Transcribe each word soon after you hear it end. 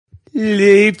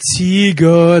Les petits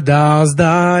gars dansent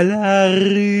dans la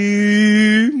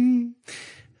rue.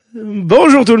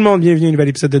 Bonjour tout le monde, bienvenue à un nouvel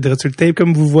épisode de Dread sur le Tape.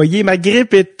 Comme vous voyez, ma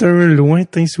grippe est un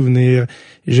lointain souvenir.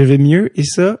 Je vais mieux et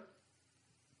ça,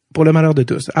 pour le malheur de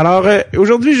tous. Alors,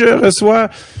 aujourd'hui, je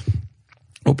reçois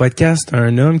au podcast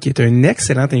un homme qui est un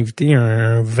excellent invité,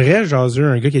 un vrai jaseux,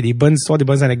 un gars qui a des bonnes histoires, des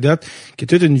bonnes anecdotes, qui a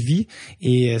toute une vie.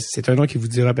 Et c'est un nom qui vous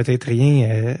dira peut-être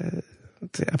rien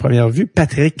à première vue.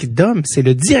 Patrick Dom, c'est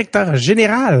le directeur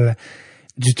général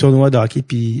du tournoi de hockey,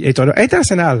 puis tournoi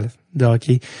international de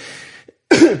hockey.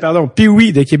 Pardon,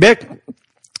 Pee-Wee de Québec.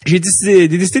 J'ai décidé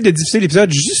de diffuser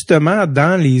l'épisode justement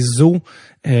dans les eaux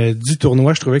du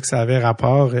tournoi. Je trouvais que ça avait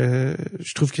rapport.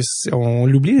 Je trouve que on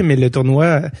l'oublie, mais le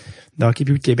tournoi de hockey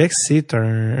Pee-Wee de Québec, c'est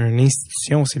une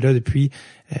institution. C'est là depuis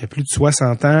plus de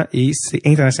 60 ans et c'est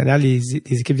international. Les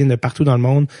équipes viennent de partout dans le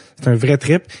monde. C'est un vrai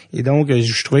trip. Et donc,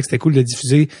 je trouvais que c'était cool de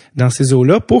diffuser dans ces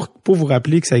eaux-là pour vous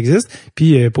rappeler que ça existe.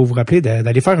 Puis pour vous rappeler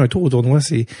d'aller faire un tour au tournoi.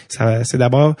 C'est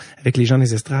d'abord avec les gens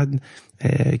des estrades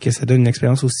que ça donne une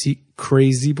expérience aussi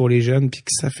crazy pour les jeunes, puis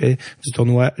que ça fait du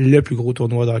tournoi le plus gros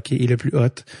tournoi de hockey et le plus hot.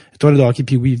 Tournoi de hockey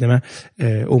Pee-Wee, évidemment,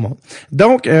 au monde.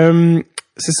 Donc,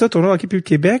 c'est ça, tournoi de hockey Pee-Wee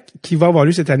Québec, qui va avoir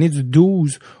lieu cette année du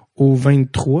 12 au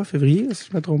 23 février, si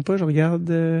je ne me trompe pas, je regarde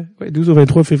 12 au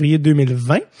 23 février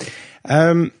 2020.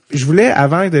 Je voulais,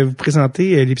 avant de vous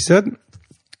présenter l'épisode,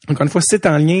 encore une fois, c'est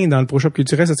en lien dans le ProShop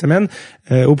culturel cette semaine.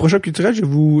 Au ProShop culturel, je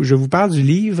vous parle du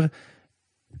livre,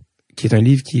 qui est un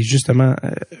livre qui, justement,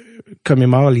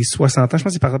 commémore les 60 ans. Je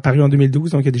pense que c'est paru en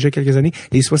 2012, donc il y a déjà quelques années,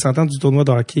 les 60 ans du tournoi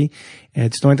de hockey, du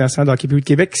tournoi international de hockey Pee-Wee de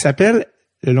Québec, qui s'appelle,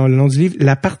 le nom du livre,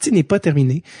 La partie n'est pas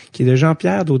terminée, qui est de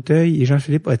Jean-Pierre Dauteuil et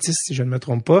Jean-Philippe Otis, si je ne me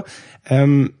trompe pas.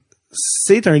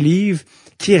 C'est un livre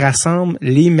qui rassemble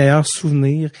les meilleurs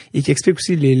souvenirs et qui explique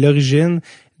aussi l'origine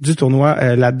du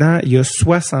tournoi. Là-dedans, il y a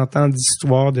 60 ans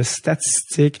d'histoire, de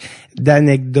statistiques,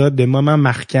 d'anecdotes, de moments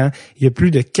marquants. Il y a plus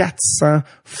de 400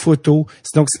 photos.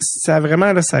 Donc, ça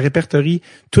vraiment, là, ça répertorie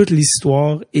toute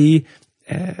l'histoire et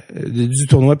du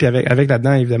tournoi, puis avec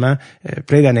là-dedans, évidemment,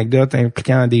 plein d'anecdotes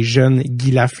impliquant des jeunes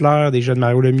Guy Lafleur, des jeunes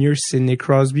Mario Lemieux, Sidney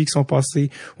Crosby qui sont passés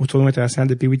au tournoi international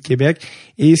de Pee-Wee de Québec.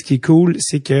 Et ce qui est cool,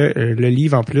 c'est que le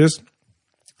livre, en plus,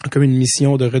 a comme une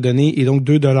mission de redonner, et donc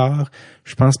 2$,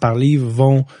 je pense, par livre,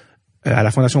 vont à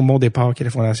la Fondation Bon Départ, qui est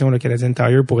la fondation Canadian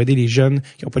Tire, pour aider les jeunes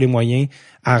qui n'ont pas les moyens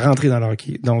à rentrer dans le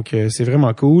hockey. Donc, c'est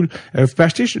vraiment cool. Vous pouvez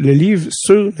acheter le livre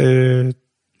sur le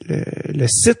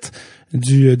site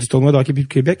du tournoi de hockey Pee-Wee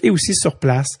Québec et aussi sur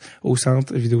place au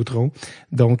centre Vidéotron.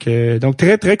 Donc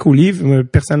très très cool livre.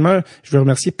 Personnellement, je veux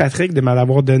remercier Patrick de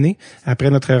m'avoir donné après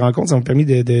notre rencontre. Ça m'a permis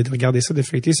de regarder ça, de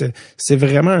feuilleter. C'est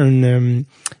vraiment une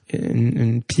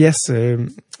pièce, je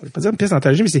vais pas dire une pièce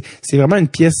d'anthologie, mais c'est vraiment une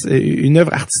pièce, une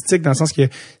œuvre artistique, dans le sens que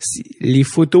les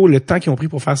photos, le temps qu'ils ont pris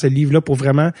pour faire ce livre-là, pour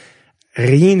vraiment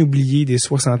rien oublier des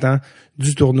 60 ans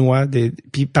du tournoi,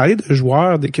 puis parler de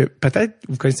joueurs que peut-être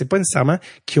vous connaissez pas nécessairement,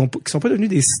 qui sont pas devenus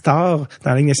des stars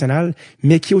dans la Ligue nationale,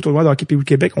 mais qui au tournoi de hockey Pee-Wee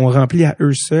Québec ont rempli à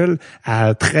eux seuls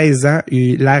à 13 ans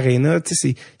l'aréna. Tu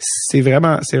sais, c'est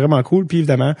vraiment cool. Puis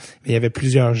évidemment, il y avait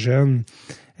plusieurs jeunes,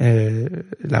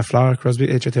 Lafleur, Crosby,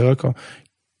 etc.,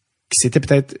 qui c'était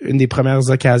peut-être une des premières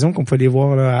occasions qu'on pouvait les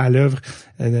voir là, à l'œuvre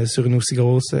sur une aussi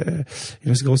grosse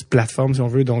plateforme, si on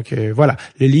veut. Donc voilà,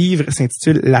 le livre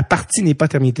s'intitule La partie n'est pas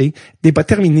terminée,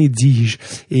 dis-je.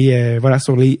 Et voilà,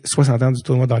 sur les 60 ans du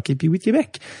tournoi de hockey Pee-Wee de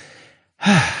Québec.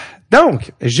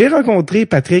 Donc, j'ai rencontré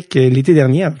Patrick l'été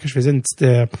dernier, alors que je faisais une petite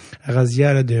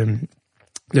razzia là,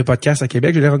 de podcast à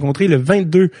Québec. Je l'ai rencontré le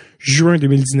 22 juin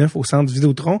 2019 au centre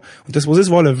Vidéotron. On était supposé se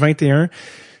voir le 21.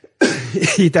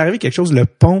 Il est arrivé quelque chose, le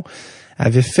pont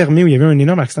avait fermé, où il y avait un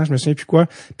énorme accident, je me souviens plus quoi.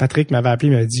 Patrick m'avait appelé,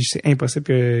 il m'avait dit c'est impossible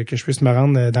que je puisse me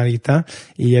rendre dans les temps.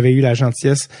 Et il avait eu la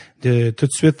gentillesse de tout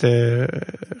de suite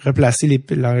replacer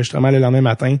l'enregistrement le lendemain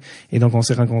matin. Et donc on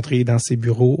s'est rencontrés dans ses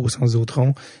bureaux au centre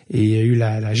Vidéotron. Et il a eu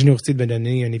la générosité de me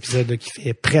donner un épisode qui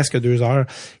fait presque 2 heures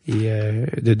et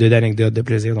d'anecdotes, de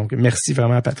plaisir. Donc merci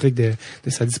vraiment à Patrick de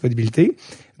sa disponibilité.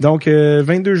 Donc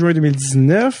 22 juin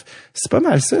 2019, c'est pas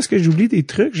mal ça. Est-ce que j'oublie des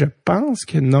trucs? Je pense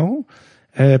que non.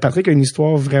 Patrick a une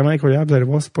histoire vraiment incroyable, vous allez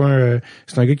voir,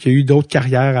 c'est un gars qui a eu d'autres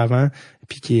carrières avant,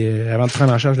 puis avant de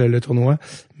prendre en charge le tournoi,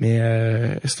 mais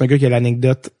c'est un gars qui a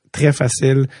l'anecdote très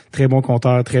facile, très bon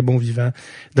conteur, très bon vivant.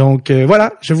 Donc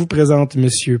voilà, je vous présente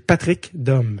monsieur Patrick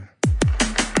Dom.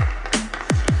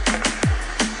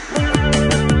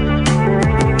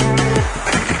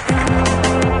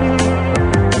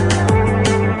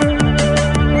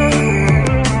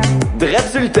 Dread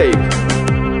sur le Tape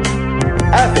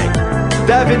avec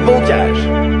David Bocage.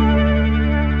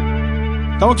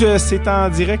 Donc, c'est en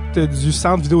direct du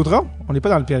centre Vidéotron. On n'est pas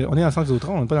dans le on est dans le centre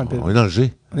Vidéotron, on n'est pas dans le On est dans le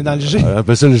G. On est dans le G. On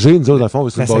appelle ça le G, nous autres, dans le fond,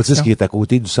 c'est La une bâtisse section. qui est à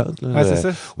côté du centre, là. Ouais, c'est ça.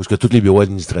 Où est-ce que tous les bureaux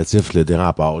administratifs, le des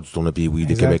remparts, du Tournoi Pee-Wee,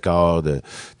 des Exact. Québécois, de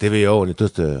TVA, on est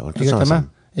tous Exactement. ensemble.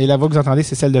 Et la voix que vous entendez,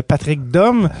 c'est celle de Patrick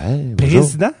Dom, Hey, bonjour.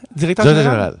 président, directeur Directeur général.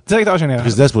 général. Directeur général.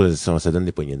 Président, c'est pour ça donne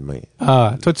des poignées de main.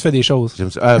 Ah, toi, tu fais des choses. J'aime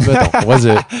ça. Ah, mettons, on va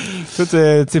dire. Toi,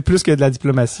 tu sais plus que de la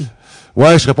diplomatie.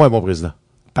 Ouais, je serais pas un bon président.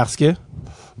 Parce que,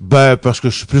 Ben, parce que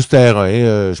je suis plus terrain,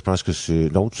 je pense que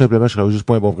c'est, non, tout simplement, je serais juste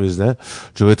pas un bon président.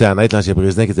 Je vais être honnête, l'ancien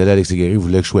président qui était là, Alexis Guéry,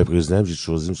 voulait que je sois président, puis j'ai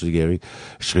toujours dit, M. Guéry,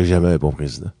 je serais jamais un bon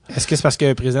président. est-ce que c'est parce que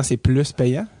le président, c'est plus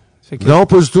payant? Fait que- Non,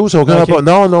 pas du tout, ça n'a aucun Ok. rapport.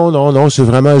 Non, c'est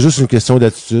vraiment juste une question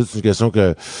d'attitude, c'est une question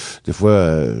que, des fois,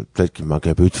 peut-être qu'il manque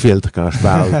un peu de filtre quand je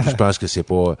parle, puis je pense que c'est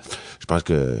pas, je pense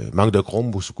que, manque de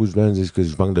chrome, beaucoup de gens disent que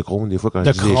je manque de chrome, des fois, quand De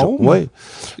je dis des chrome? choses. Ouais.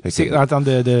 C'est en termes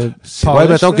de Ouais, mettons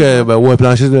polish, là? que, ou un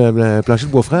plancher de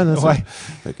bois franc, là. ça. Ouais.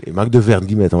 Fait il manque de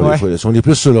vernis, mettons, Ouais. des fois. Si on est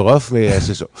plus sur le rough, mais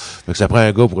c'est ça. Fait que ça prend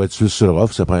un gars pour être plus sur le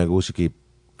rough, ça prend un gars aussi qui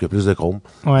a plus de chrome.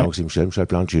 Ouais. Donc, c'est Michel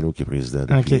Plante chez nous qui est président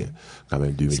depuis Ok. quand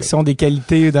même 2000 Ce qui sont des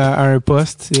qualités à un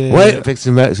poste. Ouais,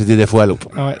 effectivement, c'est des défauts à l'autre.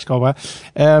 Ouais, je comprends.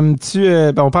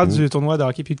 On parle du tournoi de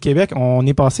hockey puis de Québec. On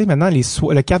est passé maintenant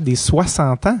le cap des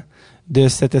 60 ans de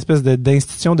cette espèce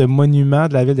d'institution, de monument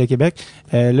de la ville de Québec.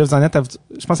 Là, vous en êtes,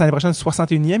 je pense, l'année prochaine,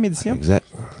 61e édition. Exact.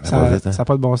 Ça n'a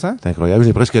pas de bon sens. C'est incroyable.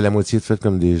 J'ai presque la moitié de fait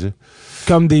comme DG.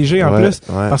 Comme DG en Ouais, plus.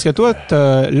 ouais. Parce que toi,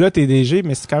 t'es DG,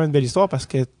 mais c'est quand même une belle histoire parce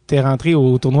que t'es rentré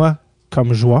au tournoi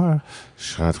comme joueur.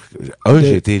 Je suis rentré.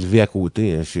 J'ai été élevé à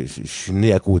côté. Hein. Je suis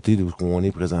né à côté d'où on est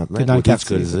présentement. T'es dans à le côté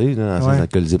quartier, du Colisée, là, Ouais. dans le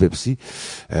Colisée Pepsi.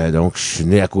 Donc, je suis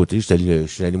né à côté. Je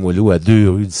suis allé Moileau à 2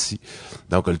 rues d'ici.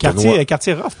 Donc, le tournoi.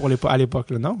 Quartier rough à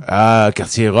l'époque, là, non? Ah,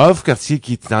 quartier rough, quartier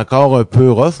qui est encore un peu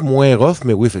rough, moins rough,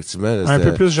 mais oui, effectivement. là, Un c'était-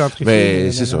 peu plus gentrifié.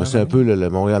 Mais c'est ça, c'est un peu le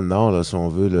Montréal-Nord, là, si on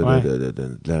veut, là, Ouais. de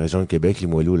la région de Québec, les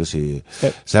Moileaux, là, Euh,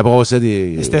 ça brassait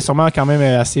des... C'était sûrement quand même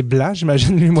assez blanc,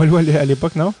 j'imagine, les Moileaux à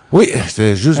l'époque, non? Oui,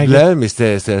 c'était juste Ok. blanc, mais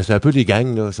c'était un peu des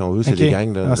gangs, là, si on veut, c'est Ok. des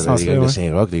gangs, là, Dans ce sens-là, des gangs de ouais.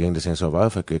 Saint-Roch, des gangs de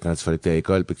Saint-Sauveur, fait que quand tu fallait que tu à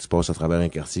l'école puis que tu passes à travers un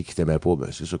quartier qui t'aimait pas, ben,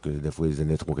 c'est sûr que des fois, ils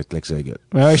donnaient 3-4 claques sur la gueule.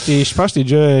 Ouais, je pense que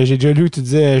j'ai déjà lu, tu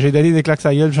disais, j'ai donné des claques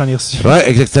à gueule, puis j'en ai reçu. Ouais,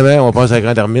 exactement. On passe à la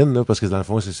Grande Hermine, là, parce que dans le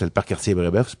fond, c'est le parc quartier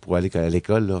Brébeuf, c'est pour aller à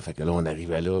l'école, là. Fait que là, on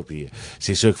arrivait là, puis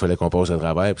c'est sûr qu'il fallait qu'on passe à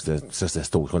travers, puis c'était ce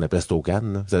qu'on appelait Stocan,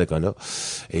 là. C'est là qu'on a.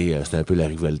 Et c'était un peu la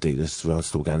rivalité, là. Si tu veux, entre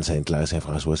Stocan, Sainte-Claire,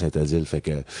 Saint-François, Saint-Odile. Fait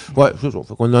que, ouais, c'est ça.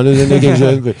 Fait qu'on en a donné des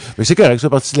jeunes. Mais c'est correct, c'est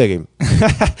partie de la game.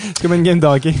 C'est comme une game de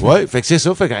hockey. Ouais, fait que c'est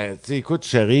ça. Fait que, tu sais, écoute,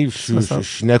 j'arrive, je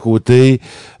suis né à côté,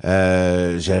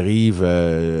 j'arrive,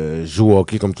 je joue au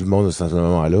hockey comme tout le monde à ce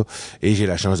moment-là, et j'ai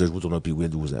la chance de jouer au tournoi Pee-Wee à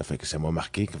 12 ans. Fait que ça m'a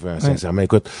marqué. Sincèrement,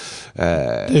 écoute,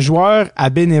 De joueur à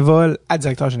bénévole à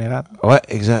directeur général. ouais,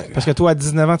 exact. Parce que toi, à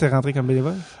 19 ans, t'es rentré comme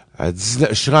bénévole. À 19,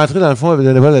 je suis rentré dans le fond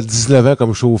à 19 ans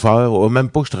comme chauffeur, ou même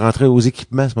pas que je suis rentré aux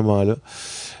équipements à ce moment-là.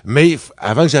 Mais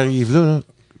avant que j'arrive là,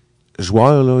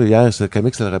 joueur, là, hier, c'est le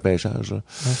c'est le repêchage. Là.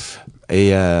 Ouais.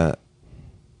 Et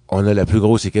on a la plus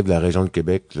grosse équipe de la région de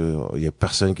Québec. Là. Il y a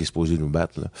personne qui est supposé nous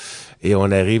battre. Là. Et on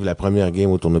arrive la première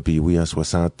game au tournoi Pee-Wee en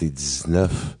 79.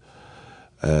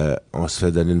 On se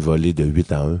fait donner une volée de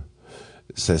 8-1.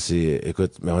 Ça c'est,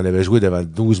 écoute, mais on avait joué devant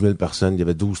 12 000 personnes, il y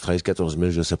avait 12, 13, 14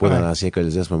 000, je sais pas, dans l'ancien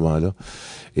Colisée à ce moment-là.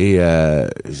 Et à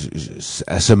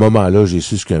ce moment-là, j'ai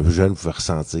su ce qu'un jeune pouvait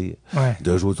ressentir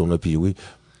de jouer au tournoi Pee-Wee.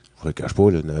 Je ne cache pas,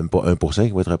 il n'y a même pas 1%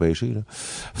 qui va être repêché. Là.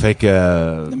 Fait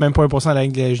que même pas 1% à la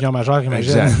Ligue junior majeure,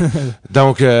 imagine. Exact.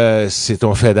 Donc, c'est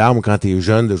ton fait d'arme quand tu es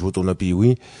jeune de jouer au tournoi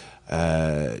Pee-Wee.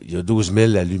 Il y a 12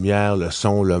 000, la lumière, le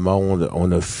son, le monde,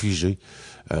 on a figé.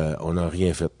 On n'a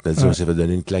rien fait. C'est-à-dire, on s'est fait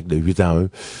donner une claque de 8-1.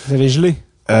 Vous avez gelé?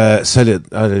 Solide.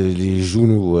 Les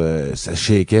genoux, ça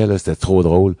shakeait, là, c'était trop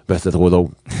drôle. Ben, c'était trop drôle.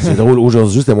 C'est drôle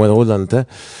aujourd'hui, c'était moins drôle dans le temps.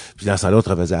 Puis dans ce temps-là,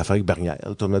 on faisait affaire avec Barnière,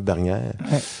 le tournoi de Barnière.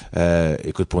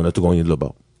 Écoute, pour on a tout gagné de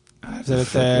là-bas. Vous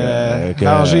avez été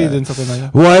rangé d'une certaine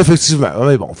manière. Ouais, effectivement.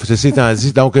 Mais bon, ceci étant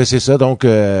dit, donc c'est ça. Donc,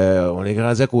 on est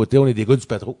grandi à côté, on est des gars du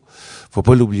Patro. Faut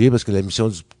pas l'oublier parce que la mission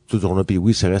du tournoi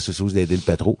Pee-Wee, ça reste aussi d'aider le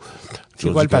Patro.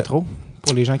 C'est quoi le Patro?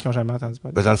 Pour les gens qui ont jamais entendu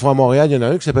parler. Ben, dans le fond, à Montréal, il y en a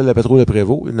un qui s'appelle le Patro de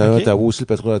Prévost. Il y en a un à Ottawa aussi, le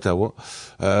Patro d'Ottawa.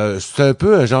 C'est un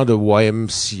peu un genre de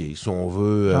YMCA, si on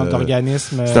veut. Genre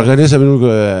d'organisme. Cet organisme,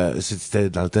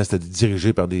 c'était, dans le temps, c'était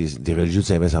dirigé par des religieux de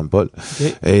Saint-Vincent-de-Paul.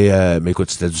 Okay. Et, mais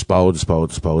écoute, c'était du sport.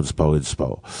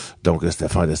 Donc, c'était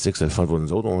fantastique, c'était le fun pour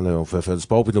nous autres. On pouvait faire du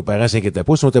sport, puis nos parents s'inquiétaient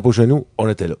pas. Si on était pas chez nous, on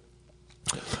était là.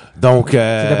 Donc,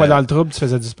 t'étais pas dans le trouble, tu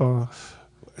faisais du sport.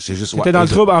 C'est juste, t'étais dans le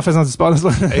trouble en faisant du sport, n'est-ce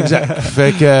pas? Exact.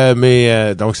 Fait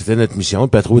que, donc c'était notre mission. Le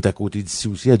Patro est à côté d'ici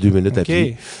aussi, à 2 minutes à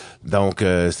pied. Donc,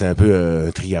 c'était un peu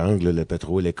un triangle, le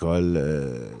Patro, l'école,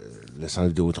 le centre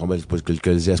Vidéotron, le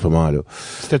Colisée à ce moment-là.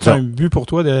 C'était-tu un but pour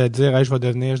toi de dire, hey, je vais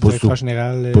devenir directeur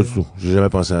général? Pas du tout. J'ai jamais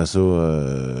pensé à ça.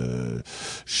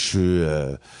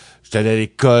 J'étais allé à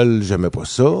l'école, j'aimais pas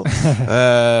ça.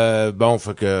 Bon,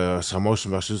 fait que ça moi sur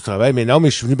le marché du travail. Mais non, mais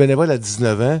je suis venu bénévole à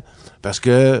 19 ans parce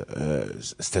que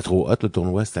c'était trop hot le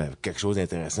tournoi. C'était quelque chose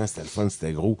d'intéressant, c'était le fun,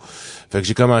 c'était gros. Fait que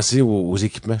j'ai commencé aux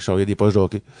équipements. Je charriais des poches de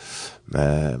hockey.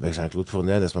 Avec Jean-Claude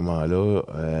Fournel à ce moment-là,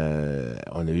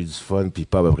 on a eu du fun, puis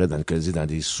pas à peu près dans le Colisée, dans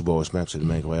des sous-bassements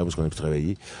absolument incroyables parce qu'on a pu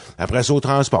travailler. Après ça, au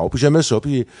transport, puis j'aimais ça,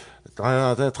 puis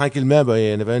tranquillement, ben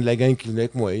il y en avait un de la gang qui venait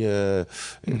avec moi.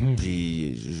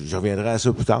 Puis je reviendrai à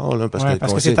ça plus tard, là,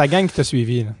 parce que c'est ta gang qui t'a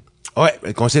suivi, là. Ouais,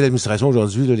 le conseil d'administration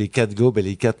aujourd'hui, là, les 4 gars, ben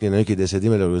les 4, il y en a un qui est décédé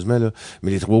malheureusement, là,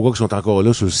 mais les 3 gars qui sont encore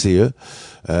là sur le CE,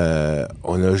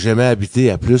 on n'a jamais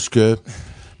habité à plus que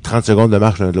 30 secondes de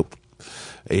marche l'un de l'autre.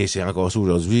 Et c'est encore ça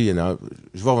aujourd'hui.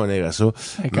 Je vais revenir à ça.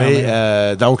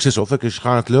 Mais donc c'est ça. Fait que je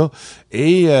rentre là.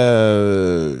 Et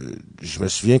je me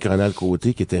souviens que Ronald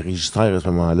Côté, qui était registraire à ce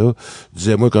moment-là,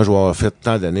 disait moi quand je vais avoir fait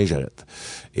tant d'années, j'arrête.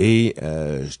 Et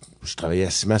je travaillais à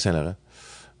Ciment Saint-Laurent.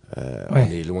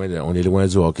 On est loin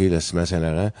du hockey, là, Ciment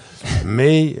Saint-Laurent.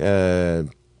 Mais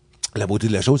la beauté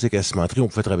de la chose, c'est qu'à Cimenterie,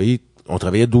 on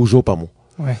travaillait 12 jours par mois.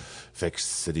 Ouais. Fait que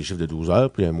c'est des chiffres de 12 heures,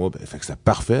 puis un mois, fait que c'était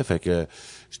parfait. Fait que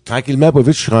tranquillement, pas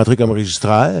vite, je suis rentré comme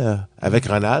registraire avec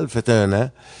Ronald, fait 1 an.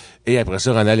 Et après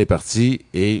ça, Ronald est parti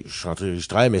et je suis rentré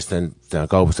registraire, mais c'était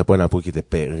pas un emploi qui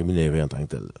était rémunéré en tant que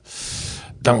tel.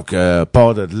 Donc,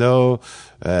 part de là,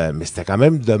 mais c'était quand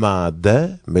même demandant.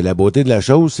 Mais la beauté de la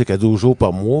chose, c'est qu'à 12 jours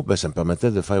par mois, ben ça me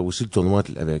permettait de faire aussi le tournoi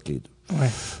avec les deux. Ouais.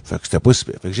 Fait que c'était pas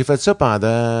super. Fait que j'ai fait ça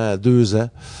pendant 2 ans.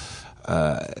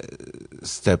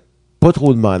 C'était pas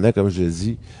trop demandant, comme je l'ai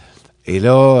dit. Et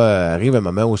là, arrive un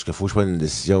moment où il faut que je prenne une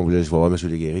décision. Là, je vais voir M.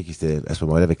 Légaré, qui était à ce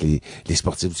moment-là avec les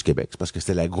sportifs du Québec. C'est parce que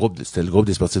c'était le groupe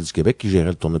des sportifs du Québec qui gérait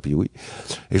le tournoi Pee-Wee.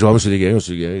 Et je vais voir M. Légaré,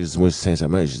 je dis, moi,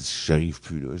 sincèrement, je dis, j'arrive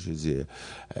plus, là. Je dis,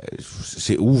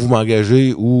 c'est où vous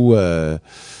m'engagez ou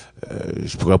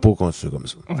je pourrais pas continuer comme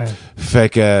ça. Ouais. Fait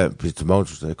que, puis tout le monde,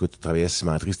 écoute, travailler à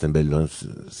Cimenterie, c'était une belle,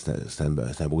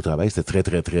 c'était un beau travail, c'était très,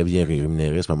 très, très bien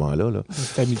rémunéré à ce moment-là, là.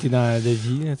 Stabilité dans la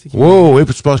vie, là, tu sais. Oui,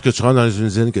 puis tu penses que tu rentres dans une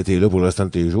usine que t'es là pour le restant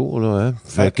de tes jours, là, hein.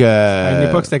 Fait que, à une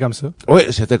époque, c'était comme ça. Oui,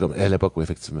 c'était comme, à l'époque, oui,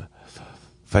 effectivement.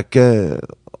 Fait que,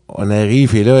 on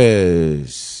arrive et là,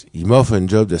 il m'offre un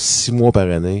job de 6 mois par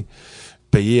année,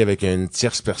 payé avec une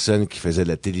tierce personne qui faisait de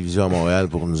la télévision à Montréal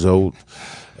pour nous autres.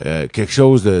 Quelque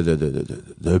chose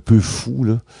d'un peu fou,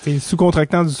 là. C'est le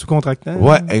sous-contractant du sous-contractant.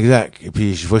 Ouais, exact. Et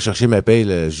puis, je vais chercher ma paye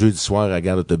le jeudi soir à la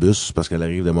gare d'autobus parce qu'elle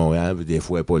arrive de Montréal, puis des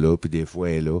fois elle est pas là, puis des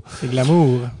fois elle est là. C'est de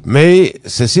l'amour. Mais,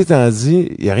 ceci étant dit,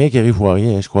 il y a rien qui arrive pour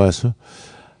rien, hein, je crois à ça.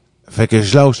 Fait que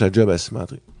je lâche le job à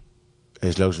Cimenterie.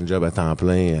 Et je lâche une job à temps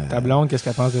plein. Ta blonde, qu'est-ce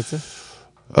qu'elle pense de ça?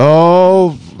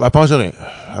 Oh, elle pense rien.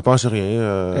 Elle pense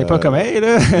rien. Elle est pas comme elle,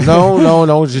 là.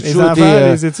 Non. J'ai Les toujours enfants, été,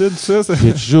 les études, tout ça.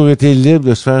 j'ai toujours été libre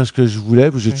de se faire ce que je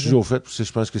voulais, puis j'ai toujours fait. Puis je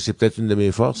pense que c'est peut-être une de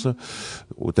mes forces. Ça.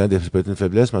 Autant c'est peut-être une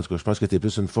faiblesse, mais en tout cas, je pense que c'était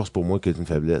plus une force pour moi qu'une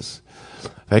faiblesse.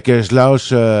 Fait que je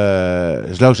lâche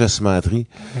la cimenterie.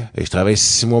 Et je travaille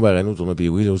 6 mois par année au tournoi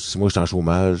Pee-Wee. Là, 6 mois, je suis en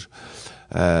chômage.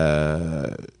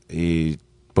 Et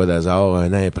pas d'hasard,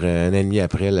 un an et demi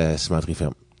après, la cimenterie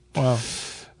ferme. Wow.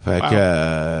 Fait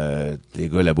que les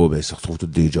gars là-bas, ben, ça retrouve tous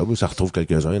des jobs, ça retrouve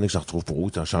quelques-uns, il y en a qui se retrouvent pour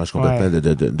eux, ça change complètement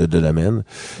de domaine.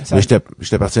 Mais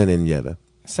j'étais parti un an et demi avant.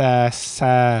 Ça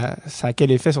a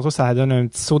quel effet? Surtout, ça donne un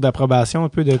petit saut d'approbation un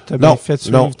peu de t'as bien fait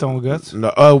suivre ton gars.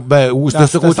 Oui, de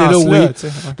ce côté-là, oui.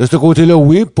 De ce côté-là,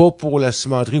 oui. Pas pour la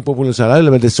cimenterie, pas pour le salaire.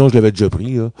 La décision, je l'avais déjà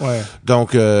pris, là. Ouais.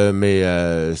 Donc,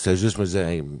 c'était juste, me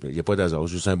disais, hey, il y a pas d'hasard,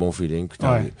 juste un bon feeling. Puis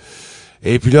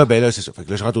et puis là, ben là, c'est ça. Fait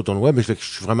que là, je rentre au tournoi, mais je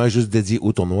suis vraiment juste dédié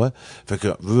au tournoi. Fait que,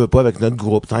 veux pas avec notre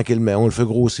groupe, tranquillement, on le fait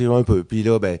grossir un peu. Puis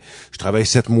là, ben, je travaille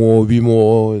 7 mois, 8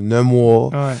 mois, 9 mois.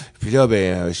 Ouais. Puis là,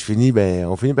 ben,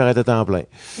 on finit par être à temps plein.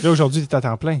 Là, aujourd'hui, t'es à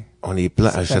temps plein. On est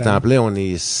plein, à temps plein, on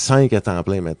est 5 à temps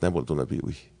plein maintenant pour le tournoi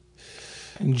Pee-Wee.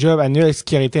 Une job annuel, ce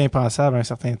qui aurait été impensable un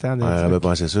certain temps. J'avais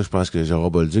pensé ça, je pense que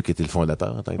Gérard Bolduc était le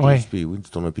fondateur en tant que du Pee-Wee, du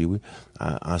tournoi Pee-Wee,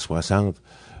 en 60.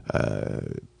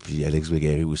 Puis Alex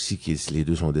Légaré aussi, les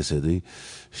deux sont décédés.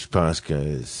 Je pense que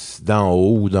d'en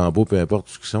haut ou d'en bas, peu importe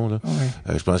ce qu'ils sont, là,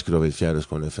 je pense qu'ils doivent être fiers de ce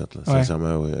qu'on a fait, là,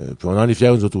 sincèrement. Ouais. Puis on en est fiers,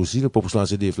 nous autres aussi, là, pas pour se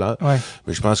lancer des fleurs. Ouais.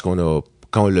 Mais je pense quand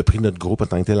on l'a pris notre groupe en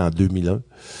tant que tel en 2001.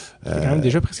 C'est quand même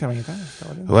déjà presque 20 ans.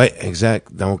 Ouais, exact.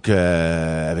 Donc,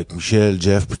 avec Michel,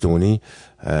 Jeff, puis Tony,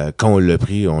 quand on l'a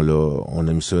pris, on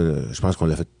a mis ça, je pense qu'on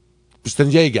l'a fait. Puis c'était une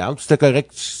vieille garde, c'était correct,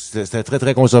 c'était très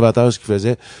très conservateur ce qu'il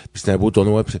faisait, puis c'était un beau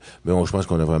tournoi, mais je pense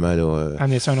qu'on a vraiment là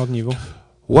amené ça à un autre niveau.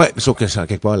 Ouais, sauf que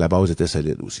quelque part la base était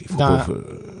solide aussi.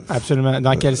 Absolument.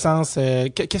 Dans quel sens,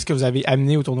 qu'est-ce que vous avez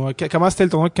amené au tournoi? Comment c'était le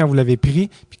tournoi quand vous l'avez pris?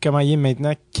 Puis comment il est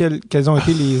maintenant? Quelles ont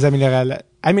été les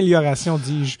améliorations,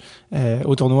 dis-je,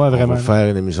 au tournoi, vraiment? On va faire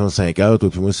une émission de 5 heures, toi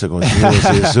puis moi, si ça continue,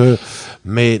 c'est sûr.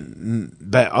 Mais,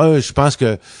 je pense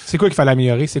que... C'est quoi qu'il fallait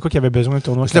améliorer? C'est quoi qu'il y avait besoin du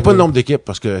tournoi? C'était pas le nombre d'équipes,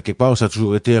 parce que quelque part, ça a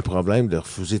toujours été un problème de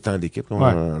refuser tant d'équipes.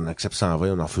 On accepte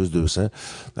 120, on en refuse 200.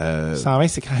 120,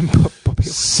 c'est quand même pas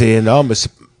pire. C'est énorme, mais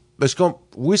c'est... Parce que,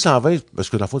 oui, 120, parce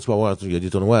que dans le fond, tu peux avoir, il y a des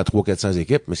tournois à 300-400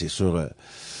 équipes, mais c'est sur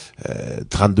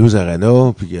 32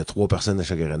 arénas, puis il y a 3 personnes à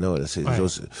chaque aréna. Là,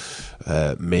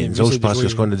 mais nous autres, je pense que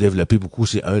ce qu'on a développé beaucoup,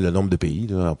 c'est le nombre de pays.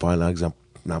 Là. En parlant, exemple,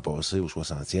 l'an passé, au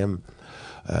 60e,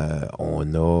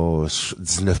 on a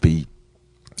 19 pays.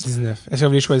 19. Est-ce que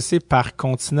vous les choisissez par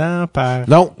continent, par...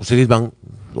 Non, c'est les demandes.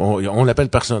 On appelle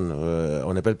personne.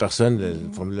 On appelle personne. Le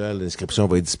formulaire d'inscription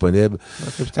va être disponible.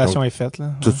 Votre réputation est faite,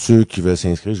 là. Tous ceux qui veulent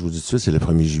s'inscrire, je vous dis tout de suite, c'est le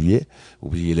 1er juillet.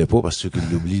 Oubliez-le pas, parce que ceux qui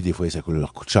l'oublient, des fois, ça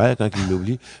leur coûte cher quand ils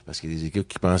l'oublient. Parce qu'il y a des équipes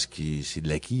qui pensent que c'est de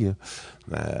l'acquis.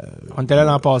 On était là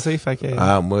l'an passé, fait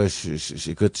que... Moi,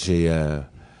 écoute,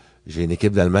 j'ai une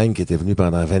équipe d'Allemagne qui était venue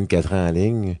pendant 24 ans en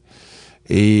ligne.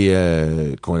 Et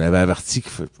qu'on avait averti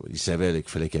qu'ils savaient qu'il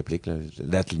fallait qu'ils appliquent. La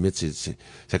date limite,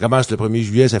 ça commence le 1er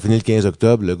juillet, ça finit le 15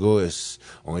 octobre. Le gars,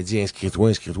 on a dit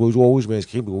inscris-toi. Il dit oui, je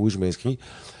m'inscris, oui, je m'inscris.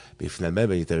 Puis finalement,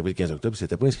 il est arrivé le 15 octobre, il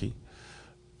s'était pas inscrit.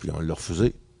 Puis on l'a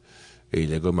refusé. Et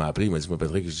le gars m'a appelé, il m'a dit, moi,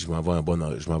 Patrick, je m'en vais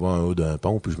en haut d'un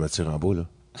pont, puis je me tire en bas, là.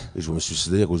 Et je vais me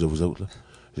suicider à cause de vous autres, là.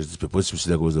 J'ai dit, tu peux pas te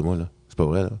suicider à cause de moi, là. C'est pas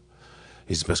vrai, là.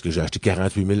 Et c'est parce que j'ai acheté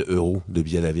 48 000 € de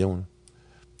billets d'avion, là.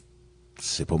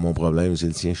 C'est pas mon problème, c'est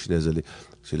le tien, je suis désolé.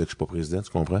 C'est là que je suis pas président,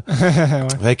 tu comprends? Ouais.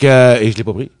 Fait que, et je l'ai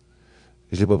pas pris.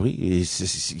 Et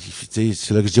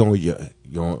c'est là que je dis,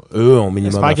 eux ont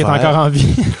minimum j'espère qu'il est encore en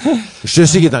vie. Je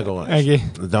sais qu'il est encore en vie.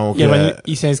 OK. Donc,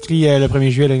 il s'inscrit le 1er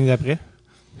juillet l'année d'après?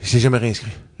 Il s'est jamais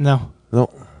réinscrit. Non.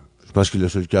 Je pense qu'il a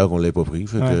sur le cœur qu'on l'ait pas pris.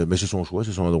 Fait que, mais c'est son choix,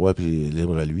 c'est son droit, puis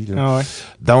libre à lui. Là. Ah ouais.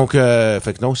 Donc,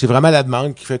 fait que non, c'est vraiment la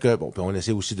demande qui fait que, bon, puis on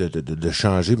essaie aussi de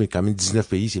changer, mais quand même 19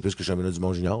 pays, c'est plus que le championnat du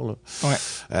monde junior. Là.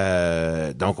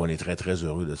 Ouais. Donc, on est très, très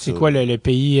heureux de ça. C'est quoi le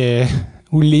pays,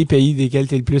 ou les pays desquels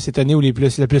t'es le plus étonné ou le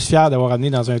plus fier d'avoir amené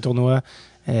dans un tournoi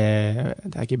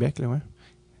à Québec, là, ouais?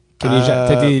 Que les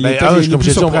gens, comme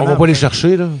je dis, on va pas les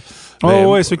chercher, là.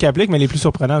 Ouais, ceux qui appliquent, mais les plus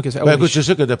surprenants que ça. Écoute, c'est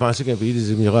sûr que de penser qu'un pays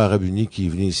des Émirats Arabes Unis qui est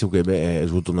venu ici au Québec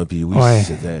jouer au tournoi pays, oui,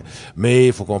 c'était. Mais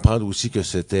il faut comprendre aussi que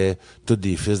c'était tous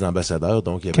des fils d'ambassadeurs,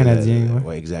 donc il y avait Canadiens,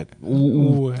 ouais, exact.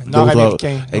 Ou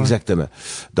nord-américains. Exactement.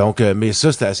 Donc, mais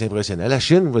ça, c'était assez impressionnant. La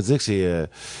Chine, on va dire que c'est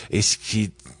et ce qui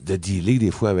est de dealer des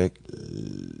fois avec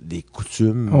les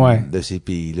coutumes de ces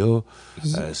pays-là,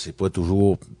 c'est pas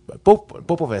toujours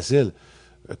pas facile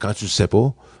quand tu le sais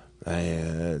pas. Tu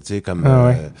sais, comme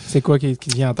c'est quoi qui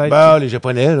vient en tête? Les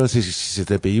Japonais, là,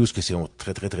 c'est un pays où c'est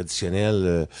très, très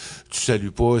traditionnel. Tu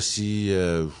salues pas si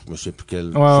je me souviens plus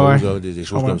quelle chose, là, des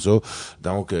choses comme ça.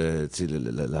 Donc, tu sais,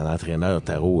 l'entraîneur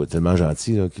Taro est tellement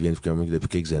gentil, là, qui vient depuis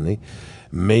quelques années.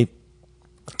 Mais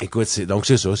écoute, c'est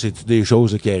ça, c'est toutes des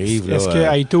choses qui arrivent. Est-ce que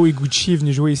Aito Iguchi est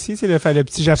venu jouer ici, c'est le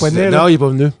petit japonais? Non, il est pas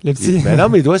venu. Le petit. Mais non,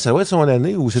 mais ça doit être son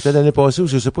année, ou c'était l'année passée, ou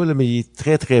je sais pas, là, mais il est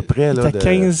très, très près, là.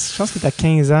 Je pense qu'il est à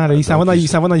 15 ans, là. Il s'en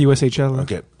va dans USHL, là.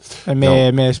 OK.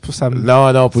 Mais c'est pour ça.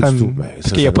 Non, pas du tout.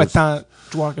 Parce qu'il y a pas tant de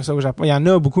joueurs que ça au Japon. Il y en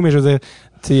a beaucoup, mais je veux dire,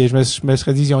 tu sais, je me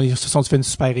serais dit, ils se sont fait une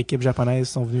super équipe japonaise,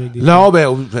 ils sont venus avec des... Non,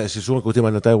 c'est toujours un côté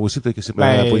monétaire aussi, peut-être que c'est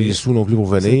pas les sous non plus pour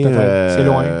venir. C'est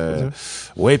loin.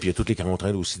 Oui, puis il y a toutes les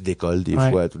contraintes aussi d'école, des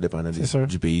fois, tout dépendant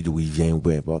du pays d'où il vient ou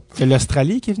peu importe. Il y a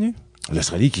l'Australie qui est venue?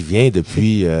 L'Australie qui vient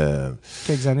depuis...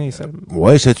 quelques années, ça.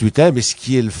 Ouais, 7-8 ans, mais ce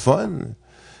qui est le fun...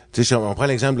 Tu sais, on prend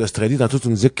l'exemple de l'Australie, tantôt tu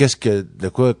nous dis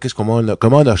comment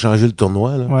on a changé le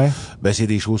tournoi, là. Ouais. Ben, c'est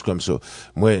des choses comme ça.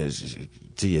 Moi,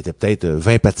 il y était peut-être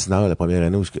 20 patineurs la première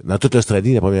année, dans toute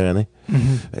l'Australie la première année.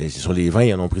 Mm-hmm. Sur les 20,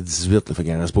 ils en ont pris 18, là, fait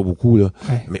qu'il en reste pas beaucoup, là.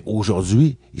 Ouais. Mais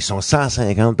aujourd'hui, ils sont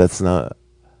 150 patineurs.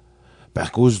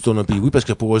 Par cause du tournoi Pee-Wee, parce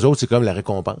que pour eux autres, c'est comme la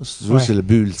récompense. Tu vois, c'est le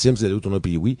but ultime, c'est d'aller au tournoi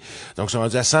Pee-Wee. Donc, ils sont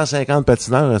rendus à 150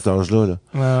 patineurs à cet âge-là.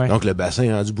 Là. Ouais. Donc, le bassin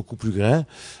est rendu beaucoup plus grand.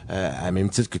 À même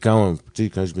titre que quand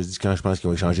je pense qu'ils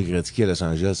ont échangé Gretzky à Los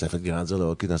Angeles, ça a fait grandir le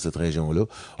hockey dans cette région-là.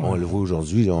 On le voit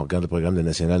aujourd'hui, là, on regarde le programme de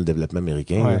National de Développement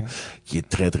américain, là, qui est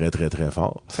très, très, très, très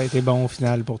fort. Ça a été bon au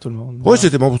final pour tout le monde. Oui,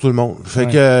 c'était bon pour tout le monde. Fait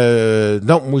que,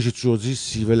 non, moi, j'ai toujours dit,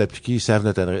 s'ils veulent appliquer, ils savent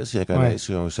notre adresse, ils la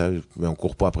connaissent, mais on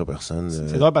court pas après personne.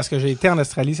 C'est drôle parce que j'ai été en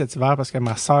Australie cet hiver parce que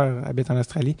ma sœur habite en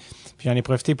Australie. Puis j'en ai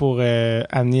profité pour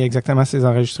amener exactement ces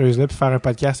enregistreuses-là puis faire un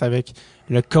podcast avec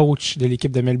le coach de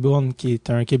l'équipe de Melbourne qui est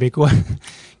un Québécois,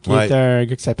 qui est un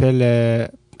gars qui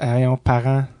s'appelle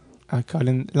Parent.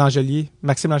 Colin Langelier,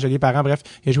 Maxime Langelier, parent, bref,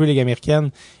 il a joué Ligue américaine.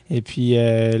 Et puis,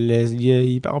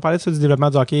 on parlait de ça, du développement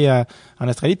du hockey en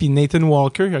Australie. Puis Nathan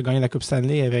Walker a gagné la Coupe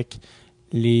Stanley avec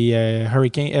les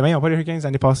Hurricanes. Eh bien, ils n'ont pas les Hurricanes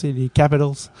l'année passée, les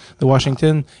Capitals de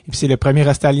Washington. Et puis, c'est le premier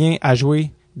Australien à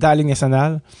jouer dans la Ligue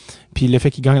nationale. Puis le fait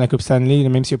qu'il gagne la Coupe Stanley,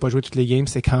 même s'il n'a pas joué toutes les games,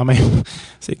 c'est quand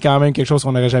même quelque chose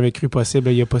qu'on n'aurait jamais cru possible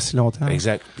il n'y a pas si longtemps.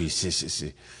 Exact. Puis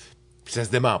ça se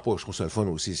dément pas. Je trouve ça le fun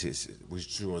aussi. Moi,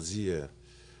 j'ai toujours dit,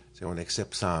 on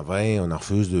accepte 120, on en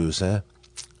refuse 200.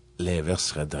 L'inverse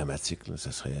serait dramatique. Là.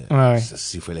 Ça serait,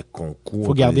 s'il fallait qu'on court.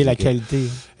 Faut garder la qualité.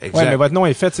 Exact. Ouais, mais votre nom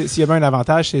est fait. S'il y avait un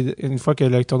avantage, c'est une fois que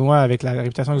le tournoi, avec la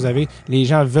réputation que vous avez, les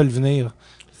gens veulent venir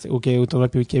au tournoi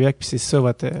PO de Québec, puis c'est ça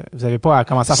vous avez pas à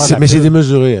commencer à faire mais c'est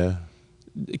démesuré, hein.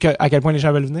 À quel point les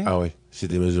gens veulent venir? Ah oui, c'est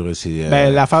démesuré.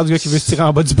 L'affaire du gars qui veut se tirer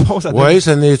en bas du pont, ça oui,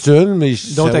 ça n'est une, mais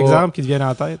d'autres exemples qui te viennent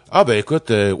en tête. Ah ben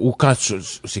écoute, ou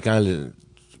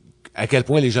à quel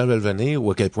point les gens veulent venir,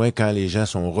 ou à quel point quand les gens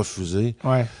sont refusés.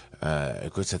 Ouais.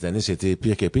 Écoute, cette année, c'était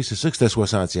pire que pire. C'est sûr que c'était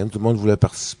 60e. Tout le monde voulait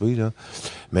participer, là.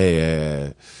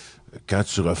 Mais quand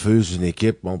tu refuses une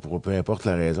équipe, bon, pour peu importe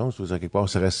la raison, c'est quelque part,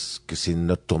 ça reste que c'est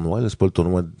notre tournoi, là. C'est pas le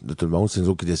tournoi de tout le monde. C'est nous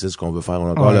autres qui décident ce qu'on veut faire. On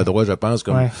a encore le droit, je pense,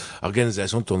 comme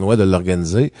organisation de tournoi, de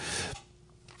l'organiser.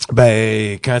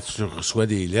 Ben, quand tu reçois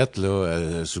des lettres,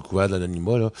 là, sous couvert de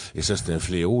l'anonymat, là, et ça, c'est un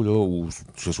fléau, là, ou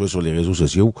que ce soit sur les réseaux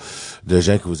sociaux, de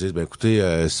gens qui vous disent, ben,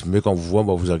 écoutez, c'est mieux qu'on vous voit, on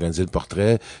va vous organiser le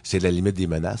portrait. C'est la limite des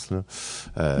menaces, là.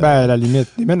 La limite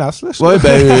des menaces, là. Ouais,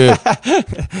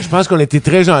 je pense qu'on a été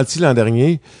très gentils l'an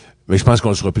dernier. Mais je pense qu'on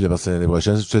le sera plus la partie de l'année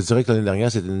prochaine. Je te dirais que l'année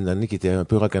dernière, c'était une année qui était un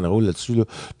peu rock'n'roll là-dessus, là.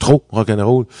 Trop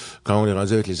rock'n'roll. Quand on est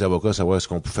rendu avec les avocats, savoir est-ce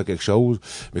qu'on peut faire quelque chose.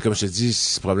 Mais comme je te dis,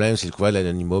 le problème, c'est le couvert de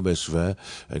l'anonymat, ben souvent,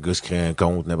 un gars se crée un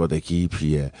compte, n'importe qui,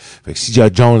 puis fait que s'il y a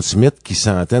John Smith qui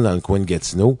s'entend dans le coin de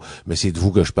Gatineau, mais c'est de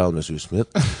vous que je parle, Monsieur Smith.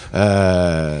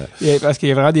 Parce qu'il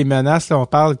y a vraiment des menaces, là, on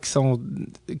parle qui sont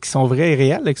vraies et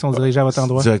réelles, là, qui sont dirigées à votre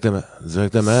endroit. Directement.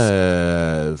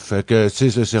 Fait que, tu sais,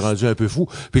 ça s'est rendu un peu fou.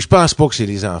 Puis je pense pas que c'est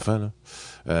les enfants, là.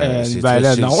 C'est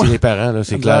les parents, là.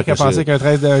 C'est clair que penser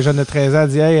qu'un jeune de 13 ans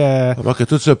dit, alors que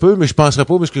tout se peut, mais je penserais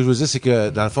pas, mais ce que je veux dire, c'est que,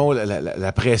 dans le fond,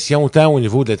 la pression, tant au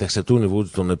niveau de l'être accepté, au niveau du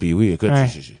tournoi POE, écoute,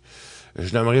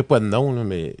 je n'aimerais pas de nom, là,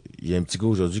 mais il y a un petit gars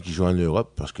aujourd'hui qui joue en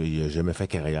Europe parce qu'il a jamais fait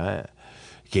carrière,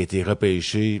 qui a été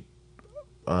repêché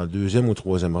en 2e ou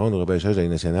 3e ronde au repêchage de la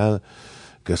Ligue nationale,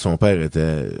 que son père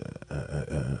était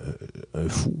un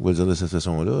fou, on va dire de cette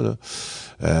façon-là.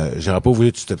 Là. J'aurais pas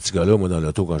voulu tout ce petit gars-là, moi, dans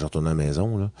l'auto, quand je retourne à la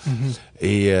maison. Là. Mm-hmm.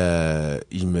 Et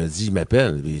il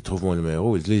m'appelle, il trouve mon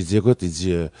numéro, il dit, écoute,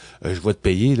 je vais te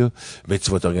payer, là, mais tu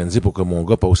vas t'organiser pour que mon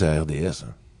gars passe à la RDS.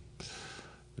 Hein.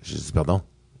 J'ai dit, pardon?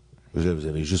 Vous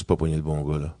avez juste pas pogné le bon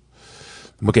gars, là.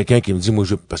 Moi, quelqu'un qui me dit,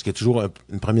 parce qu'il y a toujours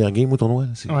une première game au tournoi,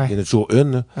 là. Il y en a toujours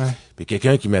une, là. Ouais. Puis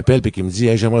quelqu'un qui m'appelle et qui me dit,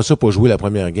 hey, j'aimerais ça pour jouer la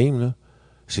première game, là.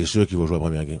 C'est sûr qu'il va jouer la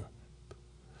première game.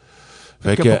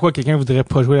 Pourquoi quelqu'un voudrait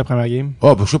pas jouer la première game?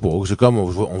 Ah, ben, je sais pas. C'est comme,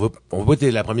 on va être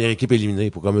la première équipe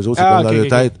éliminée. Pour comme eux autres, c'est comme dans la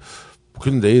tête.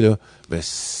 Aucune idée, là. Ben,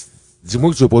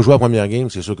 dis-moi que tu vas pas jouer la première game,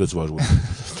 c'est sûr que tu vas jouer.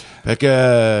 Fait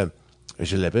que,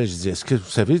 je l'appelle, je dis, est-ce que vous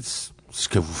savez ce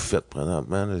que vous faites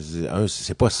présentement? Là? Je dis,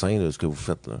 c'est pas sain, là, ce que vous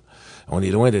faites, là. C'est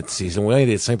loin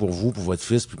d'être sain pour vous, pour votre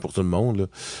fils, puis pour tout le monde, là.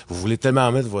 Vous voulez tellement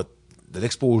mettre de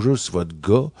l'exposure sur votre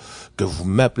gars que vous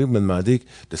m'appelez, vous me demandez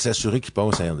de s'assurer qu'il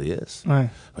passe à RDS. Ouais.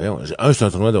 Voyons, c'est un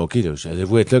tournoi de hockey, là.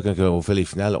 Allez-vous être là quand on fait les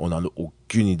finales? On n'en a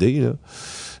aucune idée, là.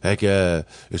 Fait que,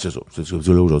 et c'est ça. C'est ce que je dis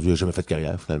là aujourd'hui. J'ai jamais fait de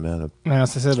carrière, finalement, là. Non,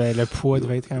 c'est ça, le poids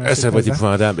devait être quand même. Ça va être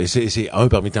épouvantable. Et c'est un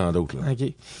parmi tant d'autres, là.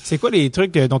 OK. C'est quoi les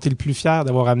trucs dont tu es le plus fier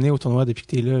d'avoir amené au tournoi depuis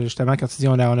que tu es là? Justement, quand tu dis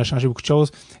on a changé beaucoup de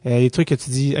choses. Les trucs que tu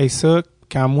dis, hey, ça,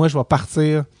 quand moi je vais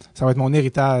partir, ça va être mon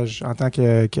héritage en tant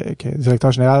que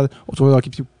directeur général au tournoi de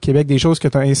hockey Québec, des choses que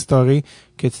tu as instaurées,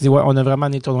 que tu dis, ouais, on a vraiment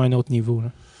amené le tournoi à un autre niveau,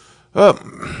 là.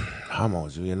 Ah mon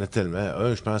Dieu, il y en a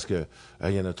tellement. Je pense que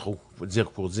il y en a trop.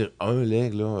 Pour dire un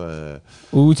leg, là.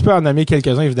 Ou tu peux en nommer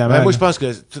quelques-uns, évidemment. Ben, moi, je pense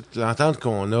que toute l'entente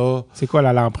qu'on a. C'est quoi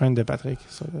l'empreinte de Patrick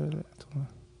sur le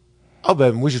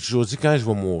tournoi? Moi, j'ai toujours dit quand je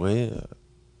vais mourir.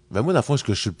 Moi, dans le fond, ce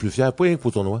que je suis le plus fier, pas rien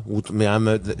qu'au tournoi, mais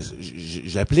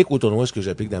j'applique au tournoi ce que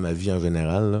j'applique dans ma vie en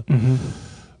général, là. Mm-hmm.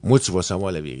 Moi, tu vas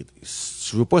savoir la vérité. Si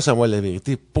tu veux pas savoir la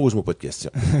vérité, pose-moi pas de questions.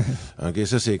 OK,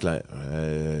 ça, c'est clair.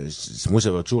 Moi,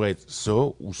 ça va toujours être ça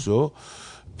ou ça.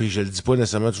 Puis je le dis pas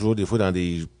nécessairement toujours des fois dans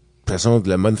des façons de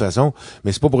la bonne façon,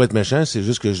 mais c'est pas pour être méchant, c'est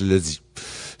juste que je le dis.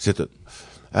 C'est tout.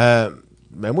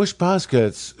 Moi, je pense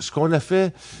que ce qu'on a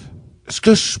fait, ce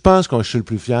que je pense qu'on je suis le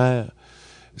plus fier,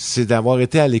 c'est d'avoir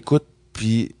été à l'écoute,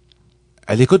 puis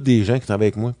à l'écoute des gens qui travaillent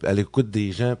avec moi, à l'écoute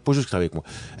des gens, pas juste qui travaillent avec moi,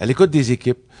 à l'écoute des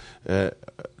équipes,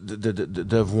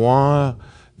 de voir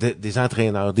des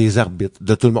entraîneurs, des arbitres,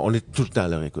 de tout le monde. On est tout le temps à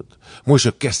leur écoute. Moi, je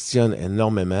questionne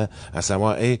énormément à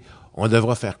savoir, on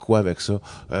devra faire quoi avec ça?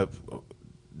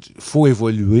 Faut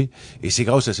évoluer, et c'est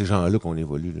grâce à ces gens-là qu'on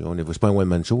évolue. Là. C'est pas un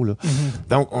one-man show, là.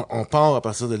 Donc, on part à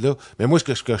partir de là. Mais moi, ce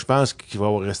que je pense qu'il va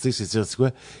rester, c'est de dire, tu sais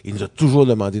quoi, il nous a toujours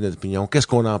demandé notre opinion. Qu'est-ce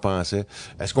qu'on en pensait?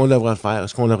 Est-ce qu'on devrait le faire?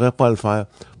 Est-ce qu'on devrait pas le faire?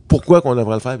 Pourquoi qu'on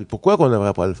devrait le faire? Puis pourquoi qu'on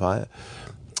devrait pas le faire?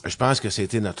 Je pense que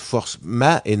c'était notre force,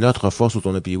 et notre force au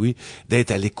tournoi Pee-Wee,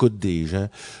 d'être à l'écoute des gens,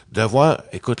 de voir,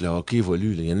 écoute, le hockey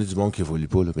évolue, là. Il y en a du monde qui évolue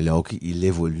pas, là, mais le hockey, il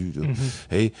évolue, là.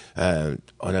 Et,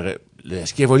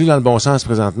 est-ce qu'il évolue dans le bon sens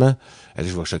présentement? Allez,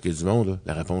 je vais choquer du monde, là.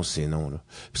 La réponse, c'est non, là.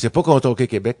 Puis c'est pas contre Hockey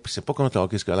Québec, puis c'est pas contre le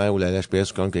hockey scolaire ou la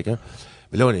LHPS ou contre quelqu'un.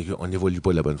 Mais là, on n'évolue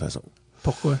pas de la bonne façon.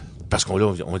 Pourquoi? Parce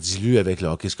on dilue avec le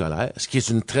hockey scolaire, ce qui est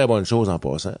une très bonne chose en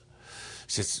passant.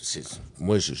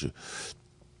 Moi,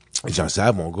 Jean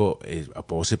Sab, mon gars, a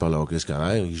passé par le hockey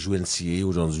scolaire. Il joue NCAA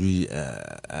aujourd'hui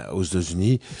aux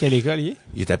États-Unis. Quelle école il est?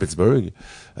 Il est à Pittsburgh.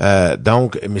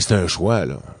 Mais c'est un choix,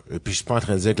 là. Et puis je suis pas en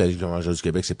train de dire que la Ligue majeure du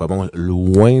Québec, c'est pas bon.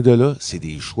 Loin de là, c'est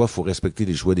des choix. Faut respecter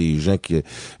les choix des gens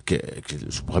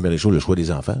première des choses, le choix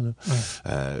des enfants, là.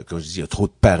 Ouais. Comme je dis, il y a trop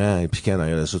de parents impliqués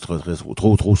derrière ça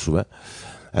trop souvent.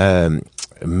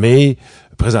 Mais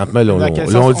présentement, là,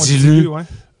 on dilue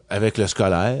avec le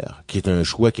scolaire, qui est un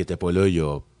choix qui était pas là il y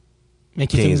a mais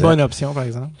qui est une bonne option, par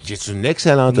exemple. Qui est une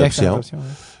excellente option. Ouais.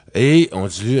 Et on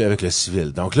dilue avec le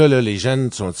civil. Donc là, les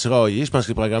jeunes sont tiraillés. Je pense que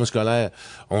les programmes scolaires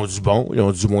ont du bon, ils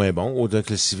ont du moins bon. Autant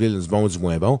que le civil a du bon ou du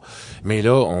moins bon. Mais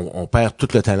là, on perd tout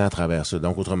le talent à travers ça.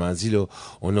 Donc, autrement dit, là,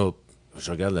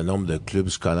 je regarde le nombre de clubs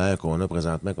scolaires qu'on a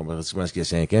présentement, comparativement à ce qu'il y a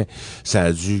 5 ans, ça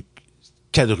a dû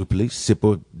quadruplé, si c'est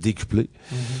pas décuplé.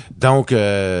 Donc,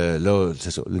 là,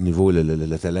 c'est ça, le niveau,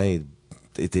 le talent est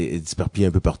disperpillé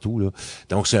un peu partout, là.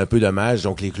 Donc, c'est un peu dommage.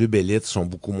 Donc, les clubs élites sont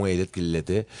beaucoup moins élites qu'ils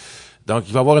l'étaient. Donc,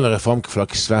 il va y avoir une réforme qu'il faudra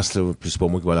qu'il se fasse, là. Puis c'est pas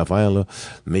moi qui va la faire, là.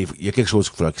 Mais il y a quelque chose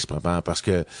qu'il faudra qu'il se prépare parce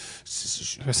que...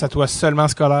 Ça doit seulement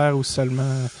scolaire ou seulement...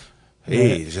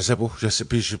 je sais pas.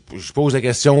 Puis je pose la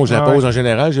question, je la pose en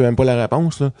général, j'ai même pas la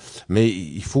réponse, là. Mais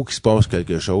il faut qu'il se passe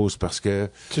quelque chose parce que...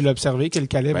 Tu l'as observé, quel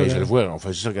calibre? Ben, je le vois. On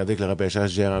fait juste regarder que le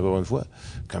repêchage d'hier encore une fois.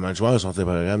 Comment les joueurs sont des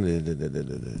programmes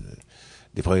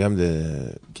des programmes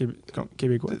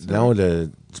québécois. Non,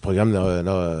 du programme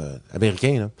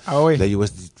américain, là. Ah oui. La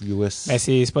US. Ben,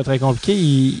 c'est pas très compliqué.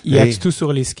 Il axe tout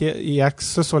sur les skills, il axe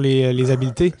ça sur les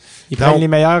habiletés. Ils prennent les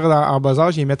meilleurs en bas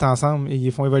âge, ils les mettent ensemble et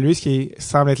ils font évoluer ce qui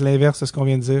semble être l'inverse de ce qu'on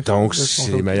vient de dire. Donc,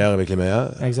 c'est les meilleurs avec les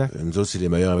meilleurs. Exact. Nous autres, c'est les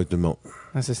meilleurs avec tout le monde.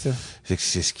 Ah, c'est ça. C'est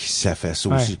ce qui, ça fait ça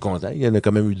aussi content. Il y en a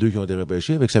quand même eu 2 qui ont été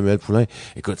repêchés avec Samuel Poulain.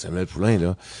 Écoute, Samuel Poulain,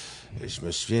 là, je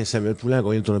me souviens, Samuel Poulain a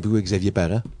gagné le tournoi avec Xavier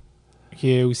Parent.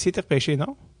 Qui a aussi été repêché,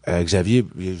 non? Xavier,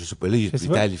 je sais pas, là, il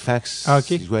était à Halifax. Ah,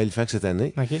 okay. Il jouait à Halifax cette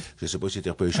année. Okay. Je sais pas s'il était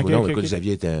repêché ou non. Écoute,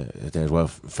 Xavier était un joueur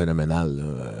phénoménal,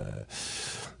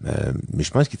 mais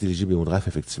je pense qu'il était éligible au draft,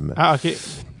 effectivement. Ah, OK.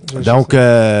 Donc,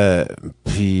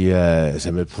 puis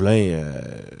Samuel Poulain,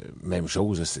 même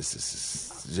chose.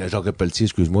 Jacques Pelletier,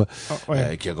 excuse-moi,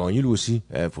 qui a gagné lui aussi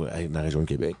dans la région de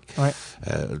Québec. Ouais.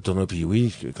 Le tournoi Pee-Wee,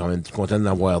 je suis quand même content d'en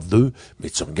avoir 2, mais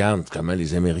tu regardes comment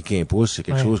les Américains poussent, c'est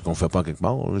quelque chose qu'on fait pas quelque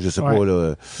part. Je sais pas,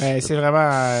 là. Ben, c'est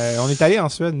vraiment... on est allé en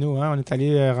Suède, nous, hein. On est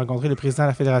allé rencontrer le président de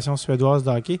la Fédération suédoise de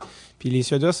hockey. Puis les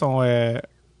Suédois sont,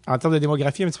 en termes de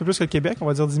démographie, un petit peu plus que le Québec, on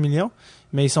va dire 10 millions,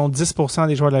 mais ils sont 10%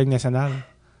 des joueurs de la Ligue nationale.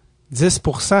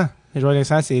 10%! Les joueurs de la Ligue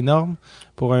nationale, c'est énorme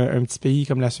pour un petit pays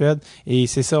comme la Suède. Et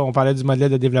c'est ça, on parlait du modèle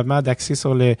de développement, d'axer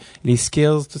sur les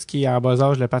skills, tout ce qui est en bas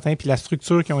âge, le patin, puis la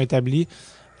structure qu'ils ont établie,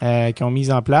 qu'ils ont mise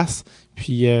en place.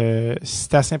 Puis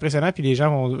c'est assez impressionnant. Puis les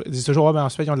gens disent toujours, en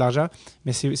Suède, ils ont de l'argent.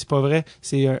 Mais c'est pas vrai.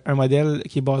 C'est un modèle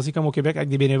qui est basé comme au Québec avec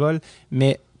des bénévoles,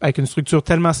 mais avec une structure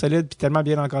tellement solide puis tellement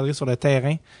bien encadrée sur le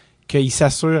terrain qu'ils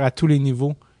s'assurent à tous les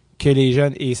niveaux que les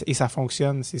jeunes, et ça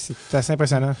fonctionne. C'est assez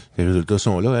impressionnant. Les résultats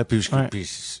sont là, hein. Puis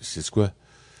c'est quoi?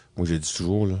 Moi, j'ai dit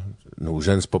toujours, là, nos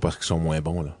jeunes, c'est pas parce qu'ils sont moins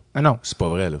bons, là. Ah non. C'est pas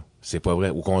vrai, là. C'est pas vrai.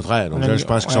 Au contraire, nos jeunes, je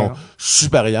pense qu'ils sont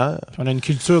supérieurs. Puis on a une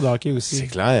culture de hockey aussi. C'est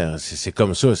clair. C'est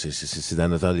comme ça. C'est dans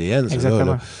notre ADN, ça,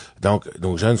 exactement. Là. Donc,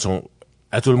 nos jeunes sont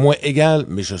à tout le moins égales,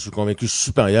 mais je suis convaincu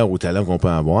supérieurs au talent qu'on peut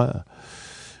avoir.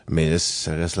 Mais là,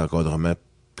 ça reste l'encadrement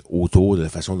autour de la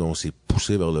façon dont on s'est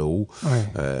poussé vers le haut. Ouais.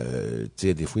 Tu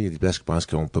sais, des fois, il y a des places qui pensent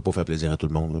qu'on peut pas faire plaisir à tout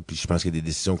le monde, là. Puis je pense qu'il y a des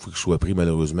décisions qu'il faut qu'ils soient prises,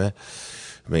 malheureusement.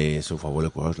 Mais il faut avoir le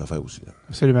courage de le faire aussi. Là.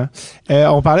 Absolument.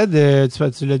 On parlait de,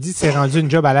 tu l'as dit, c'est rendu une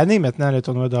job à l'année maintenant, le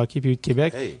tournoi de hockey PU de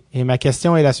Québec. Hey. Et ma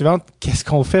question est la suivante. Qu'est-ce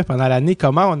qu'on fait pendant l'année?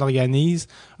 Comment on organise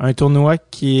un tournoi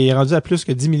qui est rendu à plus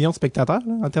que 10 millions de spectateurs,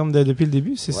 là, en termes de, depuis le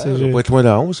début? Ça va pas être loin de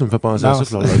 11, ça me fait penser à ça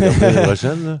pour le regarder l'année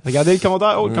prochaine. Là. Regardez le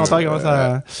compteur. Oh, le compteur commence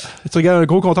à... Tu regardes un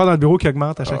gros compteur dans le bureau qui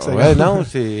augmente à chaque seconde. Ouais, non,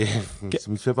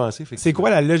 ça me fait penser. C'est quoi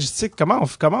la logistique? Comment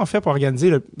on fait pour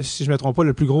organiser, si je me trompe pas,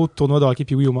 le plus gros tournoi de hockey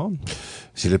PU au monde?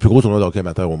 C'est le plus gros tournoi de hockey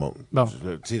amateur au monde. Bon.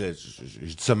 Tu sais,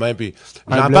 je dis ça même, puis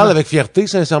j'en parle avec fierté,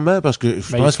 sincèrement, parce que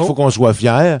je pense qu'il faut qu'on soit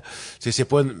fiers. C'est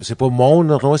pas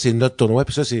mon tournoi, c'est notre tournoi,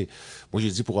 puis ça, c'est, moi, j'ai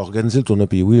dit pour organiser le tournoi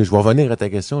PIOUI, je vais revenir à ta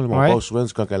question, là, mais on passe souvent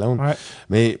du coq à l'âne. Ouais.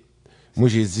 Mais, moi,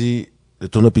 j'ai dit, le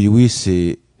tournoi PIOUI,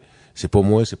 c'est pas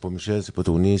moi, c'est pas Michel, c'est pas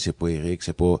Tony, c'est pas Eric,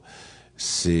 ça prend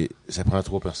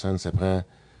 3 personnes, ça prend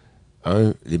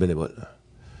les bénévoles.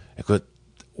 Écoute,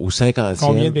 au 50e.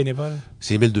 Combien de bénévoles?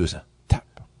 C'est 1200.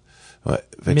 Ouais.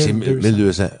 Fait 1200. que c'est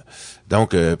 1200.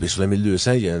 Donc, puis sur les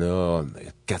 1200, il y en a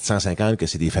 450 que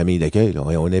c'est des familles d'accueil. Là.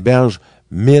 On héberge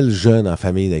 1000 jeunes en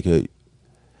famille d'accueil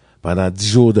pendant 10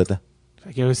 jours de temps.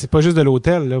 Fait que c'est pas juste de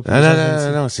l'hôtel,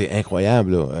 là. Non, c'est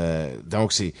incroyable, là.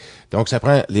 Donc, ça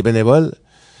prend les bénévoles,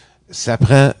 ça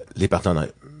prend les partenaires.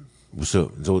 Ou ça,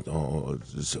 nous autres,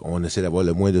 on essaie d'avoir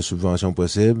le moins de subventions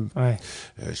possible. Ouais.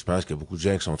 Je pense qu'il y a beaucoup de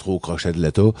gens qui sont trop au crochet de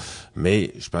l'État,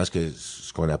 mais je pense que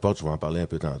ce qu'on apporte, je vais en parler un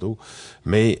peu tantôt,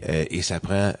 mais et ça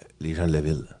prend les gens de la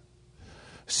ville.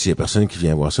 S'il y a personne qui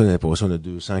vient voir ça, l'année passée, on a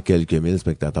 200 quelques mille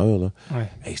spectateurs, là. Ouais.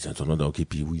 Hey, c'est un tournoi de hockey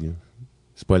PIOUI, là.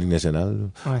 C'est pas la Ligue nationale,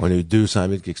 là. Ouais. On a eu 200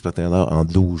 000 spectateurs en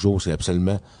 12 jours, c'est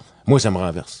absolument... Moi, ça me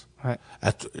renverse. Ouais.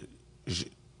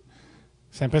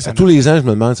 C'est À impressionnant. tous les ans, je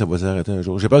me demande si ça va s'arrêter un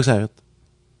jour. J'ai peur que ça arrête.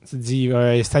 Tu te dis,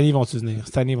 cette année, vont-tu venir?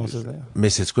 Cette année, vont-tu venir? Mais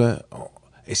c'est quoi?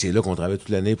 Et c'est là qu'on travaille toute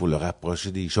l'année pour le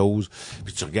rapprocher des choses.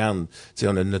 Puis tu regardes, tu sais,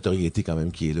 on a une notoriété quand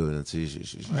même qui est là. Tu sais,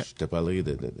 je te parlerai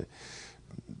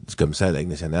du commissaire de la Ligue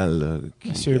nationale. Là,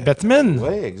 Monsieur Bettman.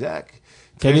 Oui, exact.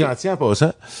 Quel Très est- gentil en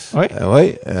passant. Oui.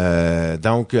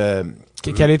 Donc,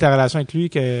 Quelle est ta relation avec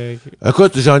lui?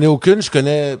 écoute, j'en ai aucune. Je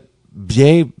connais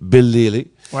bien Bill Lely.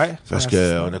 Ouais. Parce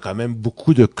que on a quand même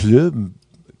beaucoup de clubs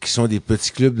qui sont des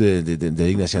petits clubs de la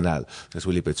Ligue nationale. Que ce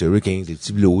soit les petits Hurricanes, les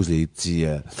petits Blues, les petits...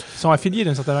 Ils sont affiliés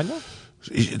d'une certaine manière?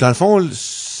 Dans le fond,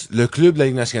 le club de la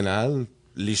Ligue nationale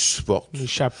les supporte. Les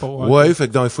chapeaux. Ouais, fait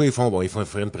que dans les fois, ils font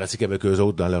faire une pratique avec eux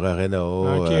autres dans leur arena.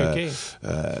 OK.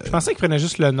 Je pensais qu'ils prenaient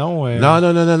juste le nom. Non.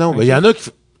 OK. Mais il y en a qui...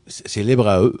 C'est libre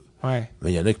à eux. Ouais.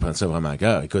 Mais il y en a qui prennent ça vraiment à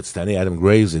cœur. Écoute, cette année, Adam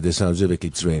Graves est descendu avec les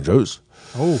petits Rangers.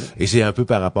 Oh. Et c'est un peu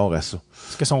par rapport à ça.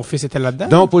 Est-ce que son fils était là-dedans?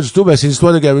 Non, pas du tout. Ben, c'est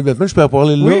l'histoire de Gary Bettman. Je peux en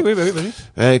parler là. Oui,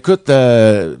 vas-y. Écoute,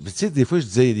 tu sais, des fois, je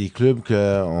disais, il y a des clubs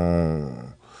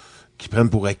qui prennent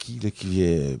pour acquis, là,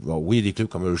 oui, il y a des clubs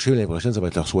comme Hershey, l'année prochaine, ça va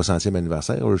être leur 60e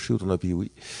anniversaire, Hershey, au tournoi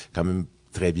PIOUI. Quand même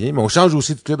très bien. Mais on change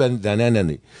aussi de club d'année en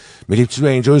année. Mais les petits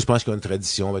Rangers, je pense qu'il y a une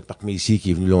tradition avec Marc Messier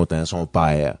qui est venu longtemps, son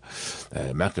père.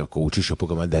 Marc a coaché, je sais pas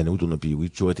comment, d'années au tournoi PIOUI,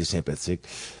 toujours été sympathique.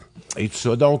 Et tout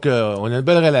ça. Donc, on a une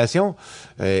belle relation.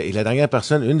 Et une des dernières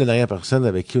personnes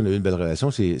avec qui on a eu une belle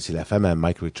relation, c'est la femme à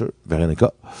Mike Richter,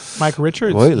 Veronica. Mike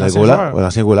Richards. Oui,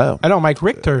 l'ancien goaler. Ah non, Mike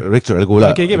Richter. Richter, le goaler.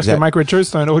 OK, parce que Mike Richards,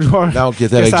 c'est un autre joueur. Donc, il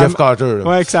était avec Jeff Carter. Là.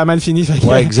 Ouais, que ça a mal fini.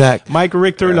 Ouais, exact. Mike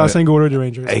Richter, l'ancien goaler des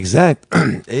Rangers. Exact.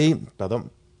 Et, pardon.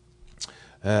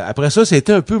 Après ça,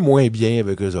 c'était un peu moins bien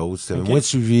avec eux autres. C'était moins de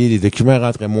suivi, les documents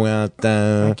rentraient moins en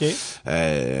temps. OK.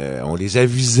 On les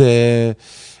avisait.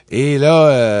 Et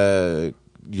là,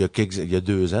 il y a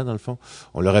 2 ans, dans le fond,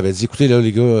 on leur avait dit, écoutez, là,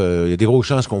 les gars, il y a des grosses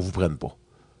chances qu'on vous prenne pas.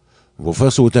 On va vous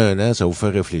faire sauter 1 an, ça va vous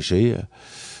faire réfléchir.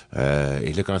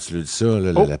 Et là, quand tu lui dis ça,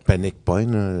 là, la panique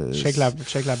pogne. Check la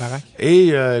baraque.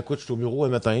 Et écoute, je suis au bureau un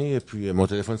matin, et puis mon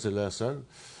téléphone cellulaire sonne.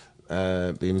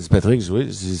 Puis il me dit, Patrick,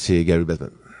 oui, c'est Gary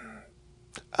Bettman.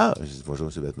 Ah, j'ai dit, bonjour,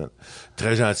 c'est Bettman.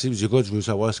 Très gentil. Je dis, écoute, je veux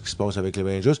savoir ce qui se passe avec les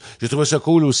Rangers. J'ai trouvé ça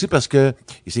cool aussi parce que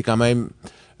il s'est quand même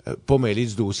pas mêlé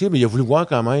du dossier, mais il a voulu voir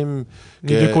quand même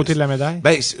Les deux côtés de la médaille?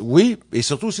 Ben, oui, et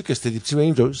surtout aussi que c'était des petits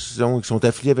Rangers, donc, qui sont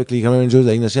affiliés avec les grands Rangers de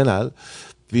la Ligue nationale.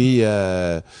 Puis,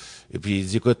 et puis, il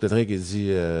dit, écoute, Patrick, il dit,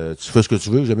 tu fais ce que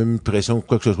tu veux, j'ai même une pression,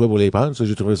 quoi que ce soit, pour les prendre. Ça,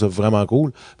 j'ai trouvé ça vraiment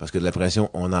cool, parce que de la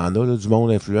pression, on en a, là, du monde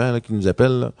influent, là, qui nous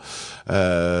appelle,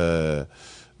 là.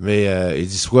 Mais, il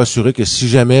dit, sois assuré que si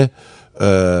jamais,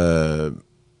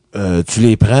 tu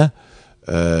les prends,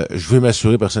 je veux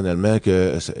m'assurer personnellement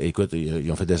que, écoute, ils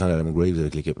ont fait descendre Adam Graves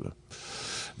avec l'équipe, là.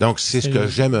 Donc, c'est ce que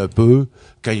j'aime un peu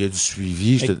quand il y a du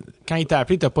suivi. Quand il t'a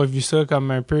appelé, t'as pas vu ça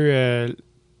comme un peu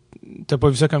t'as pas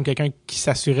vu ça comme quelqu'un qui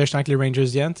s'assurait justement que les Rangers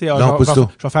viennent, tu sais? Non, pas du tout.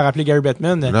 Je vais faire appeler Gary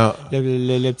Bettman, Non.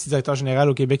 le petit directeur général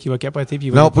au Québec qui va capoter puis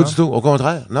il va Non, les pas prendre. du tout. Au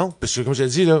contraire. Non. Parce que, comme je l'ai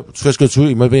dit, là, tu fais ce que tu veux.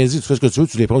 Il m'a bien dit, tu fais ce que tu veux,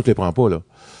 tu les prends ou tu les prends pas, là.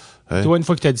 Hein? Toi, une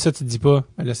fois que t'as dit ça, tu te dis pas,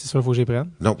 là, c'est sûr, il faut que je les prenne.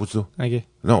 Non, pas du tout. OK.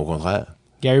 Non, au contraire.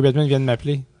 Gary Bettman vient de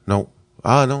m'appeler. Non.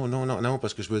 Ah, non,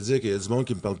 parce que je peux te dire qu'il y a du monde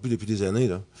qui me parle plus depuis des années,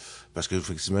 là. Parce que,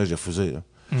 effectivement, j'ai refusé, là.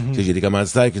 Tu sais, j'ai des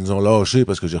commanditaires qui nous ont lâchés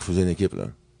parce que j'ai refusé une équipe, là.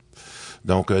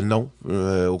 Donc, non.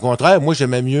 Au contraire, moi,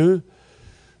 j'aimais mieux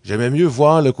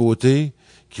voir le côté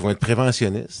qui vont être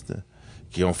préventionnistes,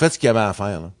 qui ont fait ce qu'il y avait à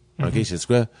faire, là. OK, c'est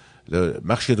quoi? Le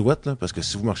marcher droite, là, parce que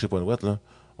si vous marchez pas droite, là,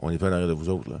 on n'est pas en arrière de vous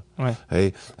autres, là. Ouais.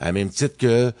 Hey, à la même titre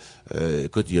que,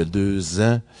 écoute, il y a 2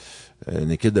 ans,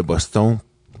 une équipe de Boston,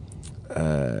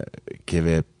 qui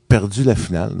avait perdu la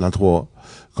finale dans le 3A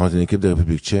contre une équipe de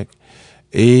République tchèque.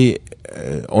 Et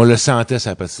on le sentait,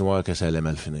 sa patinoire, que ça allait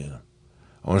mal finir. Là.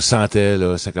 On le sentait,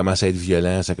 là, ça commençait à être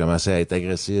violent, ça commençait à être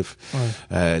agressif.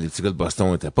 Ouais. Les petits gars de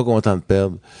Boston étaient pas contents de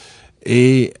perdre.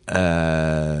 Et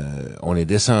on est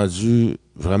descendu,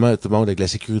 vraiment, tout le monde avec la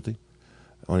sécurité.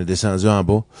 On est descendu en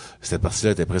bas. Cette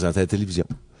partie-là était présentée à la télévision.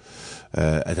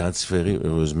 Elle était en différé,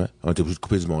 heureusement. On était obligé de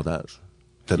couper du montage.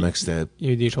 Tellement que c'était... Il y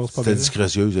a eu des choses pas C'était belles.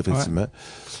 disgracieuse, effectivement. Ouais.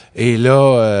 Et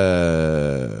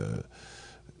là,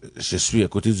 je suis à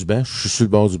côté du banc, je suis sur le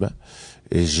bord du banc.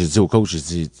 Et j'ai dit au coach, j'ai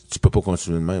dit, tu peux pas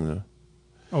continuer de même, là.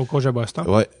 Au coach de Boston?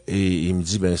 Ouais. Et il me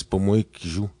dit, ben, c'est pas moi qui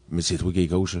joue, mais c'est toi qui es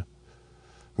coach, là.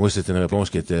 Moi, c'était une réponse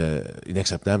qui était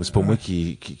inacceptable. C'est pas moi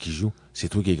qui joue, c'est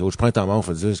toi qui es coach. Prends un temps mort,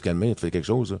 faut te dire, se calmer, tu fais quelque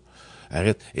chose, là.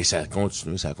 Arrête. Et ça a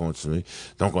continué.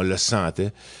 Donc, on le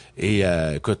sentait. Et,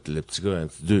 écoute, le petit gars,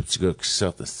 2 petits gars qui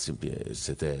sortent,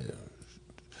 c'était,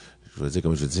 je vais dire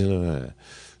comme je veux dire, là,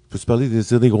 peux-tu parler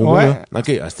des gros mots, là?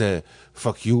 OK, c'était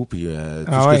fuck you, puis tout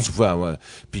ce que tu pouvais avoir.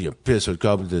 Puis pile sur le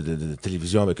câble de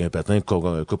télévision avec un patin,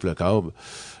 coupe le câble.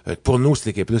 Pour nous, cette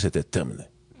équipe-là, c'était terminé.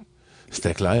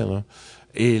 C'était clair, là.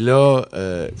 Et là,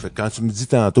 quand tu me dis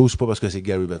tantôt, c'est pas parce que c'est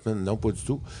Gary Bettman, non, pas du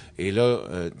tout. Et là,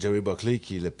 Jerry Buckley,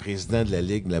 qui est le président de la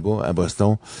Ligue là-bas, à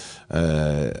Boston,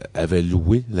 avait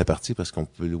loué la partie, parce qu'on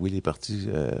peut louer les parties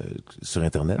sur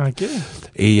Internet. OK.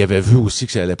 Et il avait vu aussi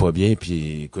que ça allait pas bien,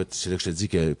 puis écoute, c'est là que je te dis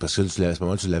que, parce que à ce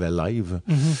moment-là, tu l'avais live.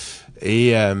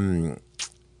 Et,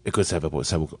 écoute, ça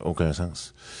n'a aucun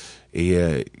sens.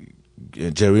 Et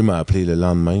Jerry m'a appelé le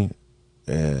lendemain,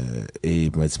 et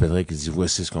il m'a dit, Patrick, il dit,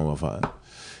 voici ce qu'on va faire.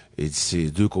 Et il dit, ces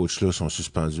 2 coachs-là sont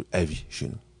suspendus à vie chez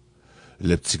nous.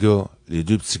 Les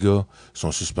 2 petits gars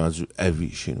sont suspendus à vie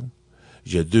chez nous.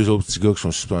 Il y a 2 autres petits gars qui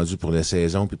sont suspendus pour la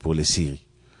saison puis pour les séries.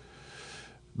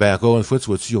 Ben, encore une fois, tu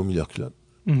vois-tu, ils ont mis leur club.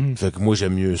 Fait que moi,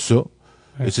 j'aime mieux ça.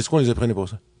 Ouais. Et c'est ce qu'on les a prenés pour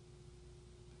ça.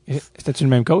 C'était-tu le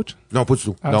même coach? Non, pas du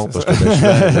tout. Ah, non, parce que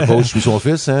le coach suit son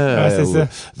fils, hein. C'est ça.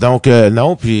 Donc,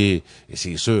 non, puis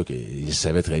c'est sûr qu'il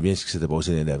savait très bien ce qui s'était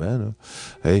passé l'année d'avant, là.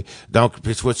 Hey, donc,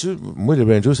 puis tu vois-tu, moi, les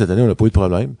Rangers, cette année, on n'a pas eu de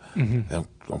problème. Donc,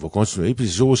 on va continuer. Puis,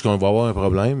 le jour où on va avoir un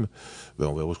problème, ben,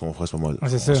 on verra ce qu'on fera à ce moment-là.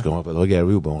 C'est ça. Est-ce qu'on rappellera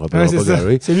Gary ou ben, on rappellera pas ça.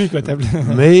 Gary. C'est lui qui va t'appeler.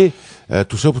 Mais,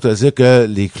 tout ça pour te dire que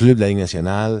les clubs de la Ligue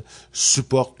nationale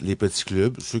supportent les petits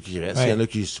clubs, ceux qui restent. Il y en a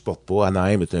qui supportent pas.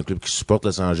 Anaheim est un club qui supporte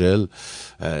Los Angeles.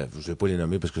 Je vais pas les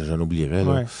nommer parce que j'en oublierais,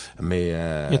 là. Mais,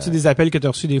 y a-tu des appels que tu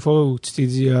as reçus des fois où tu t'es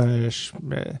dit,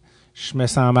 je me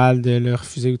sens mal de le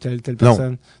refuser ou telle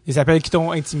personne? Non. Des appels qui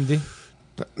t'ont intimidé?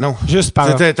 Non. Juste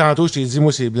par... Tantôt, je t'ai dit,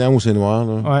 moi, c'est blanc ou c'est noir,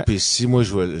 là. Ouais. Puis si moi,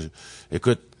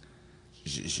 écoute,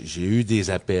 j'ai eu des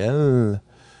appels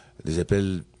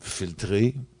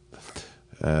filtrés,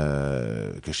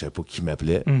 que je savais pas qui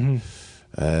m'appelait.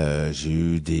 J'ai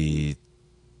eu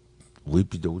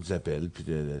puis d'autres appels. Puis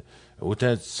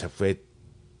autant ça pouvait être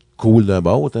cool d'un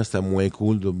bord, autant c'était moins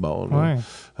cool de l'autre bord. Là.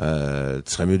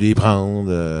 Tu serais mieux d'y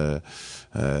prendre.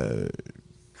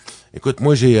 Écoute,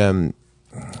 moi, j'ai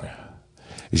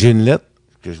une lettre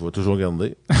que je vais toujours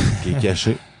garder, qui est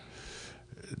cachée,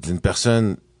 d'une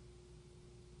personne,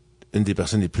 une des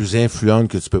personnes les plus influentes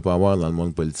que tu peux pas avoir dans le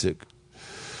monde politique,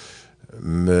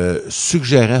 me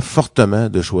suggérait fortement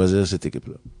de choisir cette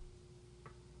équipe-là.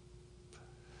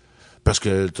 Parce que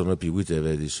le tournoi Pee-Wee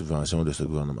avait des subventions de ce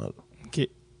gouvernement-là. OK.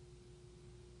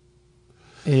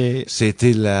 Et...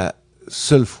 C'était la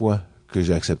seule fois que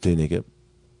j'ai accepté une équipe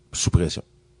sous pression.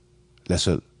 La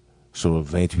seule. Sur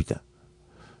 28 ans.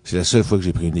 C'est la seule fois que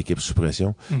j'ai pris une équipe sous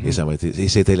pression, et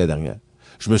c'était la dernière.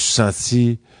 Je me suis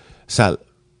senti sale.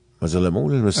 On va dire le mot,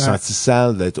 là. Je me suis senti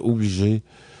sale d'être obligé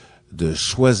de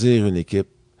choisir une équipe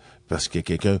parce que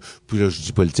quelqu'un, puis là, je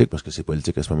dis politique parce que c'est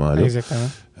politique à ce moment-là. Exactement.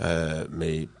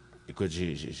 Mais, écoute,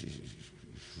 je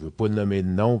veux pas nommer de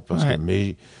nom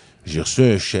mais j'ai reçu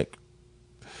un chèque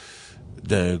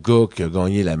d'un gars qui a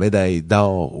gagné la médaille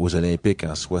d'or aux Olympiques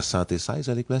en 76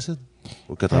 à Lake Placid?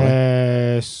 Ou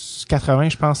 80? 80,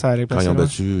 je pense, à Lake Quand ils Placid. ont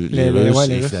battu les Russes ouais,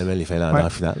 et Russes. finalement les Finlandais Ouais. en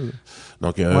finale.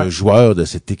 Donc, il y a un joueur de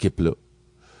cette équipe-là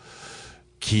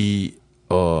qui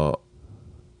nous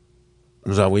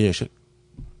a envoyé un chèque.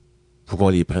 Faut qu'on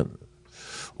les prenne.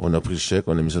 On a pris le chèque,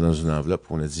 on a mis ça dans une enveloppe,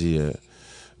 on a dit,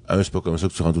 un, c'est pas comme ça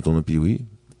que tu rentres au tournoi Pee-Wee.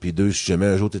 Puis deux, si jamais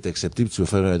un jour t'es accepté puis tu veux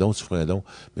faire un don, tu feras un don,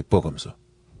 mais pas comme ça.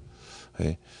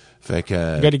 Ouais. Fait que...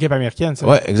 Le gars de l'équipe américaine, ça.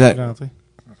 Ouais, exact.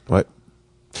 Ouais.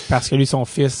 Parce que lui, son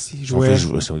fils, il Son jouait. fils,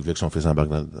 il voulait que son fils embarque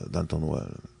dans le tournoi. Là.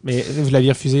 Mais vous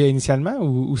l'aviez refusé initialement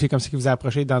ou c'est comme ça qu'il vous a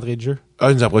approché d'entrée de jeu?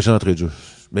 Ah, il nous a approché d'entrée de jeu.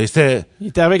 Mais c'était... Il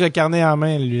était avec le carnet en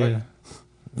main, lui. Ouais.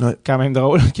 Là. Ouais. Quand même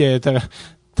drôle que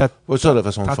Pas ça, la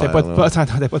façon de t'entendais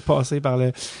faire. pas de passer par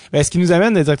le... Ben, ce qui nous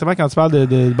amène directement quand tu parles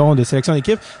de sélection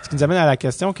d'équipe, ce qui nous amène à la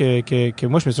question que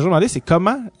moi je me suis toujours demandé, c'est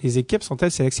comment les équipes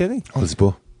sont-elles sélectionnées? On le dit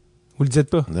pas. Vous le dites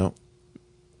pas? Non.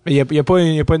 Mais il y a pas de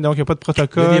Il y a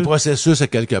protocole. des processus à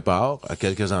quelque part, à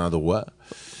quelques endroits.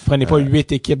 Vous prenez pas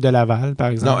 8 équipes de Laval, par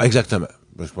exemple. Non, exactement.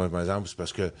 Ben, je prends par exemple, c'est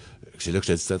parce que c'est là que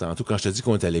je te dis ça tantôt. Quand je te dis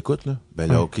qu'on est à l'écoute, là,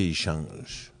 ben là, OK, il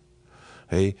change.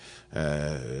 Hey,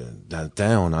 dans le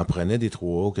temps, on en prenait des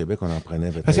 3A au Québec, on en prenait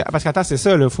peut-être. Parce qu'attends, c'est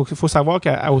ça, là. Faut savoir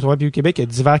qu'au tournoi du Québec, il y a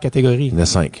diverses catégories. Il y en a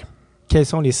 5. Quelles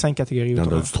sont les 5 catégories? Dans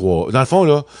du 3A. Dans le fond,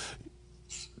 là,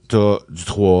 t'as du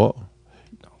 3A.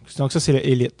 Donc ça, c'est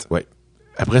l'élite. Oui.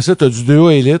 Après ça, t'as du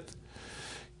 2A élite,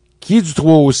 qui est du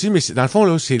 3A aussi, mais dans le fond,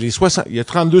 là, c'est les 60, il y a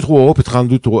 32 3A puis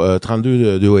 32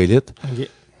 2A élite. OK.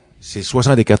 C'est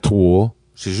 64 3A.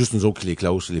 C'est juste nous autres qui les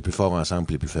classent, les plus forts ensemble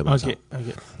et les plus faibles ensemble. OK.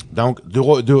 Donc,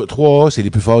 3A, c'est les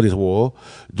plus forts des 3A.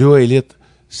 2A élite,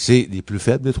 c'est les plus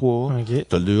faibles des 3A. OK.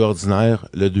 T'as le 2A ordinaire,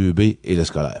 le 2B et le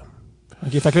scolaire.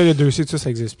 OK. Fait que là, le 2C, tout ça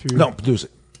existe plus. Non, 2C.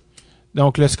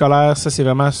 Donc, le scolaire, ça, c'est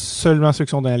vraiment seulement ceux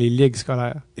qui sont dans les ligues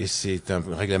scolaires. Et c'est un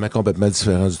règlement complètement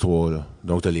différent du 3A, là.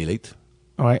 Donc, t'as les late.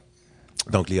 Ouais.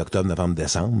 Donc, les octobre, novembre,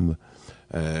 décembre,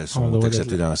 On sont doit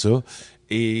acceptés dans ça.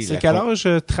 Et C'est quel âge?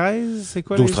 13? C'est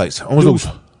quoi? 12-13. 11-12.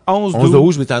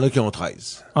 11-12, mais t'en as qui ont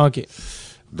 13. OK.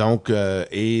 Donc,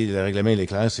 et le règlement, il est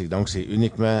clair, c'est donc c'est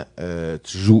uniquement,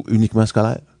 tu joues uniquement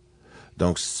scolaire.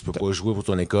 Donc, si tu peux pas jouer pour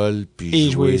ton école, puis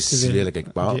Et jouer jouer civil à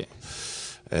quelque part. OK.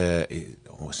 Et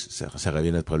ça revient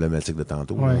à notre problématique de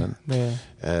tantôt. Ouais. Là,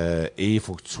 Mais... et il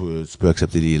faut que tu peux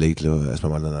accepter les lates là, à ce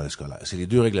moment-là dans le scolaire. C'est les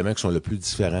deux règlements qui sont le plus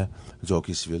différents du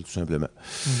hockey civil, tout simplement.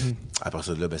 Après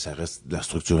ça, là, ben, ça reste de la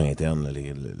structure interne, là,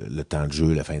 le temps de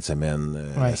jeu, la fin de semaine,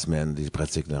 la semaine, des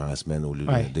pratiques dans la semaine au lieu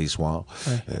des soirs,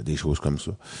 des choses comme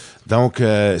ça. Donc,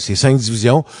 c'est 5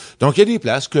 divisions. Donc, il y a des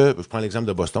places que, je prends l'exemple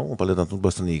de Boston, on parlait tantôt de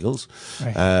Boston Eagles.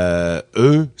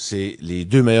 Eux, c'est les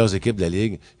 2 meilleures équipes de la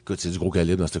Ligue. Écoute, c'est du gros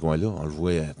calibre dans ce coin-là. On le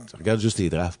voit, regarde juste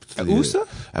les drafts. Où ça?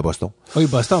 À Boston. Oui,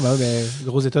 Boston, ben,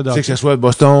 gros état de Tu sais que ce soit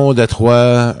Boston,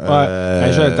 Détroit. t'en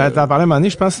parlais à un moment donné,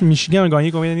 je pense que Michigan a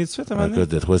gagné combien d'années de suite à un moment donné?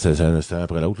 Écoute, Détroit, c'était un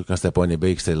après l'autre. Quand c'était pas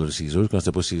Honeybake, c'était Little Caesars. Quand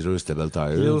c'était pas Caesars, c'était Bell Tire.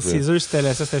 Little Caesars,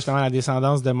 c'était justement la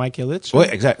descendance de Mike Ilitch. Oui,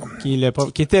 exact.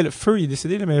 Qui était le feu, il est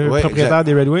décédé, le Ouais, propriétaire exact.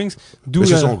 des Red Wings. D'où Mais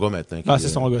c'est le- son gars maintenant. Ah, c'est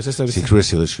son gars, c'est ça. C'est Chris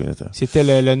Ilitch qui est là.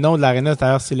 C'était le nom de l'aréna,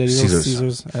 d'ailleurs, c'est le Little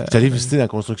Caesars. J'étais allé visiter la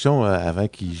construction avant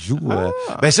qu'il joue.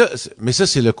 Ben ça, mais ça,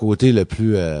 c'est le côté le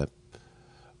plus...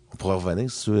 on pourra revenir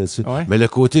si tu veux là-dessus. Ouais. Mais le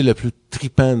côté le plus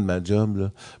tripant de ma job,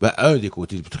 là, ben un des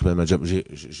côtés les plus tripants de ma job, j'ai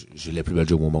la plus belle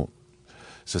job au monde.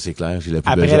 Ça, c'est clair. J'ai la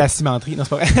plus Après belle la job. cimenterie, non, c'est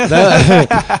pas vrai.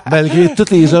 Malgré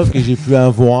toutes les offres que j'ai pu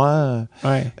avoir,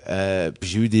 Ouais. puis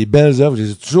j'ai eu des belles offres, je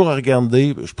les ai toujours à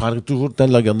regarder. Je prendrai toujours le temps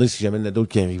de les regarder si jamais il y en a d'autres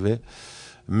qui arrivaient.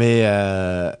 Mais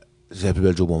j'ai la plus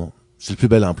belle job au monde. C'est le plus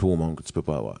bel emploi au monde que tu peux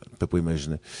pas avoir. Tu peux pas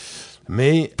imaginer.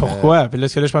 Mais Pourquoi? Puis là,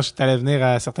 parce que là, je pense que tu allais venir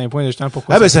à certains points, justement,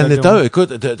 pourquoi. ah ben ça c'est n'est un.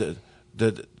 Écoute,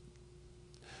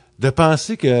 de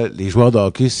penser que les joueurs de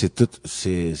hockey, c'est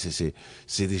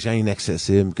des gens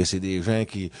inaccessibles, que c'est des gens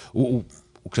qui ou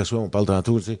que ce soit, on parle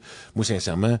tantôt, tu sais. Moi,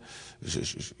 sincèrement,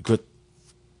 écoute,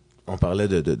 on parlait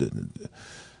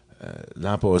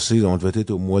l'an passé, on devait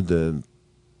être au mois de,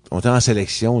 on était en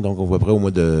sélection, donc on va près au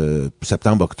mois de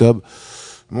septembre, octobre.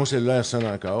 Mon cellulaire sonne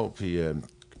encore, puis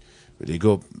les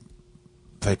gars,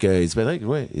 fait que il dit Patrick,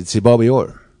 ouais, il dit c'est Bobby Orr.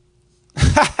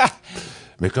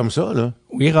 Mais comme ça, là.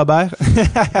 Oui, Robert.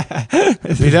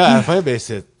 Puis là, à la fin, ben,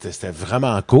 c'était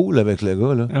vraiment cool avec le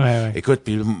gars, là. Ouais. Écoute,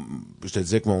 puis je te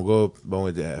disais que mon gars, bon,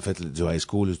 a fait du high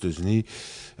school aux États-Unis,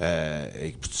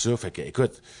 et puis tout ça. Fait que,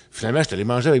 écoute, finalement, je suis allé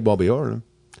manger avec Bobby Orr, là.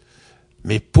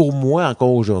 Mais pour moi,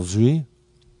 encore aujourd'hui,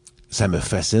 ça me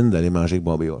fascine d'aller manger avec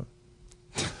Bobby Orr.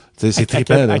 Tu sais, c'est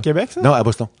trippant, là. À Québec, ça? Non, à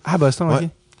Boston. Ah, Boston, Ouais. ok.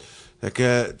 Fait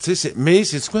que, tu sais, mais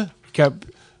c'est quoi?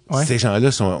 Ouais. Ces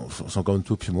gens-là sont comme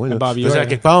toi puis moi, là. Bobby Je veux dire, Orr, à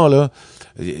quelque part, là,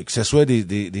 que ce soit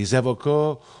des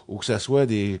avocats, ou que ce soit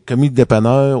des commis de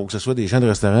dépanneurs, ou que ce soit des gens de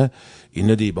restaurant, il y en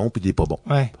a des bons puis des pas bons.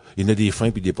 Ouais. Il y en a des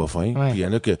fins puis des pas fins. Ouais. Puis il y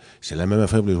en a que c'est la même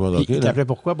affaire pour les joueurs de Puis, hockey, il là. t'appelait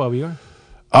pourquoi, Bobby Orr?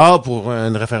 Ah, pour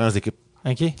une référence d'équipe.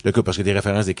 OK. Le cas, parce que des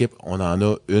références d'équipe, on en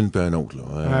a une puis un autre,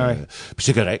 là. Ouais. Puis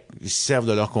c'est correct. Ils se servent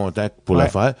de leur contact pour Ouais. le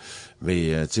faire.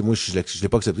 Mais, tu sais, moi, je l'ai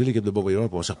pas accepté, l'équipe de Bobby Orr,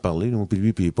 puis on s'est reparlé, là, moi, puis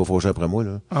lui, puis il est pas fâché après moi,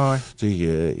 là. Ah ouais. Tu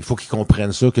sais, il faut qu'ils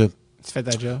comprennent ça que, Tu fais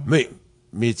ta job. mais,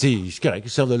 tu sais, c'est correct, ils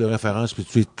se servent de leur référence, puis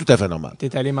c'est tout à fait normal.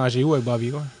 T'es allé manger où avec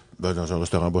Bobby Orr? Ben, dans un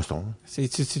restaurant Boston.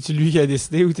 C'est-tu lui qui a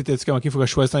décidé ou t'étais-tu comme, OK, il faut que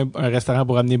je choisisse un restaurant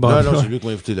pour amener Bobby Non, Orr? c'est lui qui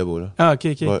m'a invité là-bas, là. Ah, OK.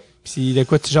 Ouais. Puis de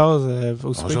quoi tu jases au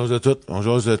On souper? jase de tout. On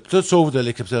jase de tout sauf de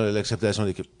l'acceptation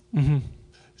d'équipe. Mhm.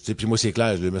 Tu sais, puis moi, c'est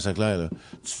clair, je le mets ça clair, là.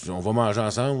 On va manger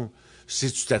ensemble.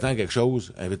 Si tu t'attends à quelque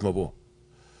chose, invite-moi pas.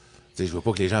 Tu sais, je veux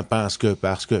pas que les gens pensent que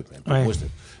parce que. Ben, pour Ouais. moi,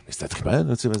 c'était trippant,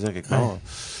 là, tu sais, me dire quelque part.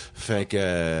 Fait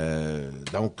que,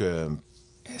 donc,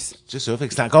 c'est ça. Fait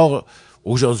que c'est encore,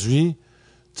 aujourd'hui,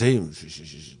 tu sais,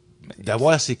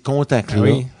 d'avoir ces contacts-là.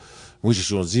 Oui. Moi, j'ai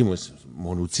toujours dit, moi,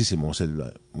 mon outil, c'est mon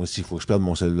cellulaire. Moi, s'il faut que je perde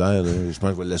mon cellulaire, là, je pense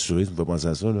que je vais l'assurer, ça me fait penser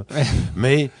à ça, là.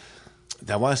 Mais,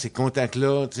 d'avoir ces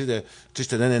contacts-là, tu sais, je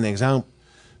te donne un exemple.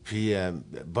 Puis,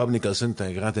 Bob Nicholson est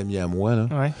un grand ami à moi, là.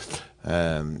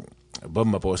 Ouais. Bob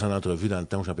m'a passé en entrevue dans le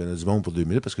temps au championnat du monde pour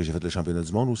 2000, parce que j'ai fait le championnat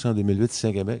du monde aussi en 2008 ici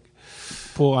à Québec.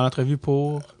 En entrevue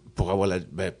pour Pour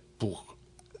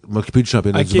m'occuper du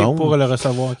championnat du monde. pour le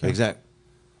recevoir. OK. Exact.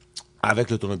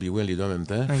 Avec le tournoi Bwin, les deux en même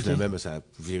temps. Ok. Finalement, ben, ça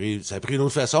a pris une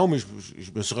autre façon, mais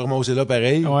je me suis remonté là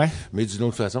pareil, Ouais. mais d'une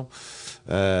autre façon.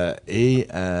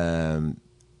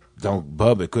 Donc,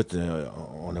 Bob, écoute,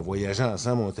 on a voyagé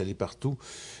ensemble, on est allé partout.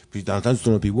 Puis, dans le temps du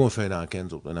tournoi Bwin, on fait un encan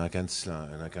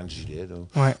de gilet, là,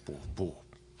 Ouais.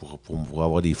 pour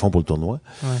avoir des fonds pour le tournoi.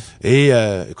 Ouais. Et,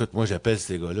 écoute, moi, j'appelle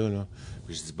ces gars-là, là.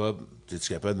 Puis, je dis, Bob,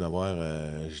 es-tu capable de m'avoir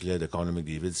un gilet de Connor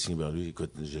McDavid signé par lui?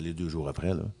 Écoute, je l'ai 2 jours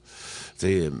après, là. Tu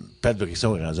sais, Pat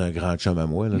Brisson est rendu un grand chum à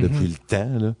moi, là, depuis le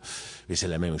temps, là. Et c'est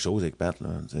la même chose avec Pat, là.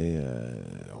 Tu sais,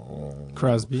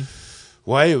 Crosby.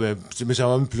 ouais, mais ça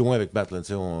va même plus loin avec Pat, là. Tu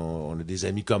sais, on a des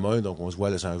amis communs, donc on se voit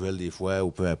à Los Angeles des fois,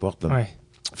 ou peu importe, là. Ouais.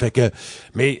 Fait que,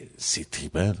 mais c'est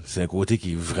trippant, là. C'est un côté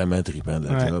qui est vraiment trippant de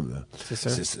la Ouais. club, là. C'est ça.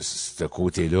 C'est ce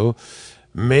côté-là.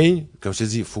 Mais, comme je te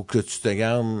dis, il faut que tu te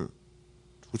gardes,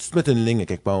 faut que tu te mettes une ligne à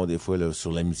quelque part, des fois, là,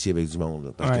 sur l'amitié avec du monde, là.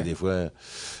 Parce Ouais. que des fois,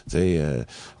 tu sais,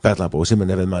 Pat l'an passé m'en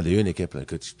avait demandé une équipe, là,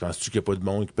 que tu penses-tu qu'il n'y a pas de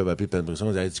monde qui peut appeler Pat Brisson?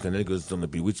 Il dit, hey, tu connais le gars du tournoi,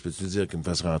 puis oui, tu peux-tu dire qu'il me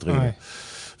fasse rentrer, là? Ouais.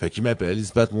 Fait qu'il m'appelle, il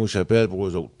dit, Pat, moi, je t'appelle pour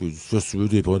eux autres. Puis, il dit, ça, si tu veux,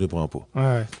 tu les prends pas.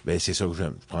 Ouais. Ben, c'est ça que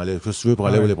j'aime. Si tu veux,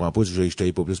 prends-les ou les prends pas, je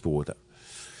t'aille pas plus pour autant.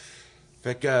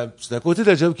 Fait que, c'est un côté de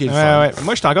la job qui est le fun. Ouais.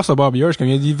 Moi, j'étais encore sur Bobby Orr. Comme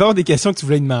il y a des questions que tu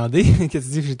voulais demander. Que tu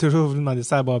dis que j'ai toujours voulu demander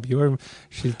ça à Bobby Orr.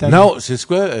 J'ai le temps. Non, c'est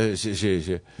quoi,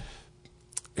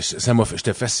 ça m'a fait,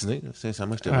 j'étais fasciné, là.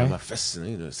 Sincèrement, j'étais Ouais. vraiment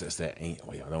fasciné, là. C'était,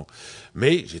 voyons donc.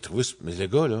 Mais, j'ai trouvé, mais le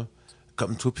gars, là,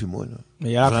 comme toi puis moi, là.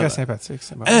 Mais il a l'air très Vraiment. sympathique.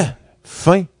 C'est bon. Hein?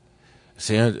 Fin.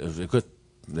 C'est écoute,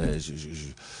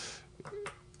 je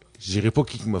dirais pas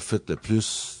qui m'a fait le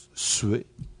plus suer,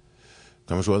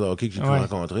 comme joueur de hockey que j'ai pu Ouais.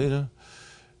 rencontrer, là.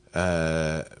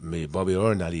 Mais Bobby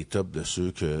Orr est dans les tops de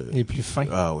ceux que... Les plus fins.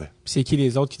 Ah ouais. Puis c'est qui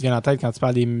les autres qui te viennent en tête quand tu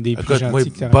parles des plus Écoute, gentils moi, que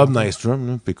t'as Bob rencontrés? Nystrom,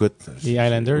 là, puis écoute... Les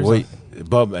Highlanders. Oui.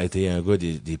 Bob a été un gars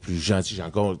des plus gentils. Je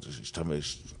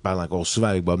parle encore souvent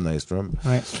avec Bob Nystrom.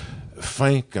 Ouais.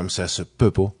 Fin comme ça se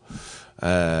peut pas.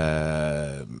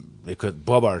 Écoute,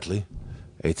 Bob Hartley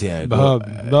a été un Bob.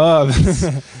 gars... Bob.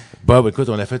 Bob, écoute,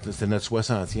 c'était notre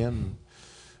 60e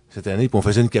cette année, puis on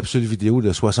faisait une capsule vidéo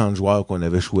de 60 joueurs qu'on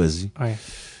avait choisis. Ouais.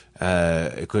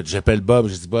 Écoute, j'appelle Bob,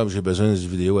 j'ai dit, Bob, j'ai besoin d'une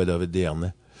vidéo à David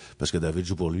Desharnais, parce que David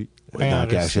joue pour lui, Ouais, dans en la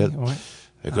cachette. Russie, ouais.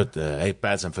 Écoute, hey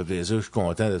Pat, ça me fait plaisir, je suis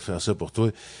content de faire ça pour toi.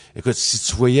 Écoute, si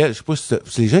tu voyais, je sais pas si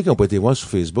c'est les gens qui ont pas été voir sur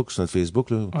Facebook, sur notre Facebook,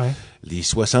 là, Ouais. les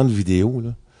 60 vidéos, là,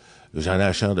 j'en ai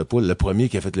à chair de poule. Le premier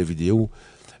qui a fait la vidéo,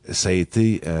 ça a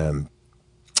été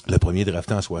le premier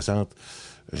drafté en 60.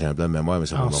 J'ai un blanc de mémoire, mais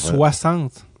ça va En m'en faire.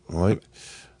 60. Oui.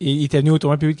 Et il était venu au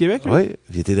tournoi Public de Québec, lui? Oui,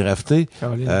 il a été drafté.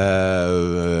 Caroline.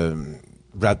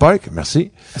 Brad Park,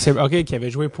 merci. C'est OK, qui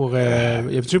avait joué pour il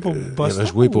avait joué pour Boston. Il avait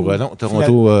joué pour ou- non,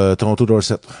 Toronto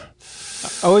Dorset.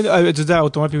 Ah oui, tu veux dire au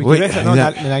tournoi Public Oui, de Québec, non, non.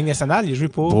 dans la Ligue nationale, il a joué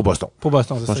Pour Boston. Pour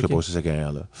Boston, Je c'est pense ça. qu'il a OK. passé sa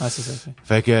carrière là. Ah, c'est ça. OK.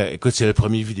 Fait que, écoute, c'est le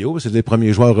premier vidéo, c'est les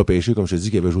premiers joueurs repêchés, comme je te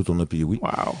dis, qui avaient joué au tournoi Pee-Wee.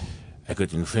 Wow. Écoute,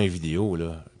 il nous fait une vidéo,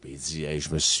 là, puis il dit, hey,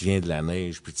 je me souviens de la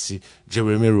neige, puis tu sais,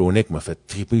 Jeremy Roenick m'a fait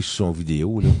triper sur son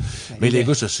vidéo, là. Mais les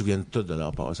gars se souviennent tous de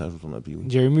leur passage au tournoi Pee-Wee.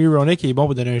 Jeremy Roenick, il est bon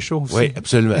pour donner un show aussi. Oui,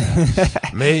 absolument.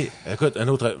 Mais, écoute, un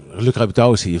autre, Luc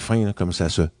Robitaille, c'est fin, là, comme ça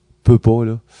se peut pas,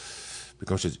 là. Puis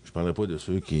comme je te dis, je parlerai pas de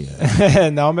ceux qui...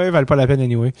 Non, mais ils valent pas la peine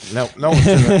anyway. Non,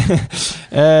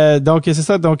 Donc, c'est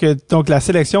ça. Donc, la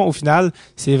sélection, au final,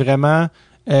 c'est vraiment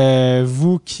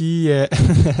vous qui...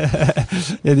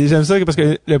 J'aime ça parce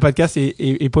que le podcast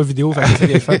est pas vidéo. Fait que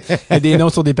c'est fun. Il y a des noms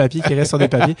sur des papiers qui restent sur des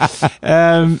papiers.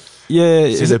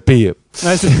 c'est le pire.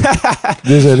 Ouais,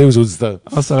 Désolé aux auditeurs.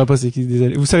 On saura pas c'est qui,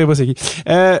 désolé. Vous savez pas c'est qui.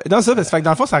 Non, ça, fait que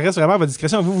dans le fond, ça reste vraiment à votre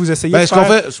discrétion. Vous essayez de Ce qu'on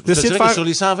faire... fait, je te dirais que sur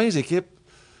les 120 équipes,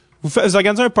 Vous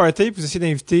organisez un party puis vous essayez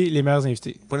d'inviter les meilleurs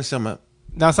invités. pas nécessairement.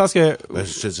 Dans le sens que... Ben,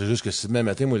 je te dis juste que si demain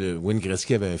matin, moi, le Wayne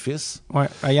Gretzky avait un fils. Ouais.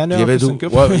 Il y en a Il y avait une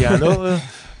couple. ouais, il y en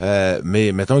a,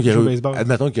 mais mettons qu'il y Joue au aurait baseball.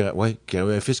 admettons qu'il y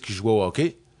aurait un fils qui joue au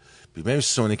hockey. Puis même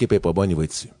si son équipe est pas bonne, il va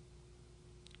être ici.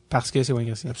 Parce que c'est Wayne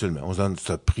Gretzky. Absolument. On se donne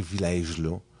ce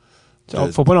privilège-là.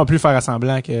 Faut pas non plus faire à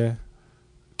semblant que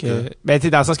ben tu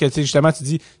sais dans le sens que tu sais justement tu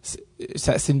dis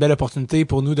c'est une belle opportunité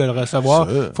pour nous de le recevoir.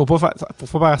 Faut pas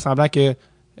faire semblant que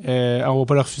on va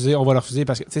pas le refuser, on va le refuser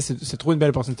parce que tu sais c'est trop une belle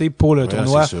opportunité pour le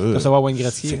tournoi de recevoir Wayne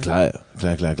Gretzky. C'est clair.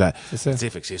 C'est ça. Tu sais,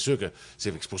 fait que c'est sûr que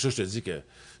c'est pour ça que je te dis que tu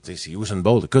sais c'est Usain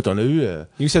Bolt. Écoute, on a eu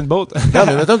Usain Bolt. Non,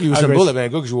 mais mettons que Usain Bolt avait un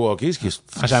gars qui joue au hockey, ce qui est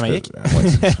en Jamaïque. Ouais,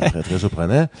 c'est très, très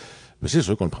surprenant. Mais c'est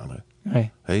sûr qu'on le prendrait.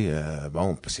 Ouais. Hey,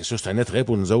 bon, c'est sûr, c'est un attrait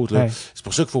pour nous autres. Là. Ouais. C'est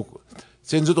pour ça qu'il faut... Tu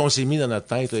sais, nous autres, on s'est mis dans notre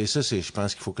tête, là, et ça, je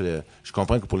pense qu'il faut que... je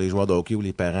comprends que pour les joueurs de hockey ou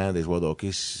les parents des joueurs de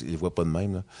hockey, ils les voient pas de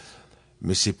même, là.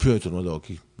 Mais c'est plus un tournoi de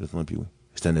hockey, le tournoi Pee-Wee.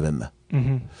 C'est un événement.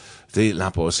 Mm-hmm. Tu sais,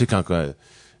 l'an passé, quand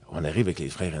on arrive avec les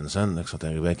frères Henson, là, qui sont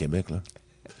arrivés à Québec, là,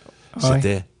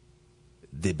 c'était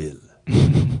débile.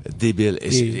 Débile.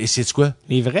 Et c'est quoi?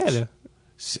 Les vrais, là.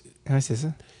 Ouais, c'est ça.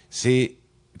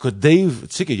 Écoute, Dave,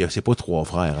 tu sais que c'est pas trois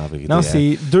frères, en vérité. Non,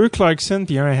 c'est deux Clarkson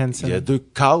puis un Hanson. Il y a deux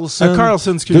Carlson.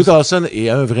 Carlson, excuse. Deux Carlson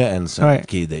et un vrai Hanson,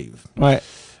 qui est Dave. Ouais.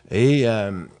 Et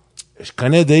je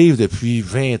connais Dave depuis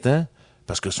 20 ans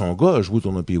parce que son gars a joué au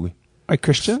tournoi Pee-Wee.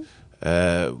 Christian?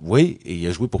 Oui, et il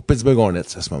a joué pour Pittsburgh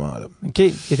Hornets à ce moment-là. OK.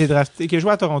 Il a été drafté, qui a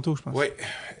joué à Toronto, je pense. Oui.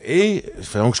 Et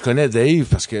donc je connais Dave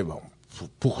parce que, bon,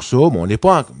 pour ça, bon, on n'est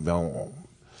pas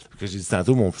que j'ai dit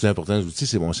tantôt, mon plus important outil,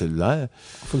 c'est mon cellulaire.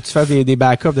 Faut que tu fasses des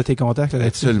backups de tes contacts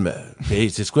là-dessus. Absolument. Et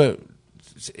tu sais quoi?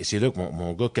 C'est là que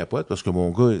mon gars capote parce que mon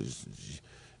gars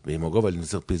va le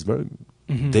dire Pittsburgh.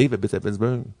 Mm-hmm. Dave habite à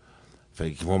Pittsburgh.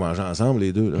 Fait qu'ils vont manger ensemble,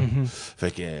 les deux, là. Mm-hmm.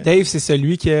 Fait que, Dave, c'est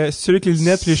celui avec les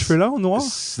lunettes et les cheveux longs, noirs?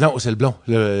 Non, c'est le blond.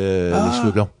 Les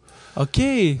cheveux blonds. OK.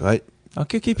 Ouais.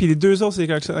 OK. Puis les deux autres, c'est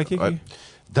Clarkson. OK. Ouais.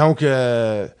 Donc,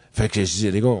 fait que je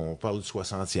disais, les gars, on parle du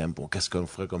 60e, bon, qu'est-ce qu'on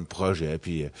ferait comme projet,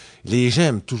 puis les gens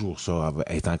aiment toujours ça,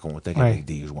 être en contact avec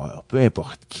des joueurs, peu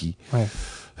importe qui. Ouais.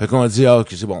 Fait qu'on dit, ok,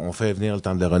 c'est bon, on fait venir le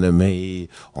temps de la renommée,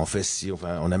 on fait ci,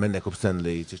 on amène la Coupe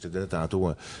Stanley, tu sais, je te donnais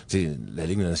tantôt, tu sais, la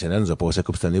Ligue nationale nous a passé la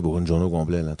Coupe Stanley pour une journée au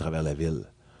complet, là, à travers la ville.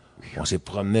 On s'est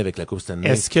promené avec la Coupe Stanley.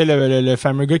 Est-ce que le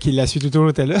fameux gars qui l'a su tout au long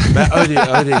était là? Ben,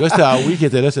 un des gars, c'était Howie qui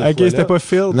était là cette fois-là. OK, c'était pas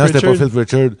Phil Non, c'était Pritchard. pas Phil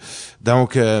Pritchard.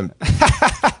 Donc,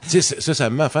 tu sais, ça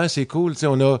me met à faire, c'est cool. Tu sais,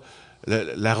 on a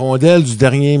la rondelle du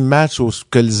dernier match au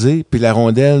Colisée, puis la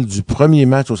rondelle du premier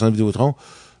match au Centre Vidéotron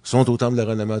sont au Temple de la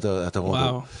Renommée à Toronto.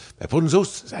 Wow. Ben, pour nous autres,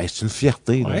 c'est une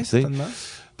fierté. Ouais, tu sais. certainement.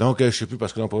 Donc, je sais plus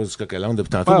parce que là, on parle du coq-à-l'âne depuis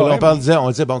tantôt. Ouais, mais là, ouais, on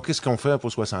disait, bon, qu'est-ce qu'on fait pour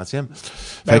le 60e?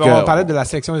 Ben, on parlait de la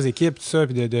sélection des équipes, tout ça,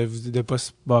 puis de pas se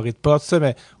barrer de porte, tout ça,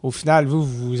 mais au final,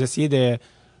 vous essayez de...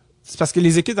 C'est parce que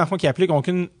les équipes, dans le fond, qui appliquent n'ont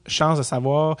aucune chance de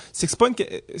savoir. C'est que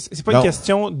c'est pas une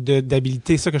question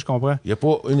d'habilité, ça que je comprends. Il n'y a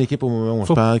pas une équipe au moment où on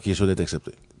se parle qui est sûre d'être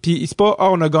acceptée. Puis c'est pas,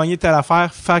 on a gagné telle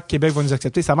affaire, fac, Québec va nous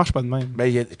accepter. Ça marche pas de même.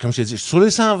 Ben, comme je t'ai dit, sur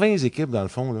les 120 équipes, dans le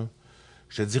fond, là,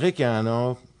 je te dirais qu'il y en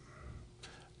a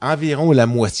environ la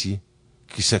moitié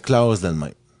qui se classent dans le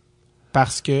même.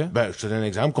 Parce que... Ben, je te donne un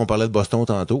exemple, qu'on parlait de Boston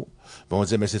tantôt. Ben, on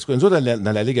disait, mais c'est quoi? Nous autres,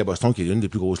 dans la Ligue à Boston, qui est une des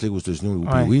plus grosses ligues aux États-Unis, au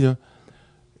Pee-Wee, là,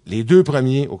 les deux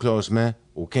premiers au classement,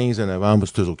 au 15 de novembre,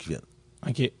 c'est eux autres qui viennent.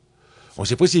 OK. On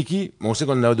sait pas c'est qui, mais on sait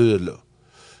qu'on en a deux de là.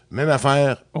 Même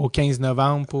affaire. Au 15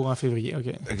 novembre pour en février,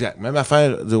 OK. Exact. Même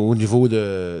affaire au niveau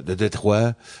de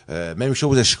Détroit. Même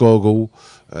chose à Chicago.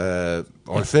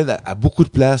 On le fait à beaucoup de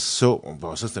places, ça.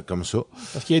 Bon, ça, c'est comme ça.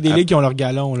 Parce qu'il y a des ligues qui ont leur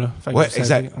galon, là. Fait que ouais, vous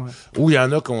savez, exact. ouais. Ou il y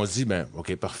en a qu'on se dit, ben,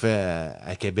 OK, parfait,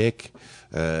 à Québec,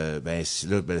 ben, c'est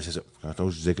ça.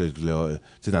 Quand je disais que, tu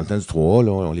sais, dans le temps du 3A,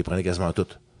 là, on les prenait quasiment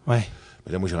toutes. Ouais.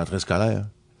 Mais là, moi, j'ai rentré scolaire.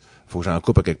 Faut que j'en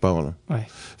coupe à quelque part, là. Ouais.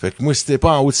 Fait que moi, si t'es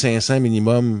pas en haut de 500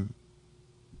 minimum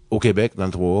au Québec, dans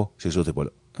le 3A, c'est sûr que t'es pas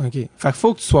là. OK. Fait qu'il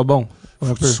faut que tu sois bon.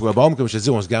 Faut que tu sois bon, mais comme je te dis,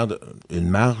 on se garde une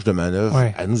marge de manœuvre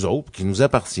ouais. à nous autres, qui nous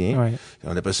appartient. Ouais.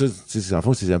 On appelle ça, tu sais, en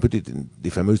fond, c'est un peu des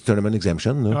fameuses tournament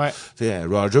exemptions, là. Ouais. Tu sais, à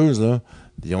Rogers, là,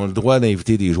 ils ont le droit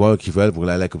d'inviter des joueurs qui veulent pour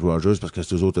aller à la Coupe Rogers parce que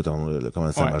c'est eux autres qui ont le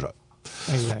commanditaire majeur.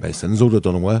 Exact. Ben, c'est nous autres, le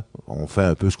tournoi. On fait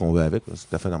un peu ce qu'on veut avec. C'est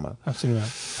tout à fait normal. Absolument.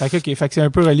 Fait que c'est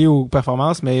un peu relié aux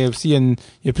performances, mais aussi il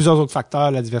y a plusieurs autres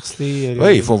facteurs, la diversité.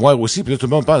 Oui, il faut voir aussi. Puis là, tout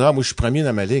le monde pense, moi, je suis premier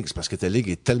dans ma ligue. C'est parce que ta ligue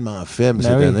est tellement faible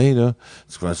cette année, là.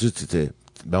 Tu penses que tu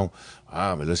bon,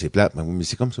 mais là, c'est plate. Mais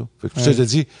c'est comme ça. Fait que tout ça, je te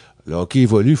dis, le hockey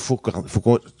évolue. Faut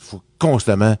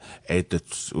constamment être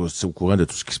au courant de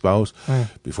tout ce qui se passe. Puis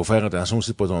il faut faire attention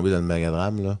aussi de pas tomber dans le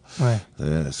mégadrame, là.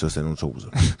 Ça, c'est une autre chose.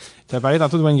 Tu as parlé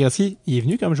tantôt de Wayne Gretzky. Il est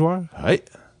venu comme joueur. Oui.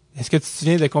 Est-ce que tu te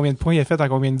souviens de combien de points il a fait en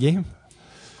combien de games?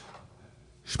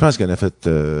 Je pense qu'il en a fait,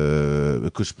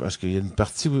 écoute, je pense qu'il y a une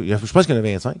partie, je pense qu'il y en a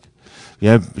 25. Je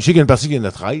sais qu'il y a une partie qui en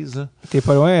a 13, là. T'es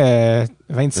pas loin,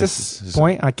 26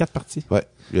 points en 4 parties. Ouais.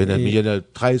 Il y en a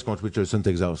 13 contre Richardson,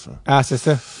 Texas, là. Ah, c'est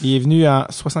ça. Il est venu en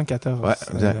 74. Ouais,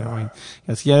 exact.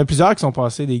 Parce qu'il y en a plusieurs qui sont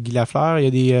passés, des Guy Lafleur. Il y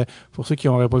a des, pour ceux qui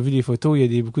n'auraient pas vu les photos,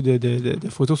 il y a beaucoup de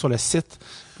photos sur le site.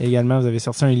 Et également, vous avez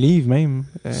sorti un livre même.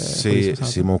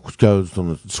 C'est mon coup de cœur du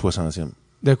 60e.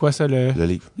 De quoi ça, le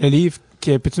livre? Le livre,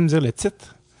 peux-tu me dire le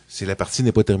titre? C'est La partie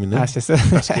n'est pas terminée. Ah, c'est ça.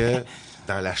 Parce que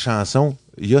dans la chanson,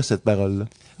 il y a cette parole-là.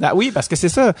 Ah, oui, parce que c'est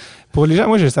ça. Pour les gens,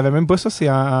 moi, je savais même pas ça. C'est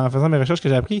en faisant mes recherches que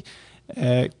j'ai appris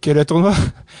que le tournoi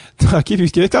de hockey du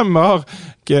Québec est comme mort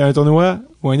qu'un tournoi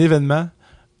ou un événement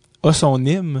a son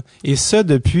hymne. Et ça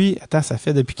depuis... Attends, ça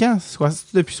fait depuis quand?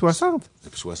 Depuis 60?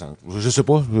 Depuis 60. Je sais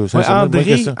pas.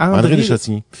 André de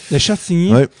Chatigny. De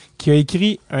Chatigny, qui a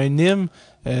écrit un hymne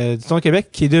du tournoi Québec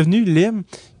qui est devenu l'hymne.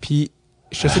 Puis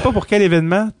je sais pas pour quel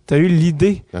événement t'as eu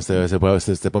l'idée.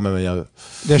 C'était pas ma meilleure.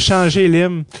 De changer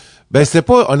l'hymne. Ben,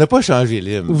 on n'a pas changé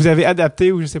l'hymne. Ou vous avez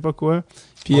adapté ou je sais pas quoi.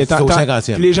 Puis, au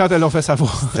 50e. Puis les gens te l'ont fait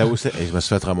savoir. Je me suis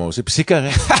fait ramasser. Puis c'est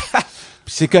correct.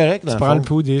 Puis c'est correct, dans le fond. Tu prends le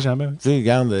pouls des gens, même. Tu sais,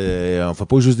 regarde, on fait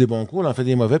pas juste des bons coups, on en fait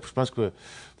des mauvais. Puis je pense que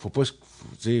faut pas, tu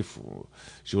sais,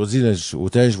 je vous dis,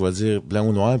 autant je vais dire blanc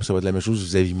ou noir, puis ça va être la même chose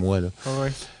vis-à-vis moi, là.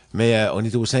 Mais on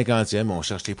était au 50e, on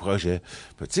cherche les projets.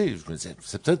 Puis tu sais, je me disais,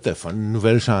 c'est peut-être fun, une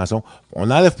nouvelle chanson. On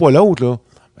n'enlève pas l'autre, là.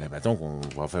 Ben, mettons qu'on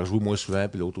va faire jouer moi souvent,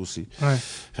 puis l'autre aussi.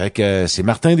 Fait que c'est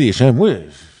Martin Deschamps. Moi,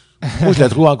 je la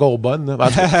trouve encore bonne. Là.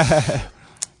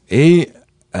 Et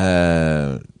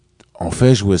on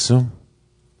fait jouer ça.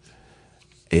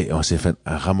 Et on s'est fait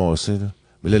ramasser. Là.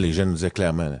 Mais là, les gens nous disaient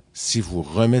clairement, là, si vous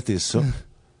remettez ça,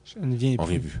 on ne vient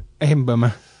plus.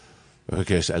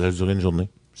 OK, elle a duré une journée.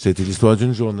 C'était l'histoire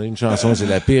d'une journée. Une chanson, c'est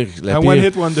la pire. One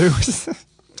hit wonder.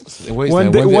 Oui,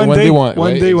 one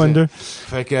day wonder.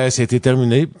 Fait que c'était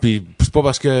terminé. Puis c'est pas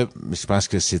parce que je pense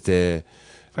que c'était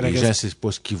les gens, c'est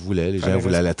pas ce qu'ils voulaient. Les gens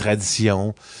voulaient la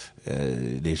tradition.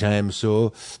 Les gens aiment ça.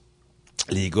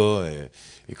 Les gars,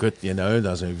 écoute, il y en a un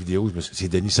dans une vidéo, c'est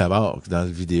Denis Savard dans la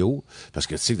vidéo, parce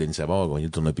que tu sais que Denis Savard a gagné le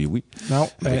tournoi Pee-Wee. Non.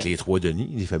 Avec les 3 Denis,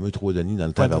 les fameux 3 Denis dans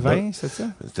le temps. Pas de vin, c'est ça?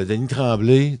 C'était Denis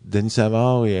Tremblay, Denis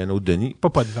Savard et un autre Denis.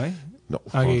 Pas de vin? Non.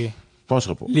 Okay. Je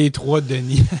penserais pas. Les 3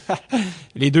 Denis.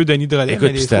 Les 2 Denis de relais.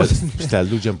 Écoute, c'était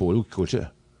Aldo Giampolo qui coachait.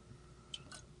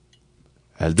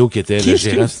 Aldo qui était le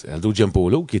gérant, Aldo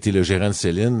Giampolo qui était le gérant de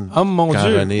Céline. Oh mon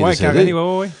Dieu. Ouais, Caroné,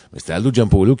 ouais. Mais c'était Aldo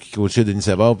Giampolo qui coachait Denis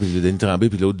Savard puis Denis Tremblay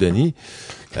puis l'autre Denis.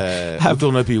 Au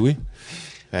tournoi Pee-Wee.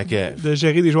 De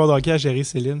gérer des joueurs de hockey à gérer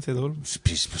Céline, c'est drôle.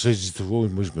 Puis c'est pour ça que je dis toujours,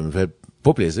 moi je me fais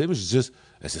pas plaisir, mais je dis juste,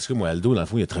 c'est ce que moi Aldo dans le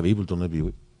fond il a travaillé pour le tournoi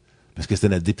Pee-Wee. Parce que c'était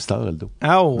notre dépisteur, Aldo.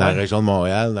 Ah, ouais. Dans la région de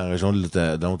Montréal, dans la région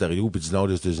de l'Ontario, puis du nord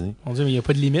des États-Unis. Mon Dieu, mais il n'y a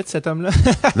pas de limite, cet homme-là.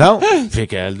 Non. Fait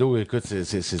qu'Aldo, écoute, fait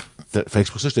que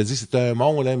c'est pour ça que je te dis, c'est un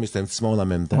monde, là, mais c'est un petit monde en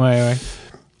même temps. Ouais.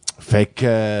 Fait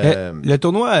que... Le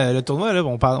tournoi, là,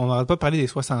 on n'arrête pas de parler des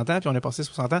 60 ans, puis on est passé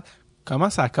 60 ans. Comment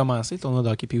ça a commencé, le tournoi de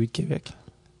hockey Pee-Wee de Québec?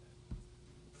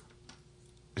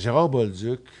 Gérard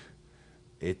Bolduc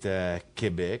est à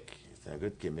Québec, c'est un gars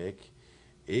de Québec,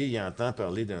 et il entend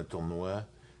parler d'un tournoi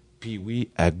Pee-Wee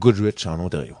à Goodrich, en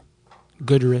Ontario.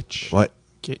 Goodrich? Ouais.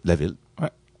 Okay. La ville. Ouais.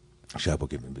 Je savais pas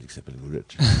qu'il y avait une ville qui s'appelle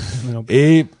Goodrich.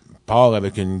 Et part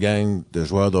avec une gang de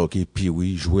joueurs de hockey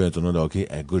Pee-Wee jouer un tournoi de hockey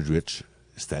à Goodrich.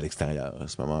 C'était à l'extérieur, à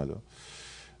ce moment-là.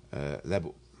 Là-bas.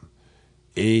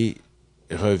 Et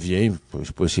revient, je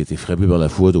sais pas s'il a été frappé par la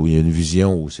foudre ou il y a une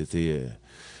vision où c'était...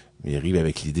 mais il arrive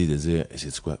avec l'idée de dire,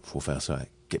 sais-tu quoi, faut faire ça à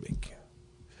Québec.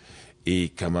 Et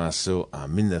il commence ça en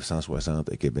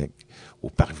 1960 à Québec, au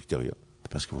Parc Victoria.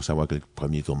 Parce qu'il faut savoir que le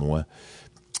premier tournoi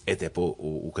était pas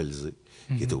au Colisée,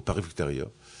 il était au Parc Victoria.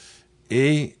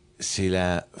 Et c'est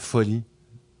la folie.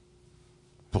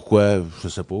 Pourquoi? Je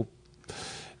sais pas.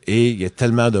 Et il y a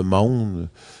tellement de monde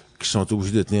qui sont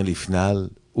obligés de tenir les finales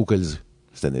au Colisée,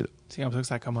 cette année-là. C'est comme ça que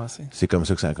ça a commencé. C'est comme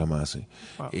ça que ça a commencé.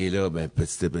 Wow. Et là, ben,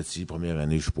 petit à petit, première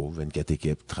année, je sais pas, 24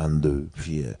 équipes, 32,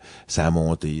 puis ça a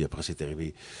monté, après c'est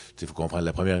arrivé. Tu sais, faut comprendre,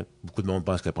 beaucoup de monde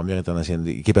pense que la première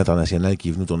équipe internationale qui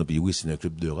est venue tourner Pee-Wee, c'est un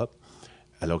club d'Europe.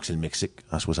 alors que c'est le Mexique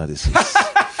en 66.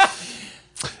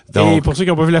 Et pour ceux qui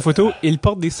n'ont pas vu la photo, il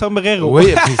porte des sombreros. Oui,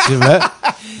 effectivement.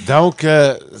 Donc,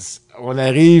 on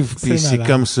arrive, puis c'est malade.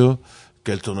 comme ça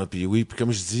que le tournoi Pee-Wee. Puis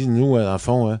comme je dis, nous, en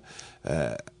fond, tu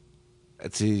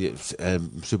sais, M.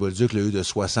 Bolduc l'a eu de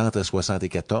 60 à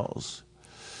 74.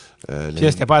 Puis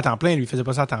là, c'était pas à temps plein, lui, il faisait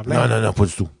pas ça à temps plein. Non, pas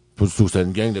du tout. Pas du tout. C'était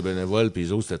une gang de bénévoles, puis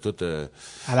les autres, c'était tout...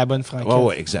 À la bonne franquette.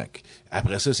 Ouais, exact.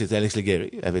 Après ça, c'était Alex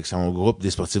Légaré, avec son groupe des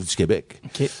sportifs du Québec,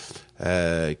 OK.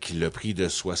 qui l'a pris de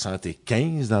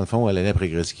 75, dans le fond, à l'année après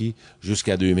Gretzky,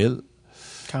 jusqu'à 2000.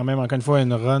 Quand même, encore une fois,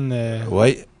 une run...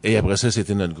 Oui, et après ça,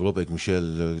 c'était notre groupe avec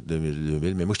Michel, là,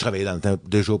 2000. Mais moi, je travaillais dans le temps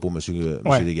déjà pour Monsieur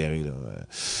Légaré, là.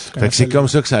 Fait que c'est comme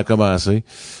ça que ça a commencé.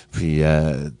 Puis,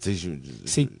 tu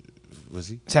sais,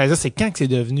 vas-y. Ça veut dire, c'est quand que c'est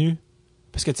devenu...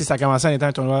 Parce que, tu sais, ça a commencé en étant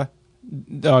un tournoi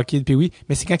de hockey de Pee-Wee,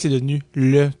 mais c'est quand que c'est devenu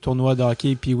le tournoi de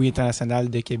hockey Pee-Wee international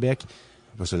de Québec.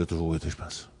 Ça l'a toujours été, je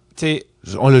pense. Tu sais,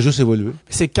 On l'a juste évolué.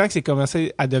 c'est quand que c'est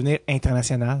commencé à devenir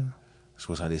international?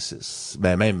 66.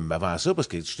 Ben, même avant ça, parce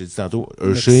que je t'ai dit tantôt,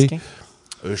 Mexicain.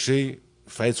 Hershey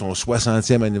fête son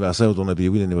 60e anniversaire au tournoi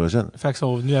Pee-Wee l'année prochaine. Fait qu'ils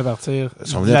sont venus à partir... Ils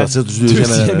sont venus à partir du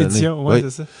deuxième édition. Ouais, oui.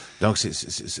 c'est ça. Donc,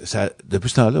 ça, depuis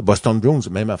ce temps-là, Boston Bruins,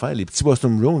 même affaire. Les petits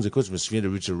Boston Bruins, écoute, je me souviens de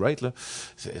Richard Wright, là.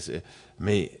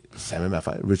 Mais c'est la même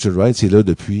affaire. Richard Wright, c'est là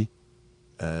depuis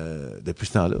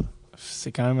ce temps-là.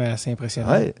 C'est quand même assez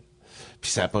impressionnant. Ouais.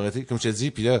 Puis ça a pas été, comme je te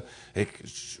dis, puis là,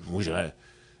 moi,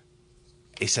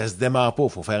 et ça se démarre pas.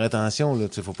 Faut faire attention, là.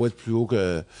 Faut pas être plus haut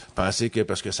que penser que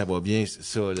parce que ça va bien,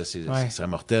 ça, là, c'est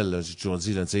mortel, là. J'ai toujours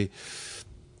dit, là, tu sais.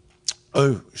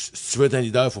 Si tu veux être un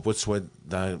leader, faut pas que tu sois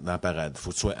dans la parade.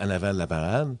 Faut que tu sois en avant de la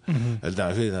parade. Mm-hmm. Le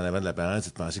danger d'être en avant de la parade,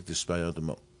 c'est de penser que tu es supérieur à tout le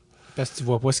monde. Parce que tu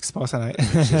vois pas ce qui se passe en arrière.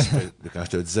 Quand je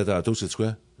te le disais tantôt, c'est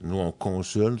quoi? Nous, on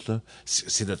consulte, là.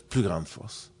 C'est notre plus grande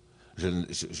force. Je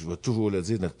vais toujours le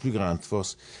dire, notre plus grande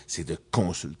force, c'est de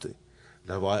consulter.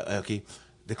 D'avoir, OK,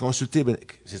 de consulter,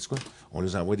 c'est quoi? On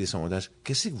nous envoie des sondages.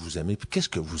 Qu'est-ce que vous aimez, puis qu'est-ce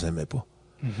que vous aimez pas?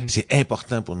 Mm-hmm. C'est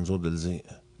important pour nous autres de le dire,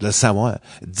 de le savoir.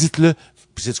 Dites-le,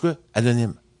 puis c'est quoi?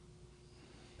 Anonyme.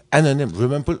 Anonyme. Je veux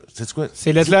même pas, c'est quoi?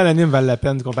 Ces lettres-là anonymes valent la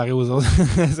peine comparées aux autres.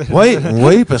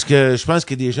 Oui, parce que je pense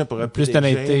qu'il y a des gens pourraient plus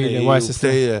d'honnêteté. Ouais, c'est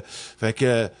ça. Fait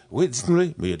que, oui,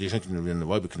 dites-nous-le. Mais il y a des gens qui nous viennent nous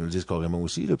voir et qui nous le disent carrément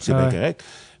aussi, là, puis c'est bien correct.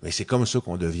 Mais c'est comme ça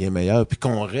qu'on devient meilleur, puis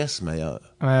qu'on reste meilleur.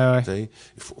 Ouais.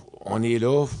 On est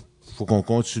là, faut qu'on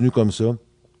continue comme ça.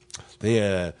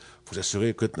 Faut s'assurer,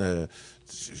 écoute,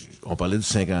 on parlait du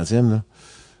 50e, là.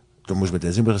 Donc, moi, je m'étais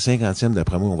dit, pour le 50e,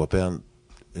 d'après moi, on va perdre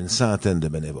une centaine de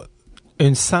bénévoles.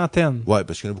 Une centaine? Ouais,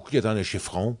 parce qu'il y en a beaucoup qui attendent le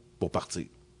chiffron pour partir.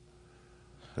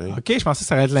 OK, je pensais que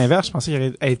ça allait être l'inverse. Je pensais qu'il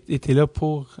aurait été là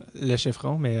pour le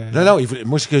chiffron, mais... Non,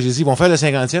 moi, ce que j'ai dit, ils vont faire le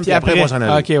 50e, puis après, ils vont s'en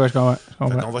aller. OK, ouais, je comprends.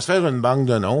 On va se faire une banque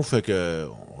de noms, fait que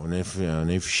on a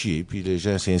un fichier, puis les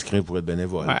gens s'inscrivent pour être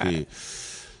bénévoles. Ouais. Puis,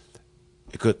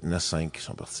 écoute, il y en a 5 qui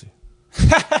sont partis.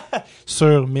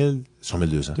 Sur 1000... Sur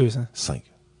 1200. 200. 5.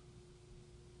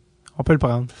 On peut le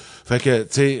prendre. Fait que, tu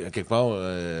sais, quelque part...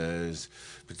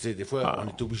 tu sais, des fois, on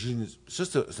est obligé... Ça,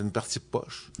 c'est une partie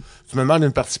poche. Tu me demandes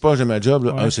une partie poche de ma job,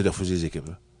 là, c'est de refuser les équipes.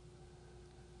 Là.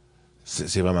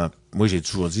 C'est vraiment... Moi, j'ai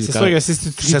toujours dit... C'est sûr que si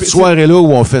tu cette soirée-là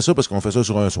où on fait ça, parce qu'on fait ça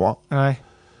sur un soir, ouais.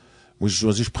 moi, j'ai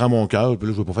toujours dit, je prends mon cœur, puis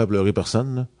là, je veux pas faire pleurer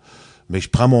personne, là, mais je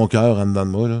prends mon cœur en dedans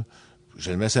de moi, là,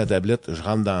 je le mets sur la tablette, je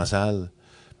rentre dans la salle,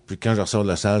 puis quand je ressors de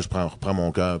la salle, je reprends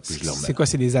mon cœur, puis je le remets. C'est quoi,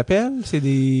 c'est des appels? C'est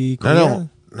des courriels?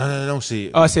 Non,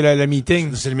 c'est... Ah, c'est le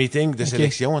meeting. C'est le meeting de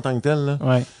sélection en tant que tel, là.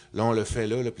 Ouais. Là, on le fait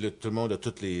là, puis là, tout le monde a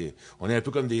toutes les... On est un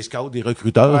peu comme des scouts, des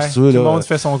recruteurs, Ouais, si tu veux, tout là. le monde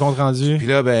fait son compte rendu. Puis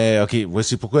là, ben, OK,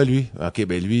 voici pourquoi lui. OK,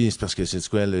 ben lui, c'est parce que c'est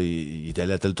quoi, là, il est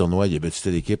allé à tel tournoi, il a battu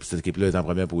telle équipe, cette équipe-là est en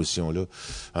première position, là.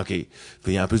 OK.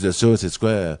 Puis en plus de ça, c'est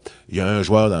quoi, il y a un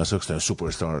joueur dans ça que c'est un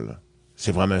superstar, là.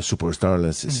 C'est vraiment un superstar,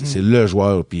 là. C'est le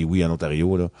joueur, puis oui, en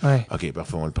Ontario, là. Ouais. OK,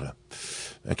 parfait, on le prend.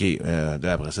 OK,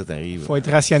 là, après ça, t'arrives. Faut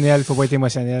être rationnel, faut pas être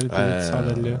émotionnel, puis tu sors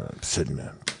de là. Absolument.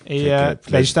 Et,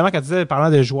 justement, quand tu disais, parlant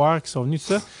de joueurs qui sont venus,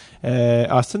 tout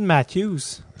ça, Austin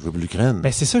Matthews. Je veux pour l'Ukraine.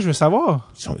 Ben, c'est ça, je veux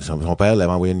savoir. Son père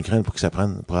l'avait envoyé en Ukraine pour qu'il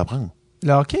s'apprenne, pour apprendre.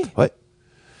 Le hockey? Ouais.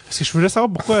 Parce que je voulais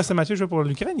savoir pourquoi Austin Matthews joue pour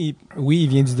l'Ukraine. Oui, il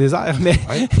vient du désert, mais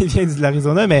il vient de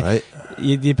l'Arizona, mais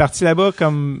il est parti là-bas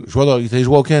comme... Il était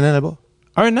joué au hockey 1 an là-bas.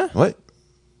 1 an? Oui.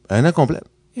 1 an complet.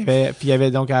 Puis il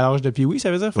avait donc à l'âge de Pee-Wee, ça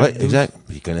veut dire? Oui, exact.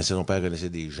 Puis son père connaissait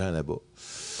des gens là-bas.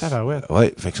 Tabarouette. Oui,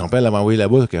 fait que son père l'avait envoyé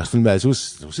là-bas. Austin Matthews,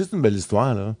 c'est une belle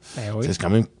histoire, là. Ben oui. C'est quand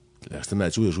même, Austin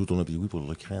Matthews a joué au tournoi Pee-Wee pour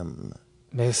l'Ukraine.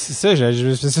 Ben, c'est ça,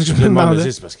 c'est ça que je me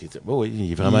demandais. C'est parce qu'il était, oui,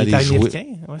 il est vraiment allé jouer.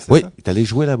 Ouais, oui, ça. il est allé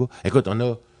jouer là-bas. Écoute, on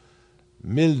a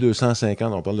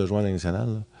 1250, on parle de joueurs nationaux,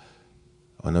 là.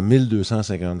 On a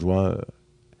 1250 joueurs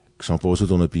qui sont passés au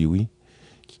tournoi Pee-Wee,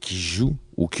 qui jouent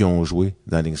ou qui ont joué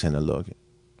dans la Ligue nationale de hockey.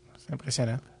 C'est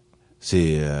impressionnant.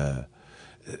 C'est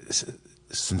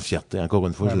une fierté. Encore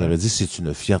une fois, je l'aurais dit, c'est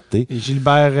une fierté. Et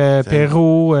Gilbert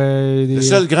Perrault. Le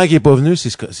seul grand qui est pas venu, c'est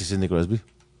Sidney Crosby.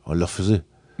 On l'a refusé.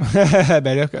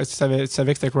 Ben là, tu savais que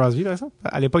c'était Crosby, par exemple?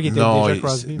 À l'époque, il était déjà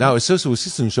Crosby. Non, ça, c'est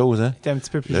aussi une chose, hein. Il était un petit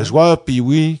peu plus Le jeune. joueur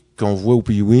Pee-wee qu'on voit au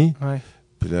Pee-wee, Ouais.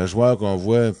 puis le joueur qu'on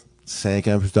voit 5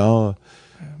 ans plus tard,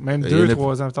 Même il y en 2, a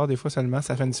 3 ans plus tard, des fois seulement,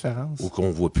 ça fait une différence. ou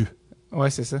qu'on voit plus. Ouais,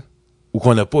 c'est ça. Ou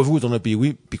qu'on n'a pas vu au tournoi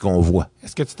Pee-wee, puis qu'on voit.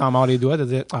 Est-ce que tu t'en mords les doigts de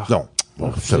dire, Non.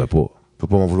 Bon, je savais pas. Je peux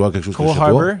pas m'en vouloir quelque chose que je Cole sais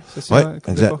Harbour, pas. c'est ça? Ouais,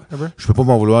 exact. Cole Harbour? Je peux pas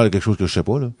m'en vouloir quelque chose que je sais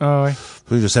pas, là. Ah ouais.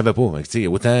 Je savais pas. Tu sais,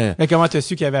 autant... Mais comment t'as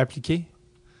su qu'il avait appliqué?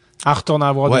 En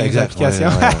retournant voir Ouais, des exact. applications.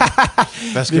 Ouais, ouais.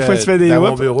 Parce Des que fois, tu fais des dans mon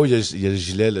whoops. bureau, il y a le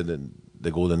gilet là, de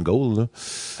Golden Goal, là.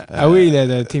 Ah oui,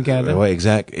 le Team Canada. Ouais,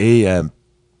 exact. Et,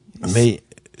 mais,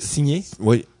 Signé.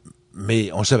 oui,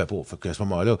 mais on le savait pas. Fait qu'à ce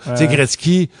moment-là, Ouais. tu sais,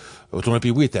 Gretzky, au tournoi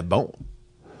Pee-wee, était bon.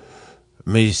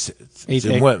 Mais, Et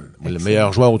c'est moi, le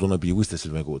meilleur joueur au tournoi Pee-wee, c'était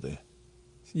Sylvain Côté.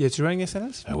 Y a-tu joué un national?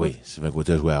 Ah oui, Sylvain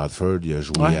Côté a joué à Hartford, il a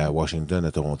joué Ouais. à Washington,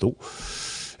 à Toronto.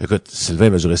 Écoute, Sylvain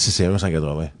mesurait 6'1",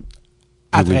 180.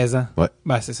 À Oui. 13 ans. Ouais.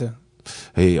 Ben, c'est ça.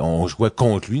 Et on jouait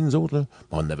contre lui, nous autres, là.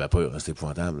 On en avait peur, hein, c'était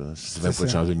épouvantable, là. Sylvain C'est pouvait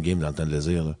ça. changer une game dans le temps de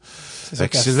plaisir, là. C'est Fait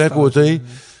que qu'à Sylvain cet Côté,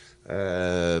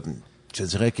 âge, je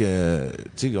dirais que,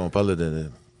 tu sais, on parle de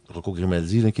Rocco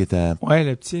Grimaldi, là, qui était à Ouais,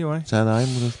 le petit, ouais. Sanheim, là.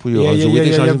 Je sais pas, il a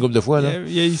été changé une couple de fois, là.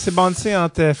 Il s'est bandé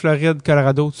entre Floride,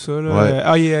 Colorado, tout ça,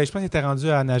 là. Ouais. Je pense qu'il était rendu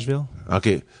à Nashville. OK.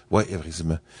 Ouais,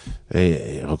 effectivement.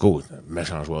 Et Rocco,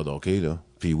 méchant joueur de hockey, là.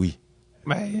 Puis oui.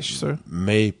 Ben, je suis sûr.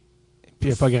 Mais Puis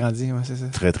il a pas grandi, ouais, c'est ça.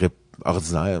 très, très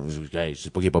ordinaire. Je sais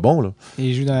pas qu'il est pas bon, là.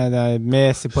 Il joue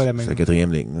mais c'est pas la même. C'est la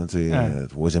quatrième ligne, là, tu sais, Ouais.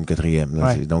 troisième, quatrième, là.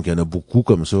 Ouais. Donc, il y en a beaucoup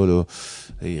comme ça, là.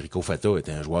 Et Rico Fata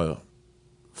était un joueur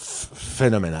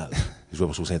phénoménal. Il jouait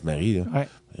pour Sault-Sainte-Marie, là. Ouais.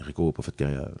 Rico n'a pas fait de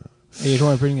carrière. Il joue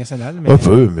un peu Ligue nationale, mais. Un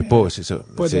peu, mais pas, c'est ça.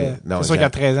 Pas de, C'est- c'est non, sûr qu'à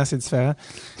exact. 13 ans, c'est différent.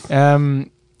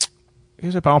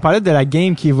 On parlait de la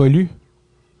game qui évolue.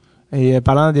 Et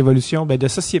parlant d'évolution, ben de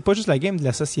société, pas juste la game, de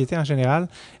la société en général.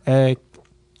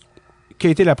 Qui a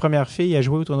été la première fille à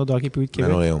jouer au tournoi de hockey Pee-wee de Québec?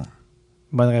 Manon Réaume.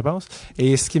 Bonne réponse.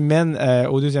 Et ce qui me mène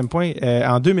au deuxième point,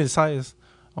 en 2016,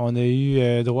 on a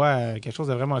eu droit à quelque chose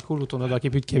de vraiment cool au tournoi de hockey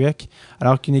Pee-wee de Québec,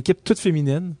 alors qu'une équipe toute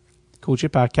féminine, coachée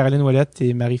par Caroline Ouellette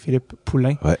et Marie-Philippe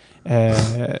Poulain, Ouais.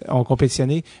 ont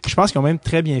compétitionné. Je pense qu'ils ont même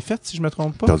très bien fait, si je me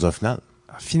trompe pas. Perdu en finale.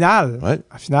 En finale. Ouais.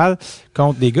 En finale,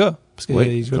 contre des gars. Parce que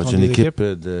Oui, ils jouaient contre contre une des équipe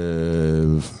équipes.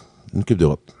 une équipe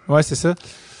d'Europe. Ouais, c'est ça.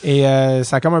 Et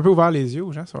ça a comme un peu ouvert les yeux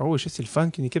aux gens. Oh, shit, c'est le fun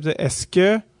qu'une équipe. Est-ce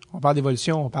que, on parle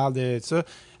d'évolution, on parle de ça,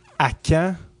 à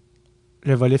quand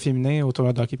le volet féminin au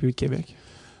tournoi de hockey Pee-wee de Québec?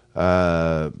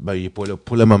 Ben, il est pas là.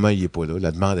 Pour le moment, il est pas là.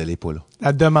 La demande, elle est pas là.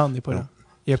 La demande n'est pas Non. là.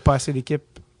 Il n'y a pas assez d'équipes.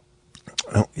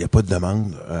 Non, il n'y a pas de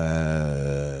demande.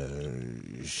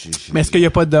 Mais est-ce qu'il n'y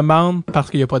a pas de demande parce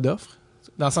qu'il n'y a pas d'offre?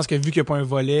 Dans le sens que vu qu'il n'y a pas un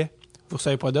volet, vous ne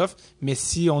recevez pas d'offre. Mais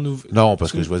si on ouvre. Non,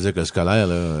 parce que je veux dire que le scolaire,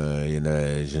 là,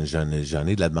 j'en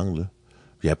ai de la demande, là.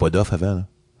 Il n'y a pas d'offre avant, là.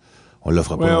 On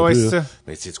l'offre pas. Ouais, non ouais, plus, c'est là. ça.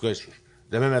 Mais tu sais quoi,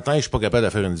 demain matin, je suis pas capable de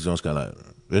faire une division scolaire.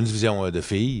 Une division de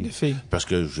filles. Des filles. Parce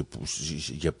que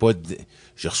y a pas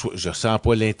je ressens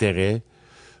pas l'intérêt,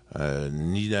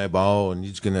 ni d'un bord,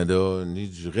 ni du Canada, ni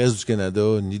du reste du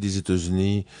Canada, ni des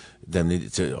États-Unis, d'amener, tu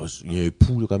sais, il y a un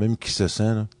pouls, là, quand même, qui se sent,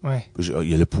 là. Ouais. Il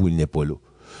y a le pouls, il n'est pas là.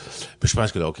 Puis je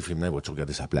pense que le hockey féminin va toujours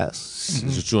garder sa place.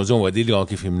 J'ai toujours dit, on va aider le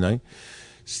hockey féminin.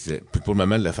 Puis pour le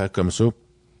moment, de le faire comme ça,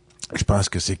 je pense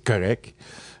que c'est correct.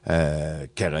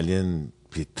 Caroline,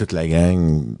 puis toute la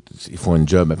gang, ils font un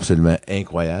job absolument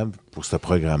incroyable pour ce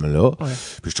programme-là. Ouais.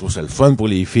 Puis je trouve ça le fun pour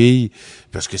les filles,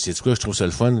 parce que c'est quoi, je trouve ça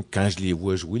le fun quand je les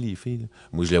vois jouer, les filles. Là.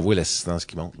 Moi, je les vois l'assistance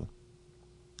qui monte. Là.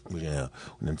 Moi,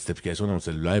 on a une petite application dans mon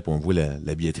cellulaire, puis on voit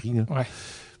la billetterie. Là. Ouais.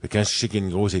 Fait que quand je sais qu'il y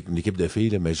a une équipe de filles,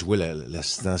 là, mais je vois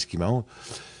l'assistance qui monte.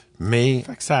 Mais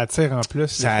Fait que ça attire en plus.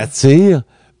 ça attire,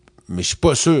 mais je suis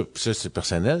pas sûr, pis ça c'est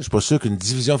personnel, je suis pas sûr qu'une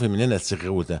division féminine attirerait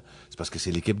autant. C'est parce que c'est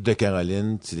l'équipe de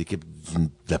Caroline, c'est l'équipe de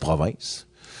la province.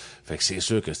 Fait que c'est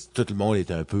sûr que tout le monde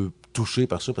est un peu touché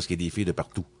par ça parce qu'il y a des filles de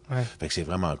partout. Ouais. Fait que c'est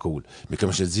vraiment cool. Mais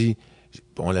comme je te dis,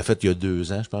 on l'a fait il y a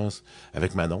 2 ans, je pense,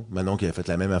 avec Manon. Manon qui a fait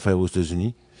la même affaire aux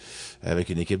États-Unis, avec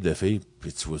une équipe de filles.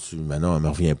 Puis tu vois-tu, Manon, elle me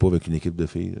revient pas avec une équipe de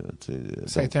filles. Là,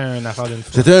 Ça a été une affaire d'une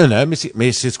fois. c'était un an,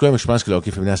 mais c'est quoi, je pense que le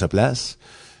hockey féminin a sa place.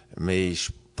 Mais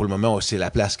pour le moment, c'est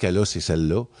la place qu'elle a, c'est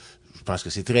celle-là. Je pense que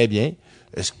c'est très bien.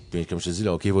 Comme je te dis, le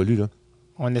hockey évolue, là.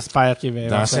 On espère qu'il va.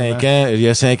 Dans 5 ans, il y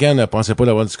a 5 ans, on ne pensait pas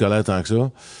d'avoir du scolaire tant que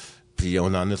ça. Puis on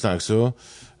en a tant que ça.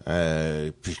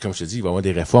 Puis comme je te dis, il va y avoir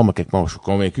des réformes à quelque part. Je suis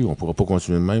convaincu, on ne pourra pas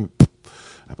continuer de même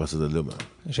À partir de là, ben...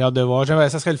 J'ai hâte de voir.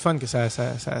 Ça serait le fun que ça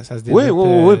se développe.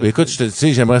 Oui. Ben, écoute, tu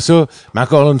sais, j'aimerais ça. Mais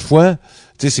encore une fois,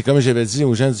 tu sais, c'est comme j'avais dit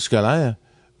aux gens du scolaire.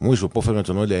 Moi, je vais pas faire un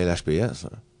tournoi de la LHPS.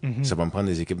 Ça va me prendre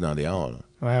des équipes dans des hors.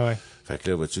 Ouais. Fait que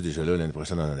là, vois-tu, déjà là, l'année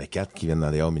prochaine, on en a 4 qui viennent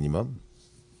dans des hors minimum.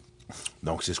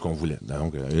 Donc, c'est ce qu'on voulait.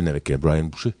 Donc, une avec Brian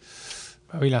Boucher.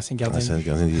 Ah oui, l'ancien gardien. L'ancien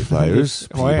gardien des Flyers.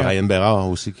 Puis Brian Bérard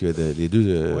aussi, qui a les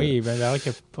deux. Oui, Bérard qui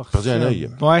a perdu un œil.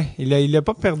 Ouais, il l'a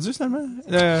pas perdu, finalement.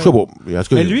 Je sais pas. En tout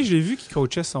cas, mais lui, je l'ai vu qu'il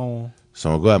coachait son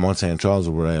gars à Mont-Saint-Charles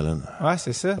au Rhode Island. Ouais,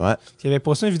 c'est ça. Ouais. Il avait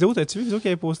posté une vidéo. T'as-tu vu la vidéo qu'il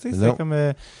avait postée? C'était non. comme...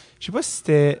 je sais pas si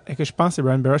c'était... que je pense que c'est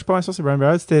Brian Bérard. Je suis pas sûr que c'est Brian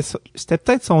Bérard. C'était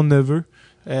peut-être son neveu.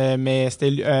 Mais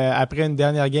c'était après une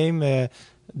dernière game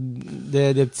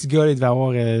de petits gars, il devait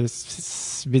avoir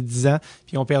 8-10 ans,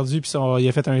 puis ils ont perdu, puis il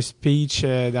a fait un speech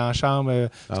dans la chambre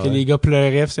parce que les gars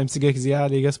pleuraient, puis c'est un petit gars qui dit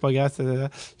les gars c'est pas grave,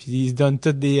 puis ils se donnent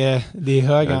tous des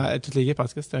hugs à toutes les gars,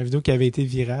 parce que c'était une vidéo qui avait été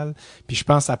virale, puis je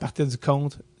pense que ça partait du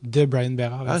compte de Brian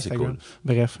Bérard. C'est cool.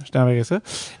 Bref, je t'enverrai ça.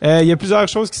 Il y a plusieurs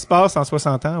choses qui se passent en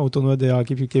 60 ans au tournoi de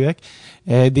hockey du Québec.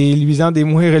 Des luisantes, des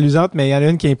moins reluisantes, mais il y en a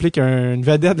une qui implique une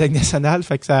vedette de la Ligue nationale,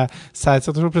 fait que ça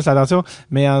attire toujours plus l'attention.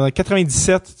 Mais en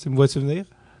 97, tu me vois-tu venir?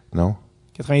 Non.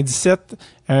 97,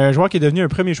 un joueur qui est devenu un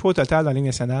premier choix au total dans la Ligue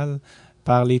nationale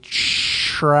par les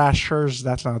Trashers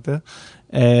d'Atlanta.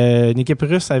 Une équipe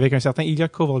russe avec un certain Ilya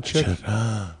Kovalchuk.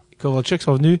 Kovalchuk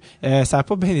sont venus. Ça n'a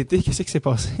pas bien été. Qu'est-ce qui s'est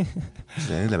passé?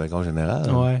 C'est l'année de la bagarre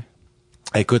générale. Ouais.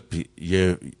 Écoute, puis il y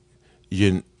a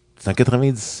une... C'est en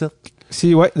 97?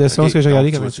 Si, ouais, de ce que j'ai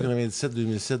regardé. 97,